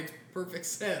now makes perfect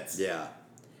sense. Yeah.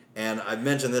 And I've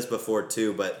mentioned this before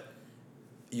too, but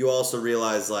you also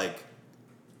realize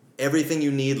everything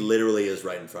you need literally is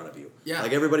right in front of you. Yeah.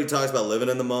 Everybody talks about living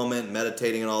in the moment,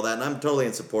 meditating and all that, and I'm totally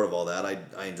in support of all that.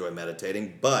 I enjoy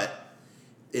meditating, but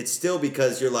it's still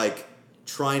because you're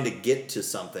trying to get to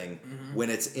something when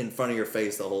it's in front of your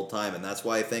face the whole time. And that's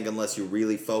why I think unless you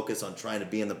really focus on trying to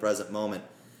be in the present moment,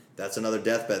 that's another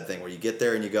deathbed thing where you get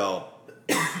there and you go,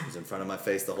 it's in front of my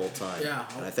face the whole time. Yeah.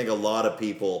 And I think a lot of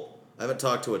people, I haven't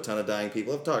talked to a ton of dying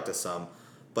people, I've talked to some,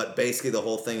 but basically the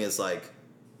whole thing is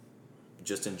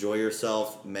just enjoy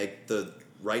yourself, make the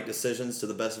right decisions to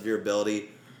the best of your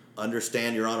ability,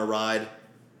 understand you're on a ride,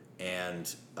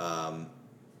 and,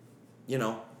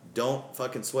 don't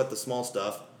fucking sweat the small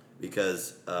stuff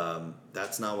because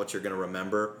that's not what you're going to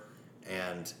remember.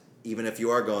 And even if you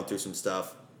are going through some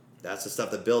stuff, that's the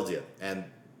stuff that builds you. And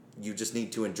you just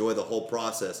need to enjoy the whole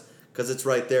process because it's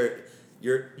right there.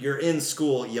 You're in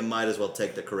school, you might as well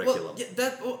take the curriculum.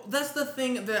 That's the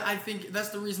thing that I think, that's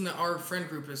the reason that our friend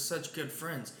group is such good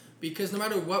friends. Because no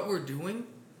matter what we're doing,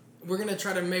 we're going to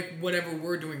try to make whatever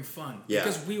we're doing fun. Yeah.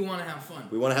 Because we want to have fun.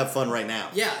 We want to have fun right now.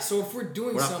 Yeah, so if we're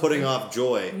doing something... We're not putting off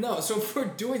joy. No, so if we're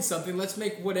doing something, let's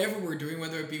make whatever we're doing,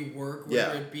 whether it be work,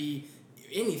 whether it be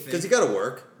anything. Because you got to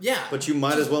work. Yeah. But you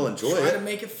might as well enjoy it. Try to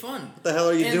make it fun. What the hell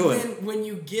are you doing? And when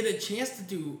you get a chance to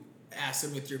do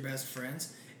acid with your best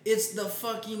friends, it's the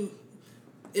fucking...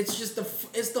 It's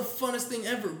the funnest thing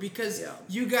ever because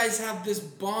you guys have this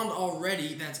bond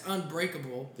already that's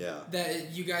unbreakable. Yeah.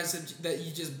 That you guys that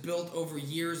you just built over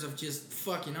years of just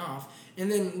fucking off,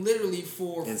 and then literally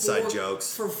for inside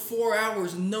jokes for 4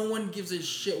 hours, no one gives a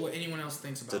shit what anyone else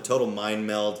thinks about. It's a total mind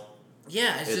meld.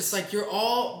 Yeah, it's just you're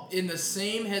all in the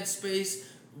same headspace,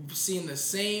 seeing the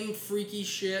same freaky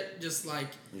shit. Just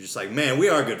you're just man, we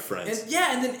are good friends.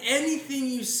 And then anything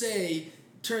you say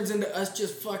turns into us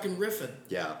just fucking riffing.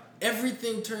 Yeah.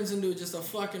 Everything turns into just a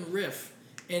fucking riff.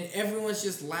 And everyone's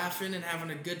just laughing and having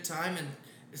a good time. And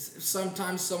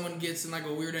sometimes someone gets in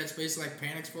a weird headspace,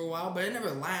 panics for a while, but it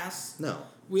never lasts. No.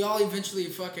 we all eventually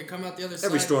fucking come out the other side.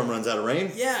 Every storm runs out of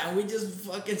rain. Yeah, and we just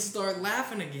fucking start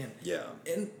laughing again. Yeah.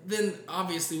 And then,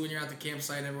 obviously, when you're at the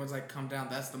campsite and everyone's like, come down,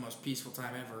 that's the most peaceful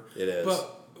time ever. It is.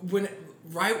 But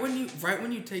right when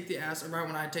you take the acid, right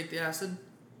when I take the acid,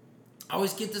 I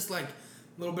always get this, like,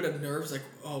 little bit of nerves, like,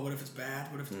 oh, what if it's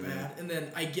bad? What if it's bad? And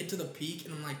then I get to the peak,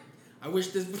 and I'm like, I wish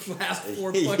this would last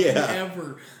for fucking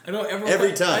ever. I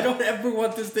don't ever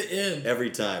want this to end. Every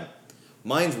time.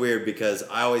 Mine's weird because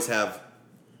I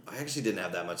actually didn't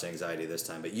have that much anxiety this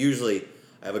time, but usually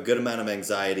I have a good amount of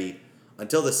anxiety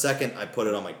until the second I put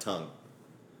it on my tongue.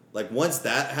 Like, once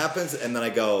that happens, and then I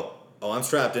go, oh, I'm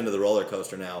strapped into the roller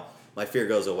coaster now, my fear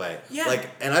goes away. Yeah. Like,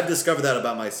 and I've discovered that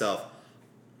about myself.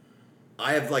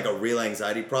 I have, like, a real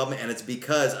anxiety problem, and it's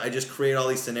because I just create all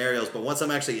these scenarios, but once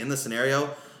I'm actually in the scenario,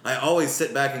 I always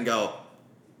sit back and go,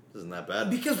 this isn't that bad.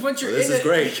 Because once you're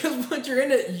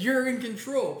in it, you're in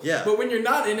control. Yeah. But when you're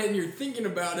not in it and you're thinking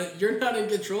about it, you're not in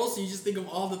control, so you just think of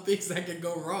all the things that could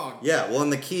go wrong. Yeah, well,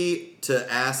 and the key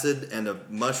to acid and to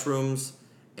mushrooms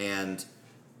and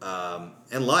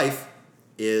life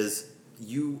is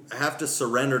you have to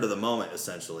surrender to the moment,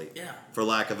 essentially. Yeah. For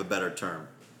lack of a better term.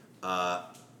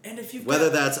 And if you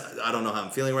that's, I don't know how I'm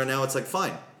feeling right now, it's like,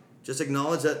 fine. Just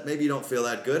acknowledge that maybe you don't feel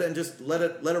that good and just let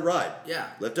it ride. Yeah.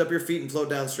 Lift up your feet and float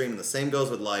downstream, and the same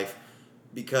goes with life,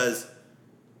 because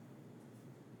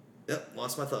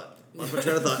lost my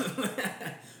train of thought.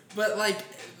 But like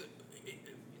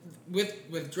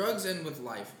with drugs and with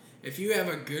life, if you have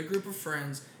a good group of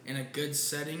friends in a good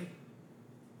setting,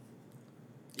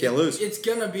 can't lose. It's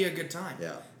gonna be a good time.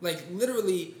 Yeah. Like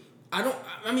literally,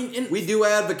 we do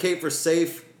advocate for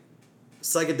safe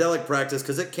psychedelic practice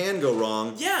because it can go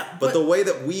wrong. Yeah, but the way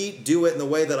that we do it and the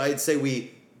way that I'd say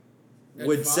we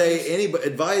would say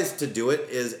advise to do it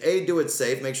is A, do it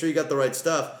safe, make sure you got the right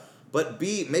stuff, but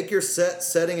B, make your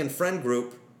setting and friend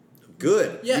group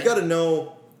good. Yeah. You got to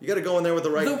know, you got to go in there with the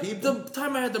right people. The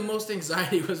time I had the most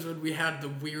anxiety was when we had the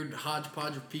weird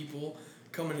hodgepodge of people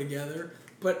coming together.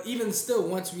 But even still,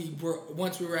 once we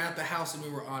were at the house and we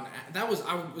were on, I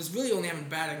was really only having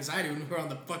bad anxiety when we were on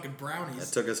the fucking brownies.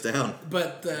 That took us down.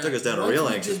 But it took us down a real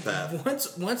anxious path.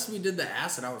 Once we did the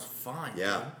acid, I was fine.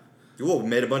 Yeah. Well, we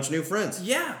made a bunch of new friends.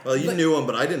 Yeah. Well, you knew them,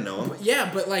 but I didn't know them.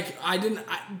 Yeah, but like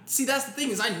see, that's the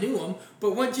thing is I knew them,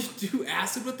 but once you do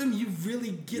acid with them, you really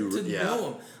get to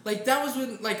know them. Like that was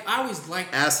when I always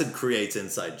liked acid creates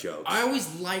inside jokes. I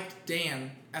always liked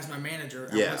Dan as my manager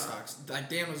at White Sox. Like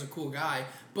Dan was a cool guy,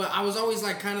 but I was always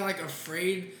kind of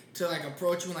afraid to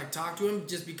approach him and talk to him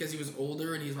just because he was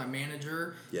older and he was my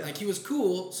manager. Yeah. He was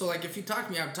cool, so if he talked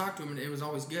to me, I would talk to him and it was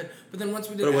always good. But then once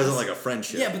we did, but it wasn't like a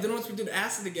friendship. Yeah, but then once we did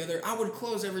acid together, I would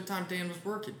close every time Dan was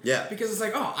working. Yeah. Because it's I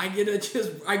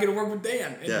get to work with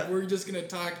Dan, and we're just gonna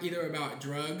talk either about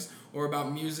drugs or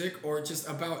about music or just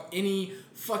about any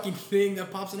fucking thing that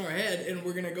pops in our head, and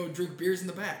we're gonna go drink beers in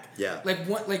the back. Yeah.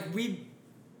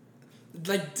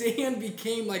 Dan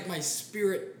became my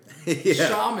spirit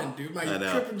shaman, dude. My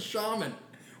tripping shaman.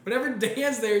 Whenever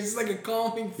Dan's there, he's just a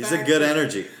calming factor. He's a good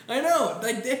energy. I know.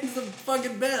 Dan's the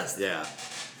fucking best. Yeah.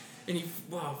 And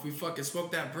if we fucking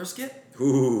smoked that brisket.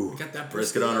 Ooh. We got that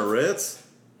brisket on a Ritz.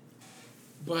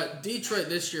 But Detroit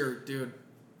this year, dude.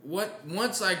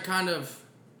 Once I kind of,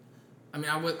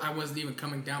 I wasn't even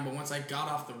coming down, but once I got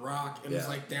off the rock and was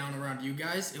down around you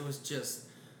guys, it was just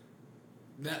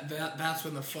that's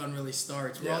when the fun really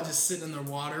starts. We're all just sitting in the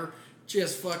water,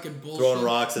 just fucking bullshit. Throwing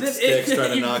rocks at sticks,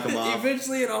 trying to knock them off.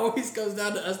 Eventually, it always comes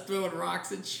down to us throwing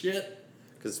rocks at shit.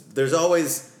 Because there's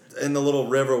always, in the little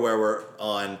river where we're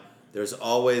on, there's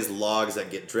always logs that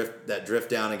drift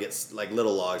down and get,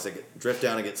 little logs that drift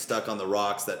down and get stuck on the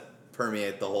rocks that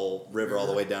permeate the whole river all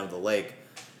the way down to the lake.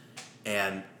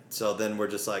 And so then we're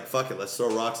just fuck it, let's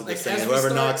throw rocks at this thing, and whoever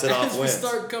knocks it off wins. As we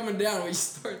start coming down, we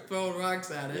start throwing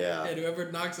rocks at it, and whoever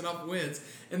knocks it off wins.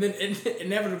 And then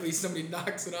inevitably somebody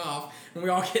knocks it off, and we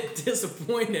all get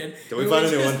disappointed. Then we find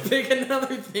a new one. Pick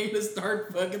another thing to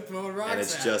start fucking throwing rocks at. And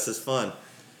it's just as fun.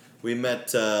 We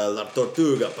met La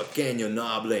Tortuga Pequeño no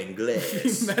habla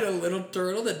inglés. We met a little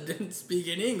turtle that didn't speak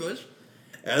any English.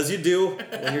 As you do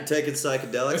when you're taking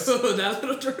psychedelics. Oh, that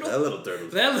little turtle? That little turtle.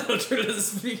 That little turtle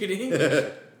doesn't speak any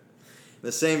English.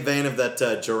 The same vein of that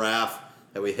giraffe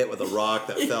that we hit with a rock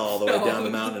that fell all the way down the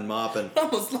mountain in Maupin. I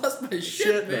almost lost my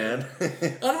shit, man. I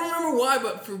don't remember why,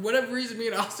 but for whatever reason, me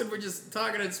and Austin were just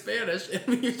talking in Spanish, and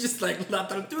we were just La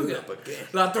Tortuga.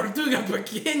 La Tortuga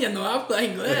Pequeña no habla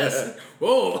inglés.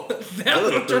 Whoa, that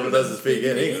little turtle doesn't speak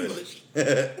any English.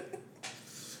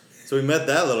 So we met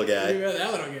that little guy. We met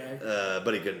that little guy.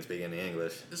 But he couldn't speak any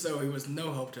English. So he was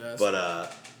no help to us.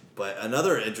 But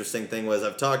another interesting thing was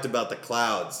I've talked about the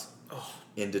clouds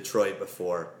in Detroit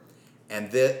before.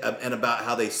 and about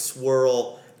how they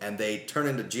swirl and they turn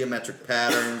into geometric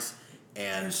patterns.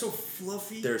 And they're so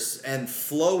fluffy. And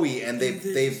flowy, and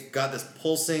they've got this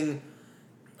pulsing.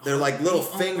 They're like little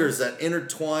fingers that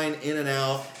intertwine in and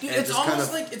out. Dude, and it's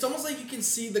almost like you can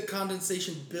see the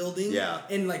condensation building. Yeah.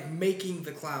 And like making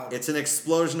the cloud. It's an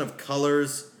explosion of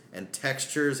colors and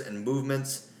textures and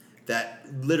movements that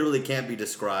literally can't be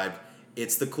described.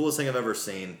 It's the coolest thing I've ever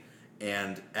seen.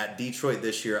 And at Detroit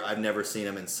this year, I've never seen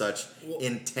them in such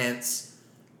intensity.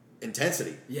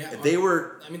 Yeah, they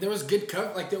were. I mean, there was good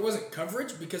cover. Like there wasn't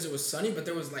coverage because it was sunny, but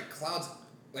there was like clouds,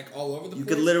 like all over the place. You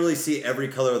could literally see every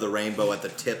color of the rainbow at the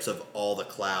tips of all the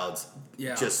clouds.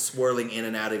 Yeah. Just swirling in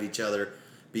and out of each other,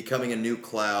 becoming a new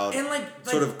cloud, and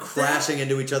sort of crashing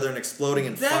into each other and exploding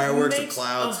in fireworks and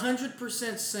clouds. That makes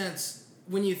 100% sense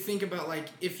when you think about like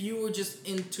if you were just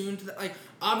in tune to that. Like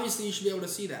obviously you should be able to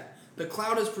see that. The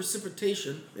cloud is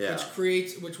precipitation, which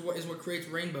is what creates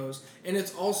rainbows, and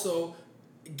it's also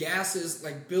gases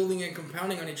like building and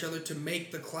compounding on each other to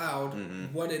make the cloud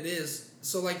what it is.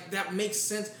 So like that makes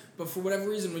sense. But for whatever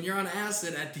reason, when you're on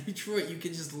acid at Detroit, you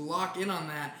can just lock in on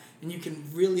that and you can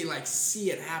really like see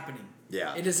it happening.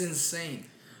 Yeah, it is insane.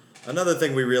 Another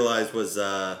thing we realized was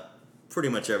pretty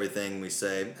much everything we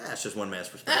say. It's just one man's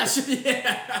perspective.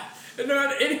 Yeah.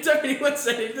 No, anytime anyone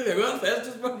said anything, well, that's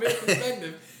just one man's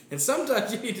perspective. And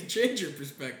sometimes you need to change your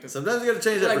perspective. Sometimes you got to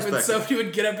change that perspective. Like when somebody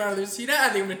would get up out of their seat, I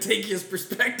think I'm going to take his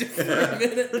perspective for a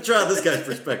minute. Let's try out this guy's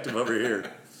perspective over here.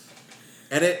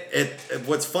 And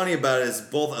what's funny about it is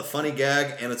both a funny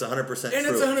gag and it's 100% true. And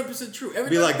it's 100% true.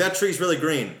 Be like, that tree's really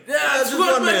green. Yeah, that's just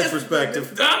one man's perspective.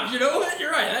 You know what? You're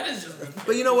right. That is just.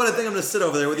 But you know what? I think I'm going to sit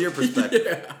over there with your perspective.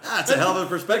 Yeah. That's a hell of a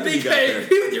perspective you got there. I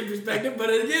agree with your perspective, but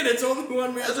again, it's only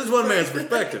one man's. That's just one man's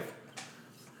perspective.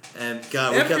 And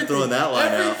God, we kept throwing that line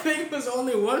out. Everything was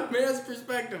only one man's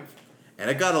perspective. And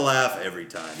it got a laugh every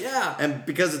time. Yeah. And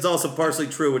because it's also partially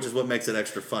true, which is what makes it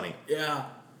extra funny. Yeah.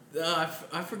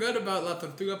 I forgot about La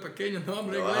Tortuga Pequeña. No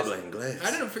habla inglés.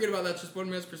 I didn't forget about that just one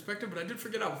man's perspective, but I did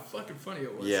forget how fucking funny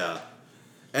it was. Yeah.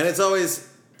 And it's always,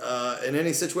 in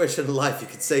any situation in life, you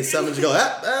could say something and you go,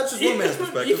 that's just one man's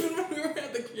perspective. Even when we were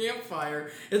at the campfire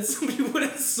and somebody would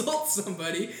insult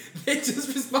somebody, they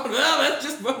just respond, well, that's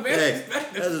just one man's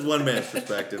perspective. That's just one man's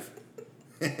perspective.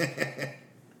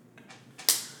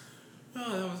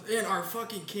 Oh, that was in our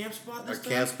fucking camp spot this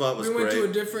time. Our camp spot was great. We went to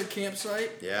a different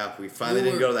campsite. Yeah, we finally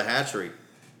didn't go to the hatchery.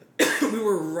 We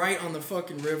were right on the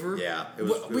fucking river. Yeah, it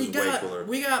was way cooler.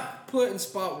 We got put in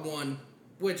spot 1,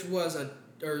 which was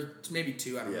or maybe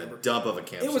 2, I don't remember. Dump of a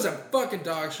campsite. It was a fucking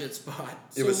dog shit spot.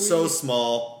 It was so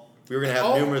small. We were going to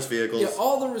have numerous vehicles. Yeah,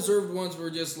 all the reserved ones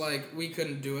were just like, we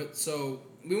couldn't do it. So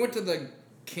we went to the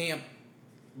camp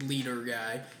leader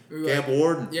guy. Camp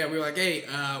warden. Yeah, we were like, hey,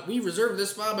 we reserved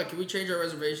this spot, but can we change our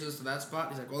reservations to that spot?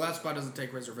 He's like, well, that spot doesn't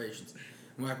take reservations.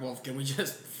 I'm like, well, can we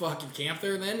just fucking camp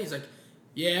there then? He's like,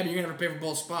 yeah, but you're going to have to pay for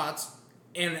both spots.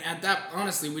 And at that,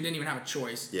 honestly, we didn't even have a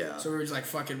choice. Yeah. So we were just like,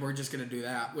 fuck it, we're just going to do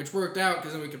that. Which worked out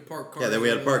because then we could park cars. Yeah, then we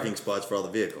had parking spots for all the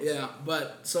vehicles. Yeah,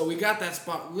 but so we got that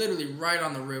spot literally right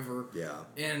on the river. Yeah.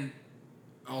 And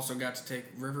also got to take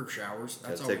river showers.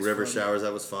 Got to take river showers.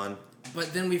 That was fun.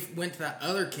 But then we went to that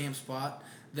other camp spot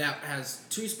that has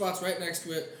 2 spots right next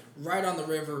to it, right on the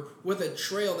river, with a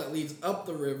trail that leads up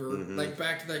the river, like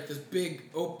back to like this big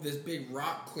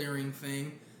rock clearing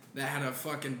thing that had a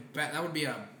fucking that would be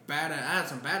a badass. I had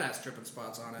some badass tripping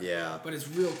spots on it. Yeah. But it's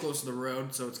real close to the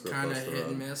road, so it's kind of hit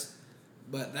and miss.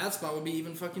 But that spot would be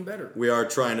even fucking better. We are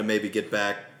trying to maybe get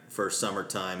back for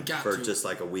summertime just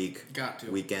like a week,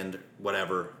 weekend,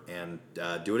 whatever, and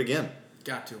do it again.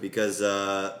 Got to. Because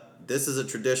this is a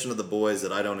tradition of the boys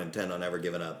that I don't intend on ever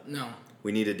giving up. No.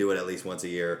 We need to do it at least once a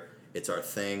year. It's our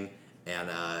thing, and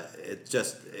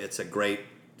it's a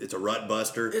rut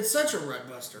buster. It's such a rut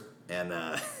buster. And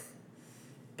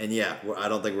yeah, I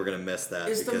don't think we're gonna miss that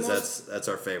because that's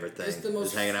our favorite thing.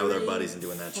 Is hanging out with our buddies and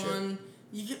doing that fun.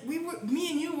 Shit.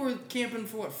 Me and you were camping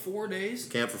for 4 days.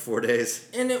 Camp for 4 days.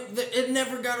 And it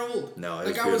never got old. No, it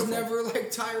was beautiful. I was never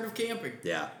tired of camping.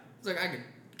 Yeah. It's like I could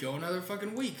go another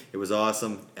fucking week. It was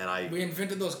awesome, and we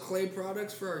invented those clay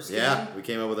products for our skin. Yeah, we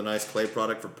came up with a nice clay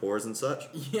product for pores and such.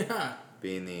 Yeah.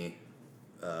 Being the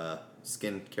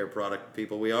skin care product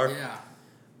people we are.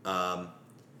 Yeah.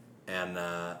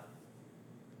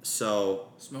 So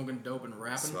smoking dope and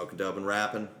rapping.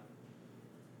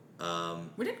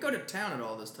 We didn't go to town at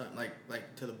all this time,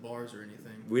 like to the bars or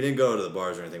anything. We didn't go to the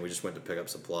bars or anything. We just went to pick up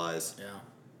supplies. Yeah,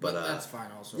 but that's fine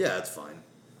also. Yeah, it's fine.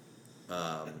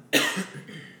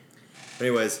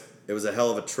 Anyways, it was a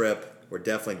hell of a trip. We're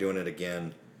definitely doing it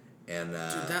again. And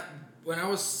dude, when I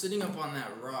was sitting up on that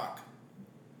rock,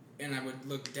 and I would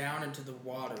look down into the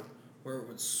water where it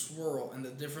would swirl and the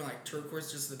different like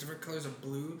turquoise, just the different colors of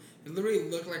blue. It literally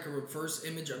looked like a reverse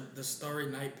image of the Starry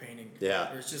Night painting. Yeah.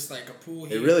 Where it's just like a pool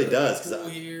here. It really does. A pool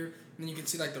here, and then you can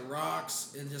see like the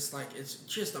rocks and just like it's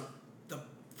just the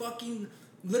fucking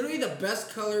literally the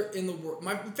best color in the world.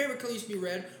 My favorite color used to be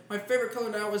red. My favorite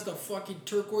color now is the fucking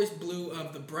turquoise blue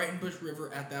of the Brighton Bush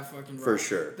River at that fucking rock. For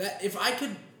sure. That if I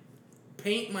could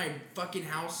paint my fucking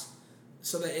house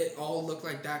so that it all looked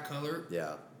like that color,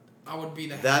 Yeah. I would be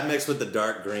the That happiest. mixed with the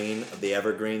dark green of the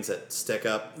evergreens that stick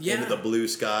up into the blue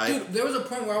sky. Dude, there was a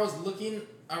point where I was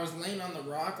laying on the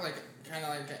rock, like, kind of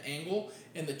like an angle,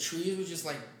 and the trees was just,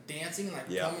 like, dancing,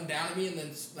 like, coming down at me, and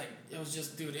then, like, it was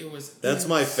just, dude, it was That's insane.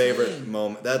 my favorite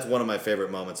moment. That's one of my favorite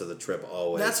moments of the trip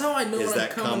always. That's how I know when I'm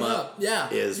coming up. Yeah.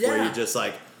 Is where you're just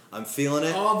like, I'm feeling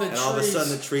it, all of a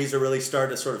sudden the trees are really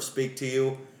starting to sort of speak to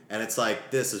you, and it's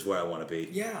like, this is where I want to be.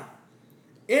 Yeah.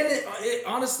 And it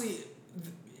honestly,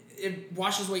 it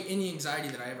washes away any anxiety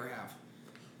that I ever have.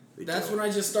 That's when I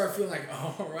just start feeling like,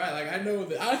 oh, all right, like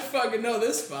I fucking know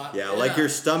this spot. Yeah, like your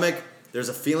stomach, there's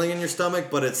a feeling in your stomach,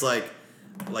 but it's like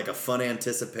a fun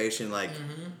anticipation, like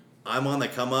I'm on the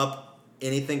come up,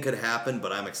 anything could happen,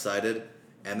 but I'm excited,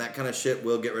 and that kind of shit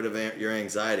will get rid of your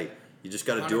anxiety. You just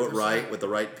got to do it right with the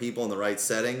right people in the right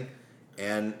setting,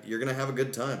 and you're going to have a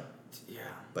good time. Yeah.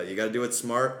 But you got to do it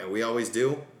smart, and we always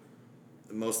do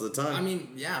most of the time. I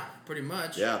mean, yeah, pretty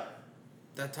much. Yeah.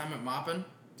 That time at Moppin.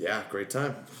 Yeah, great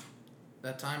time.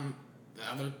 That time, the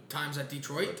other times at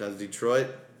Detroit. Other times Detroit,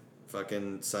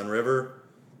 fucking Sun River,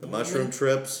 the mushroom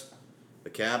trips, the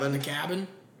cabin. The cabin.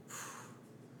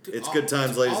 Dude, It's good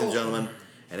times, ladies and gentlemen,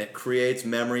 and it creates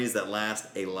memories that last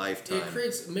a lifetime. It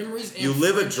creates memories. And you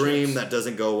live friendships. a dream that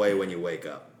doesn't go away when you wake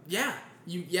up. Yeah,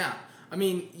 yeah. I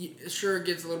mean, sure, it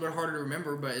gets a little bit harder to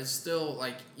remember, but it's still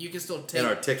like you can still take And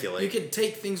articulate. You can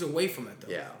take things away from it,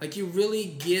 though. Yeah. Like you really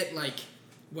get like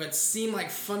what seem like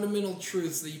fundamental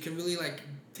truths that you can really like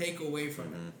take away from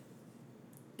it.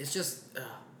 It's just,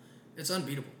 it's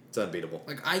unbeatable. It's unbeatable.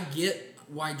 Like I get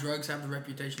why drugs have the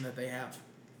reputation that they have.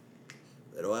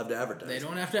 They don't have to advertise. They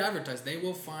don't have to advertise. They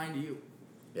will find you.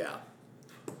 Yeah.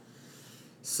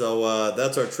 So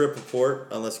that's our trip report.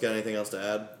 Unless you got anything else to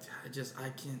add. I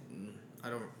can't. I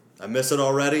don't. I miss it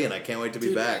already, and I can't wait to be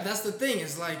Dude, back. That's the thing.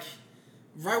 Is like,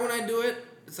 right when I do it,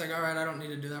 it's like, all right, I don't need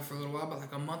to do that for a little while. But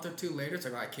like a month or two later, it's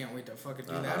like, oh, I can't wait to fucking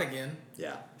do that again.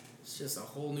 Yeah. It's just a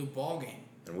whole new ball game.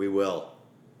 And we will.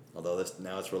 Although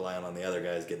now it's relying on the other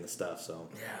guys getting the stuff. So.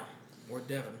 Yeah. Or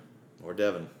Devin. Or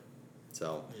Devin.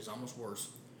 So. Which is almost worse.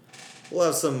 We'll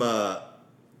have some.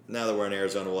 Now that we're in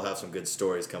Arizona, we'll have some good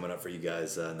stories coming up for you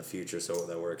guys in the future, so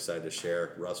that we're excited to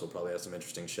share. Russ will probably have some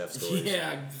interesting chef stories.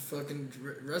 Yeah, fucking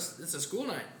Russ. It's a school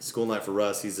night. School night for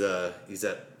Russ. He's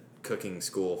at cooking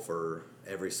school for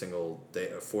every single day,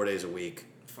 4 days a week.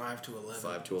 5 to 11.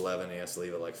 5 to 11. He has to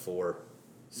leave at like 4.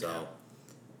 So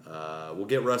we'll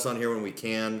get Russ on here when we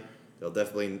can. There'll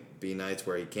definitely be nights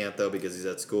where he can't though because he's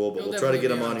at school, but we'll try to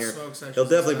get him on here. He'll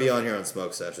definitely be on here on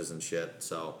smoke sessions and shit.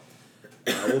 So.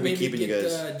 We'll be keeping you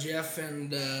guys. Jeff and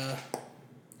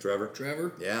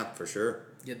Trevor. Yeah, for sure.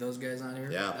 Get those guys on here.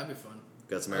 Yeah, that'd be fun.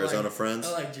 Got some Arizona friends.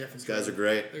 I like Jeff and These guys Trevor. are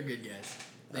great. They're good guys.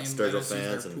 They Sturgill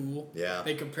fans their and pool. Yeah,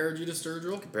 they compared you to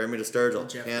Sturgill. Compared me to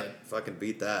Sturgill. Jeff Can't did. fucking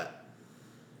beat that.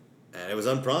 And it was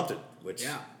unprompted, which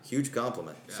huge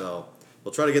compliment. Yeah. So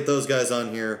we'll try to get those guys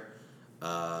on here.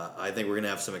 I think we're gonna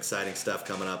have some exciting stuff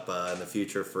coming up in the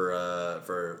future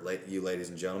for you ladies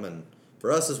and gentlemen.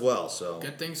 For us as well, so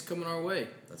Good things coming our way.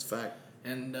 that's a fact.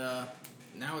 And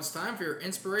now it's time for your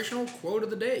inspirational quote of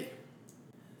the day.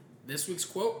 This week's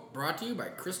quote brought to you by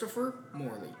Christopher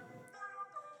Morley.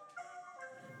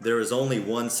 There is only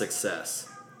one success: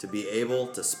 to be able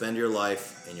to spend your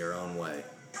life in your own way.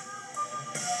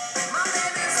 My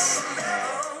baby's on the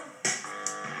level.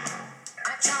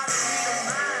 I try to read her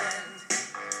mind.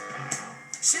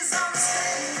 She's on the